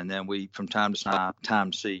process, and then we from time to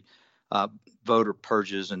time see voter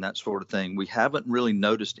purges and that sort of thing. We haven't really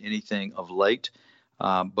noticed anything of late,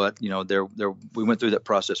 but we went through that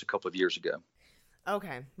process a couple of years ago.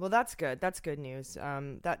 Okay, well that's good. That's good news.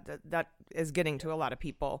 That is getting to a lot of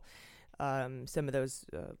people. Some of those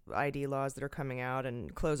ID laws that are coming out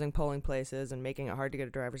and closing polling places and making it hard to get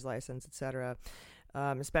a driver's license, etc.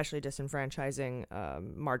 Especially disenfranchising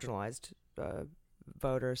marginalized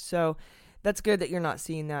voters. So that's good that you're not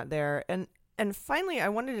seeing that there. And finally, I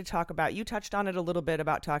wanted to talk about, you touched on it a little bit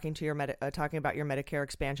about talking about your Medicare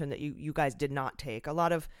expansion that you guys did not take. A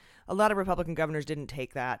lot of Republican governors didn't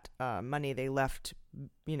take that money. They left,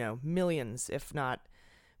 millions, if not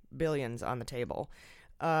billions, on the table.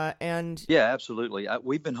 And yeah, absolutely.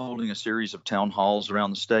 We've been holding a series of town halls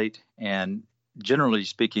around the state, and generally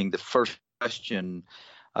speaking, the first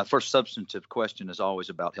substantive question is always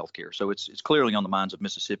about health care. So it's clearly on the minds of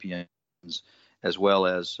Mississippians as well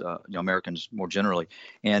as Americans more generally.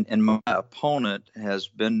 And my opponent has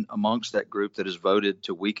been amongst that group that has voted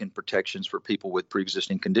to weaken protections for people with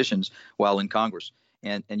pre-existing conditions while in Congress.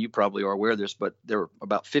 And you probably are aware of this, but there are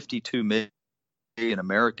about 52 million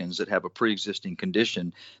Americans that have a pre-existing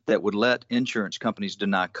condition that would let insurance companies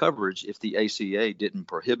deny coverage if the ACA didn't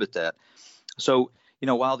prohibit that. So,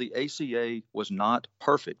 while the ACA was not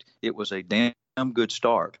perfect, it was a damn good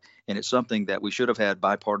start. And it's something that we should have had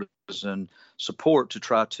bipartisan support to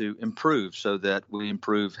try to improve so that we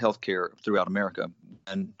improve health care throughout America.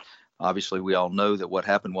 And obviously, we all know that what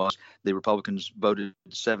happened was the Republicans voted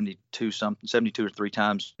 72 or 3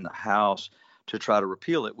 times in the House to try to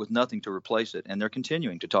repeal it with nothing to replace it. And they're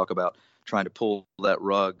continuing to talk about trying to pull that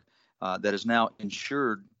rug that has now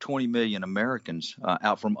insured 20 million Americans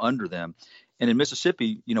out from under them. And in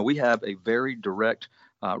Mississippi, we have a very direct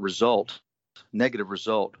negative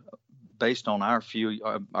result based on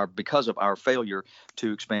because of our failure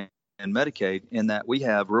to expand Medicaid, in that we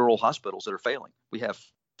have rural hospitals that are failing. We have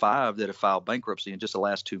 5 that have filed bankruptcy in just the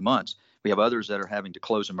last 2 months. We have others that are having to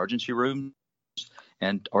close emergency rooms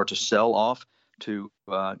or to sell off to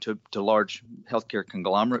large healthcare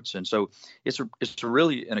conglomerates. And so it's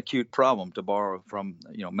really an acute problem, to borrow from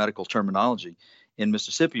medical terminology, in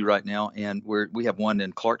Mississippi right now. And we have one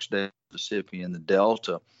in Clarksdale, Mississippi, in the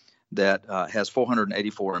Delta, that has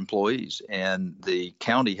 484 employees, and the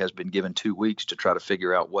county has been given 2 weeks to try to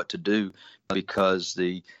figure out what to do because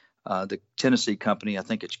the Tennessee company, I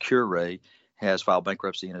think it's Cure, has filed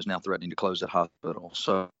bankruptcy and is now threatening to close that hospital.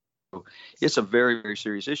 So it's a very, very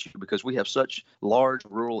serious issue because we have such large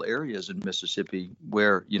rural areas in Mississippi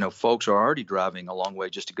where, folks are already driving a long way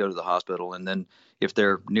just to go to the hospital. And then if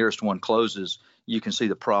their nearest one closes, you can see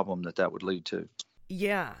the problem that would lead to.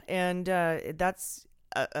 Yeah, and that's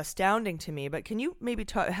astounding to me. But can you maybe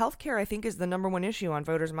talk? Healthcare, I think, is the number one issue on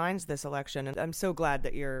voters' minds this election, and I'm so glad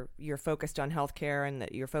that you're focused on healthcare and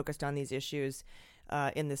that you're focused on these issues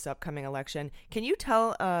in this upcoming election. Can you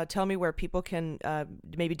tell me where people can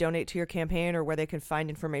maybe donate to your campaign, or where they can find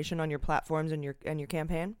information on your platforms and your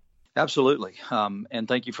campaign? Absolutely. And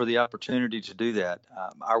thank you for the opportunity to do that.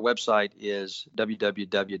 Our website is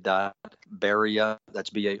www.Baria, that's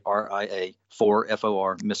Baria, for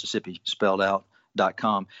FOR, Mississippi, spelled out,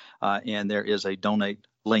 .com. And there is a donate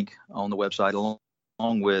link on the website along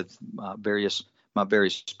with my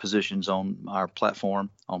various positions on our platform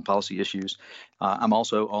on policy issues. I'm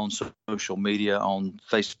also on social media, on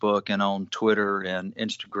Facebook and on Twitter and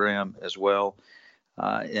Instagram as well.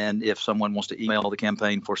 And if someone wants to email the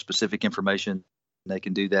campaign for specific information, they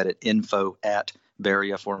can do that at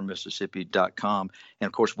info@bariaformississippi.com. And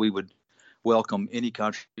of course, we would welcome any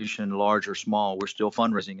contribution, large or small. We're still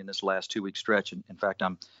fundraising in this last 2-week stretch. And in fact,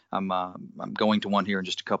 I'm going to one here in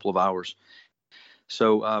just a couple of hours.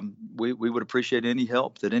 So we would appreciate any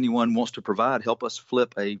help that anyone wants to provide. Help us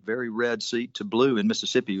flip a very red seat to blue in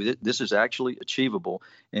Mississippi. This is actually achievable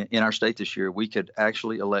in our state this year. We could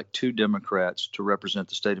actually elect 2 Democrats to represent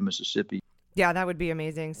the state of Mississippi. Yeah, that would be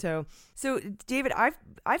amazing. So David, I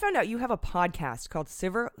found out you have a podcast called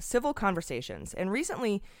Civil Conversations, and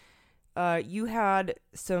recently you had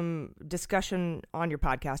some discussion on your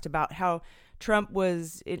podcast about how Trump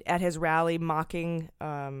was at his rally mocking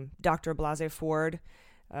Dr. Blasey Ford.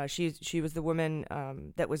 She was the woman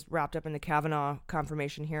that was wrapped up in the Kavanaugh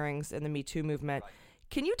confirmation hearings and the Me Too movement.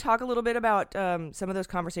 Can you talk a little bit about some of those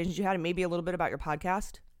conversations you had, and maybe a little bit about your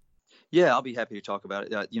podcast? Yeah, I'll be happy to talk about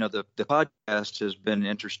it. The podcast has been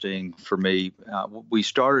interesting for me. We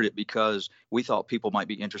started it because we thought people might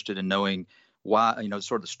be interested in knowing why,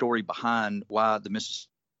 sort of the story behind why the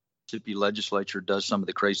Mississippi legislature does some of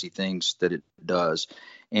the crazy things that it does.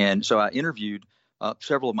 And so I interviewed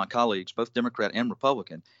several of my colleagues, both Democrat and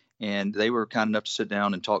Republican, and they were kind enough to sit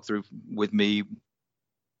down and talk through with me,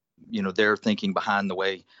 their thinking behind the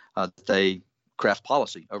way they craft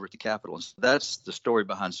policy over at the Capitol. And so that's the story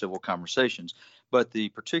behind Civil Conversations. But the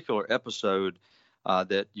particular episode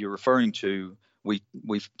that you're referring to,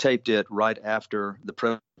 we've taped it right after the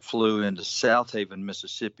president flew into South Haven,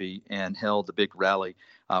 Mississippi, and held the big rally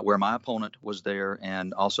where my opponent was there,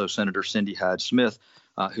 and also Senator Cindy Hyde-Smith,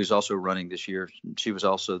 who's also running this year. She was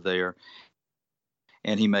also there,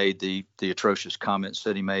 and he made the atrocious comments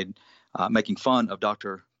that he made, making fun of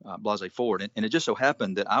Dr. Blasey Ford. And it just so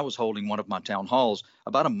happened that I was holding one of my town halls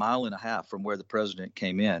about 1.5 miles from where the president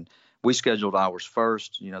came in. We scheduled ours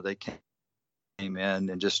first. They came in, and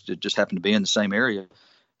it just happened to be in the same area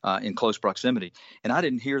in close proximity. And I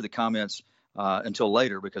didn't hear the comments until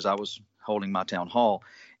later because I was holding my town hall.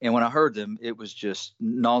 And when I heard them, it was just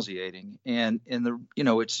nauseating. And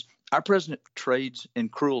it's our president trades in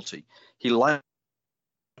cruelty. He likes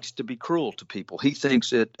to be cruel to people. He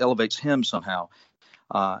thinks it elevates him somehow.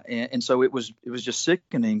 And so it was just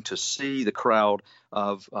sickening to see the crowd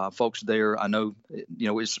of folks there. I know,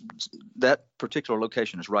 it's that particular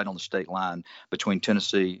location is right on the state line between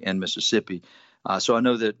Tennessee and Mississippi. So I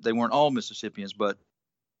know that they weren't all Mississippians, but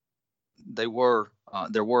there were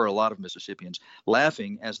a lot of Mississippians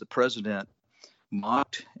laughing as the president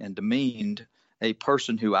mocked and demeaned a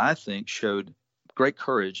person who I think showed great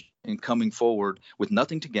courage in coming forward with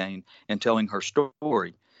nothing to gain and telling her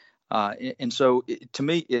story. And so to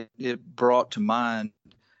me, it brought to mind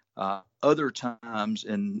other times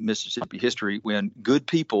in Mississippi history when good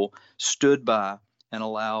people stood by and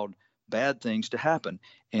allowed bad things to happen.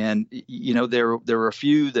 And, there were a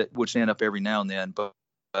few that would stand up every now and then, but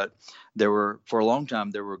for a long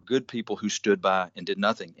time, there were good people who stood by and did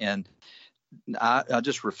nothing. And I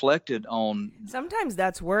just reflected on. Sometimes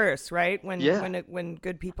that's worse, right? When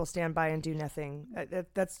good people stand by and do nothing.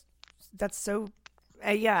 That's so.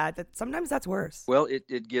 Sometimes that's worse. Well,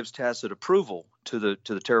 it gives tacit approval to the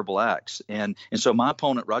terrible acts, and so my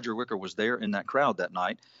opponent Roger Wicker was there in that crowd that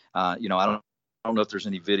night. I don't know if there's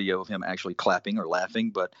any video of him actually clapping or laughing,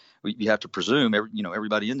 but you have to presume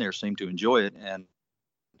everybody in there seemed to enjoy it,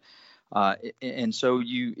 and so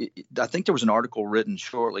I think there was an article written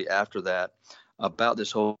shortly after that about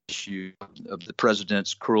this whole issue of the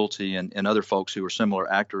president's cruelty and other folks who were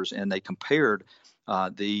similar actors, and they compared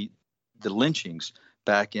the lynchings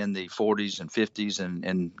back in the 40s and 50s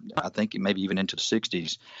and I think maybe even into the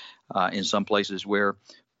 60s in some places where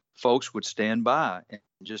folks would stand by and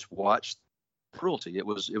just watch cruelty. It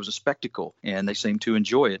was a spectacle, and they seemed to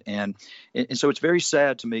enjoy it. And so it's very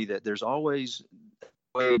sad to me that there's always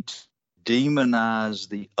a way to demonize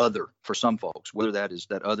the other for some folks, whether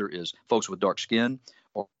that other is folks with dark skin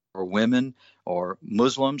or women or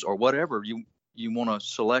Muslims or whatever you want to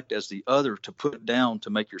select as the other to put down to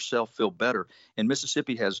make yourself feel better. And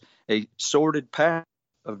Mississippi has a sordid path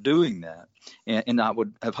of doing that. And I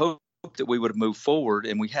would have hoped that we would have moved forward,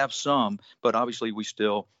 and we have some, but obviously we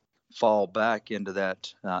still fall back into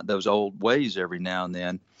those old ways every now and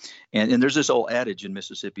then. And there's this old adage in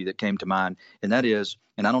Mississippi that came to mind, and that is,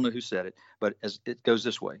 and I don't know who said it, but it goes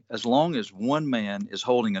this way: as long as one man is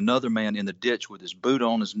holding another man in the ditch with his boot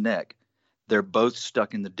on his neck, they're both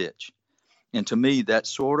stuck in the ditch. And to me, that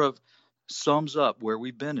sort of sums up where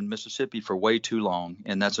we've been in Mississippi for way too long,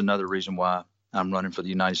 and that's another reason why I'm running for the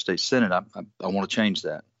United States Senate. I want to change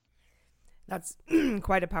that. That's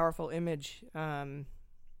quite a powerful image. And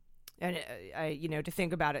to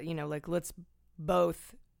think about it, like, let's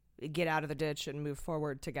both get out of the ditch and move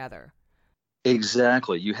forward together.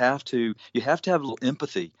 Exactly. You have to have a little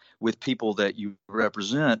empathy with people that you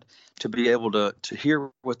represent to be able to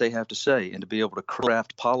hear what they have to say and to be able to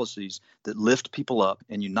craft policies that lift people up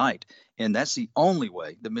and unite. And that's the only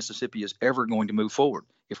way that Mississippi is ever going to move forward.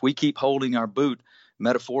 If we keep holding our boot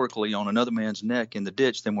metaphorically on another man's neck in the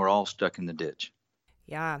ditch, then we're all stuck in the ditch.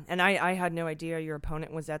 Yeah, and I had no idea your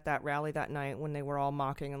opponent was at that rally that night when they were all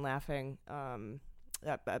mocking and laughing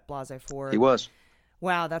at Blase Ford. He was.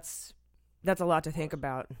 Wow, that's a lot to think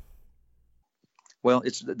about. Well,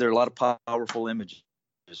 there are a lot of powerful images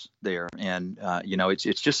there, and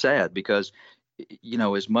it's just sad because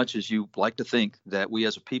as much as you like to think that we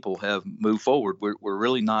as a people have moved forward, we're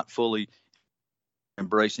really not fully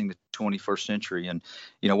embracing the 21st century. And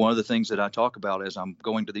one of the things that I talk about as I'm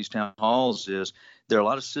going to these town halls is there are a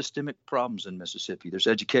lot of systemic problems in Mississippi. There's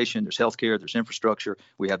education, there's healthcare, there's infrastructure.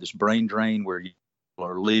 We have this brain drain where people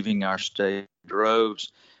are leaving our state in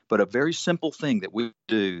droves. But a very simple thing that we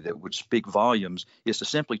do that would speak volumes is to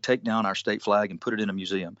simply take down our state flag and put it in a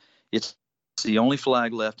museum. It's the only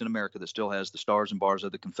flag left in America that still has the stars and bars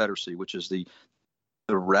of the Confederacy, which is the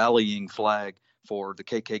rallying flag for the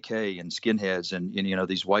KKK and skinheads and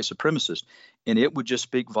these white supremacists. And it would just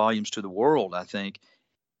speak volumes to the world, I think,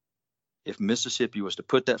 if Mississippi was to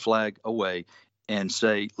put that flag away and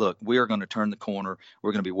say, look, we are going to turn the corner.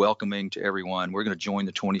 We're going to be welcoming to everyone. We're going to join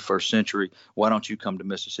the 21st century. Why don't you come to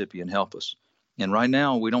Mississippi and help us? And right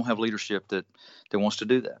now, we don't have leadership that wants to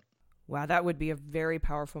do that. Wow, that would be a very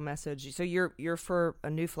powerful message. So you're for a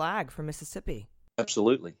new flag for Mississippi?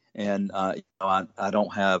 Absolutely. And I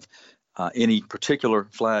don't have any particular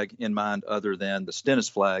flag in mind other than the Stennis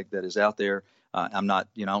flag that is out there. I'm not,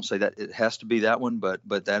 I don't say that it has to be that one, but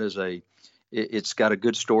that is it's got a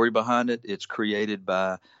good story behind it. It's created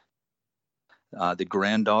by the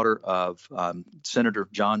granddaughter of Senator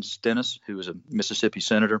John Stennis, who was a Mississippi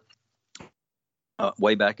senator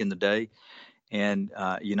way back in the day. And,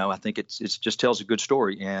 I think it just tells a good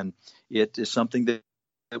story. And it is something that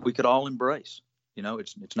we could all embrace.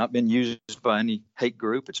 It's not been used by any hate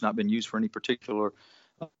group. It's not been used for any particular,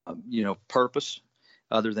 purpose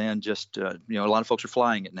other than just, a lot of folks are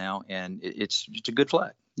flying it now. And it's a good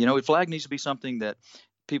flag. A flag needs to be something that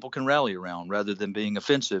people can rally around rather than being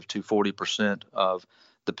offensive to 40% of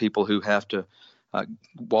the people who have to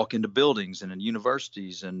walk into buildings and in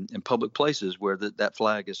universities and in public places where that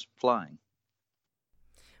flag is flying.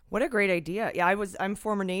 What a great idea. Yeah, I'm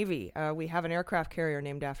former Navy. We have an aircraft carrier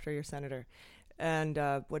named after your senator. And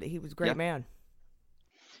he was a great man.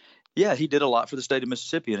 Yeah, he did a lot for the state of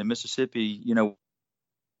Mississippi. And in Mississippi,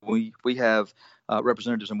 we have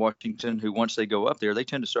representatives in Washington who, once they go up there, they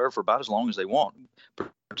tend to serve for about as long as they want,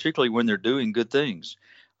 particularly when they're doing good things.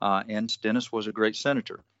 And Stennis was a great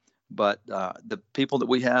senator. But the people that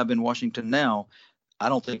we have in Washington now, I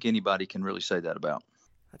don't think anybody can really say that about.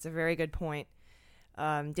 That's a very good point.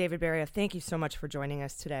 David Baria, thank you so much for joining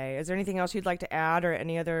us today. Is there anything else you'd like to add or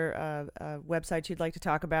any other websites you'd like to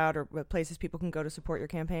talk about or places people can go to support your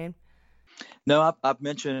campaign? No, I've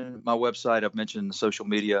mentioned my website. I've mentioned the social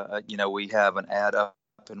media. We have an ad up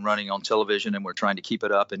and running on television, and we're trying to keep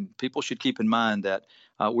it up. And people should keep in mind that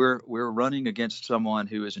we're running against someone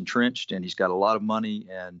who is entrenched, and he's got a lot of money,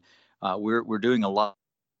 and we're doing a lot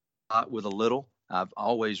with a little. I've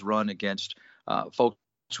always run against folks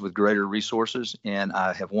with greater resources, and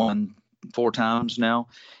I have won 4 times now.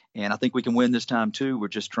 And I think we can win this time, too. We're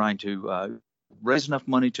just trying to raise enough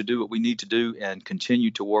money to do what we need to do and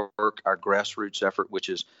continue to work our grassroots effort, which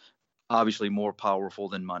is obviously more powerful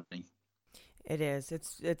than money. It is.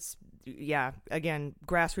 It's yeah, again,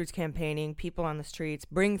 grassroots campaigning, people on the streets.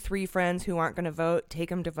 Bring 3 friends who aren't going to vote, take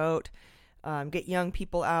them to vote. Get young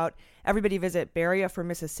people out. Everybody visit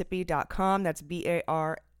bariaformississippi.com. That's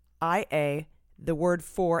BARIA, the word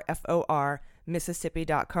for, FOR,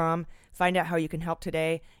 Mississippi.com. Find out how you can help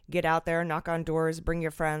today. Get out there, knock on doors, bring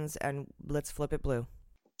your friends, and let's flip it blue.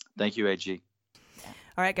 Thank you, AG.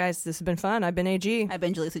 All right, guys, this has been fun. I've been AG. I've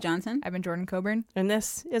been Jaleesa Johnson. I've been Jordan Coburn. And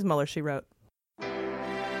this is Mueller, She Wrote.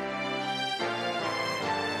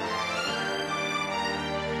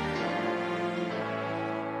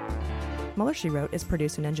 Mueller, She Wrote is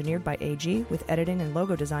produced and engineered by AG with editing and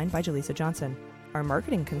logo design by Jaleesa Johnson. Our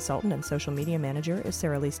marketing consultant and social media manager is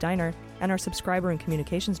Sarah Lee Steiner, and our subscriber and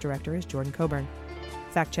communications director is Jordan Coburn.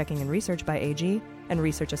 Fact-checking and research by AG, and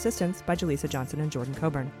research assistance by Jaleesa Johnson and Jordan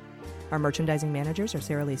Coburn. Our merchandising managers are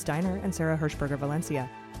Sarah Lee Steiner and Sarah Hirschberger Valencia.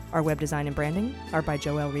 Our web design and branding are by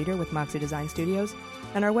Joelle Reeder with Moxie Design Studios,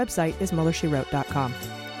 and our website is MuellerSheWrote.com.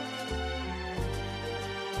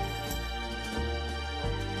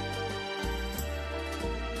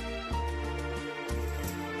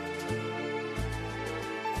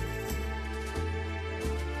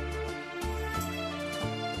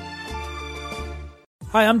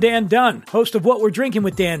 Hi, I'm Dan Dunn, host of What We're Drinking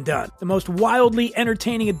with Dan Dunn, the most wildly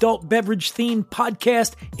entertaining adult beverage-themed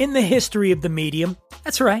podcast in the history of the medium.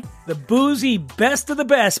 That's right, the boozy best of the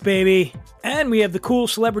best, baby. And we have the cool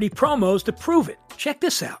celebrity promos to prove it. Check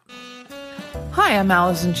this out. Hi, I'm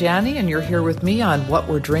Allison Janney, and you're here with me on What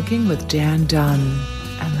We're Drinking with Dan Dunn.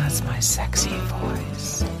 And that's my sexy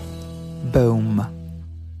voice. Boom.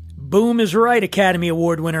 Boom is right, Academy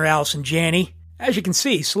Award winner Allison Janney. As you can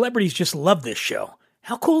see, celebrities just love this show.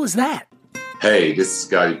 How cool is that? Hey, this is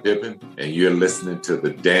Scottie Pippen, and you're listening to The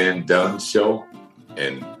Dan Dunn Show.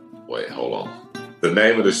 And wait, hold on. The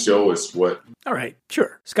name of the show is what? All right,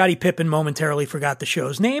 sure. Scottie Pippen momentarily forgot the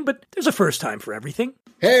show's name, but there's a first time for everything.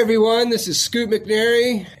 Hey, everyone, this is Scoot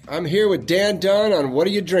McNairy. I'm here with Dan Dunn on What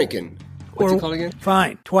Are You Drinking? What's it called again?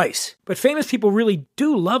 Fine, twice. But famous people really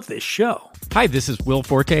do love this show. Hi, this is Will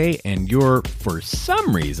Forte, and you're, for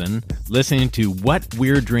some reason, listening to What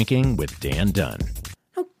We're Drinking with Dan Dunn.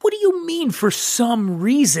 Now, what do you mean, for some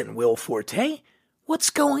reason, Will Forte? What's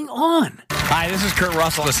going on? Hi, this is Kurt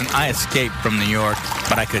Russell. Listen, I escaped from New York,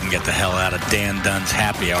 but I couldn't get the hell out of Dan Dunn's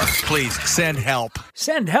happy hour. Please, send help.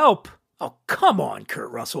 Send help? Oh, come on,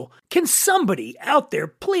 Kurt Russell. Can somebody out there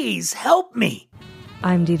please help me?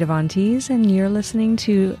 I'm Dita Von Teese, and you're listening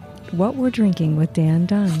to What We're Drinking with Dan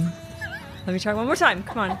Dunn. Let me try one more time.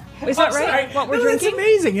 Come on. Is that right? Sorry. What we're drinking?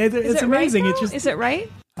 It's amazing. It's amazing. Right, it's just... Is it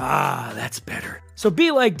right? Ah, that's better. So be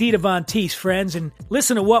like Dita Von Teese, friends, and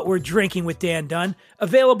listen to What We're Drinking with Dan Dunn,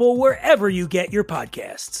 available wherever you get your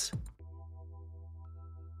podcasts.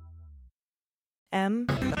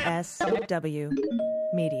 MSW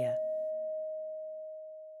Media.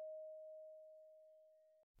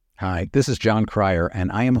 Hi, this is John Cryer,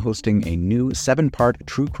 and I am hosting a new 7-part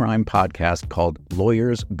true crime podcast called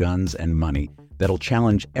Lawyers, Guns, and Money that'll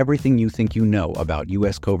challenge everything you think you know about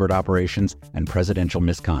U.S. covert operations and presidential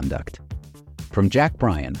misconduct. From Jack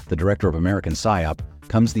Bryan, the director of American PSYOP,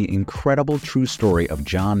 comes the incredible true story of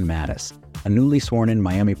John Mattis, a newly sworn-in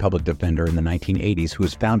Miami public defender in the 1980s who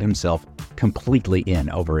has found himself completely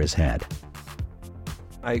in over his head.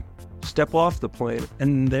 I step off the plane,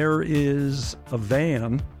 and there is a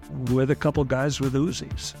van with a couple guys with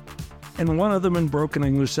Uzis. And one of them in broken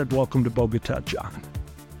English said, "Welcome to Bogota, John."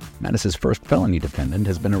 Mattis's first felony defendant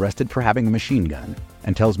has been arrested for having a machine gun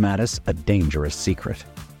and tells Mattis a dangerous secret.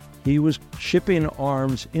 He was shipping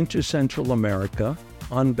arms into Central America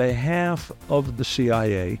on behalf of the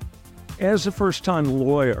CIA. As a first-time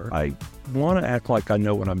lawyer, I want to act like I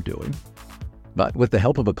know what I'm doing. But with the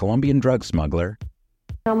help of a Colombian drug smuggler...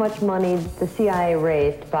 How much money the CIA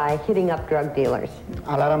raised by hitting up drug dealers?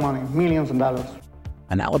 A lot of money, millions of dollars.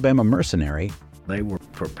 An Alabama mercenary... They were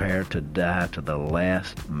prepared to die to the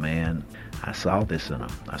last man. I saw this in them.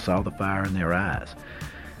 I saw the fire in their eyes.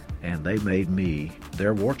 And they made me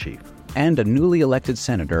their war chief. And a newly elected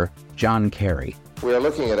senator, John Kerry. We are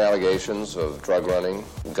looking at allegations of drug running,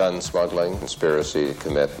 gun smuggling, conspiracy to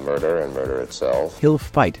commit murder and murder itself. He'll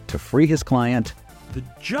fight to free his client. The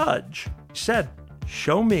judge said,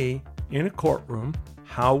 "Show me in a courtroom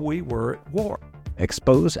how we were at war."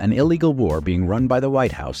 Expose an illegal war being run by the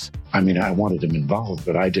White House. I mean, I wanted him involved,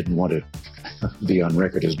 but I didn't want to be on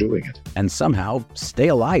record as doing it. And somehow stay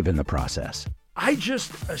alive in the process. I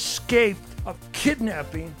just escaped a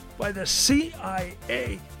kidnapping by the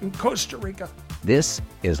CIA in Costa Rica. This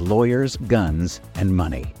is Lawyers, Guns, and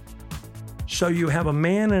Money. So you have a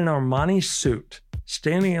man in an Armani suit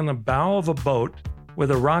standing in the bow of a boat with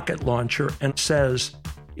a rocket launcher and says,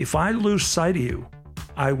 if I lose sight of you,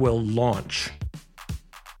 I will launch.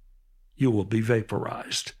 You will be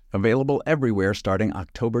vaporized. Available everywhere starting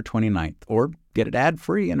October 29th, or get it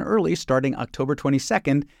ad-free and early starting October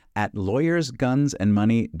 22nd at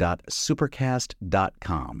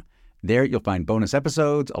lawyersgunsandmoney.supercast.com. There you'll find bonus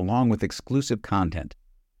episodes along with exclusive content.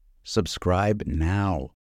 Subscribe now.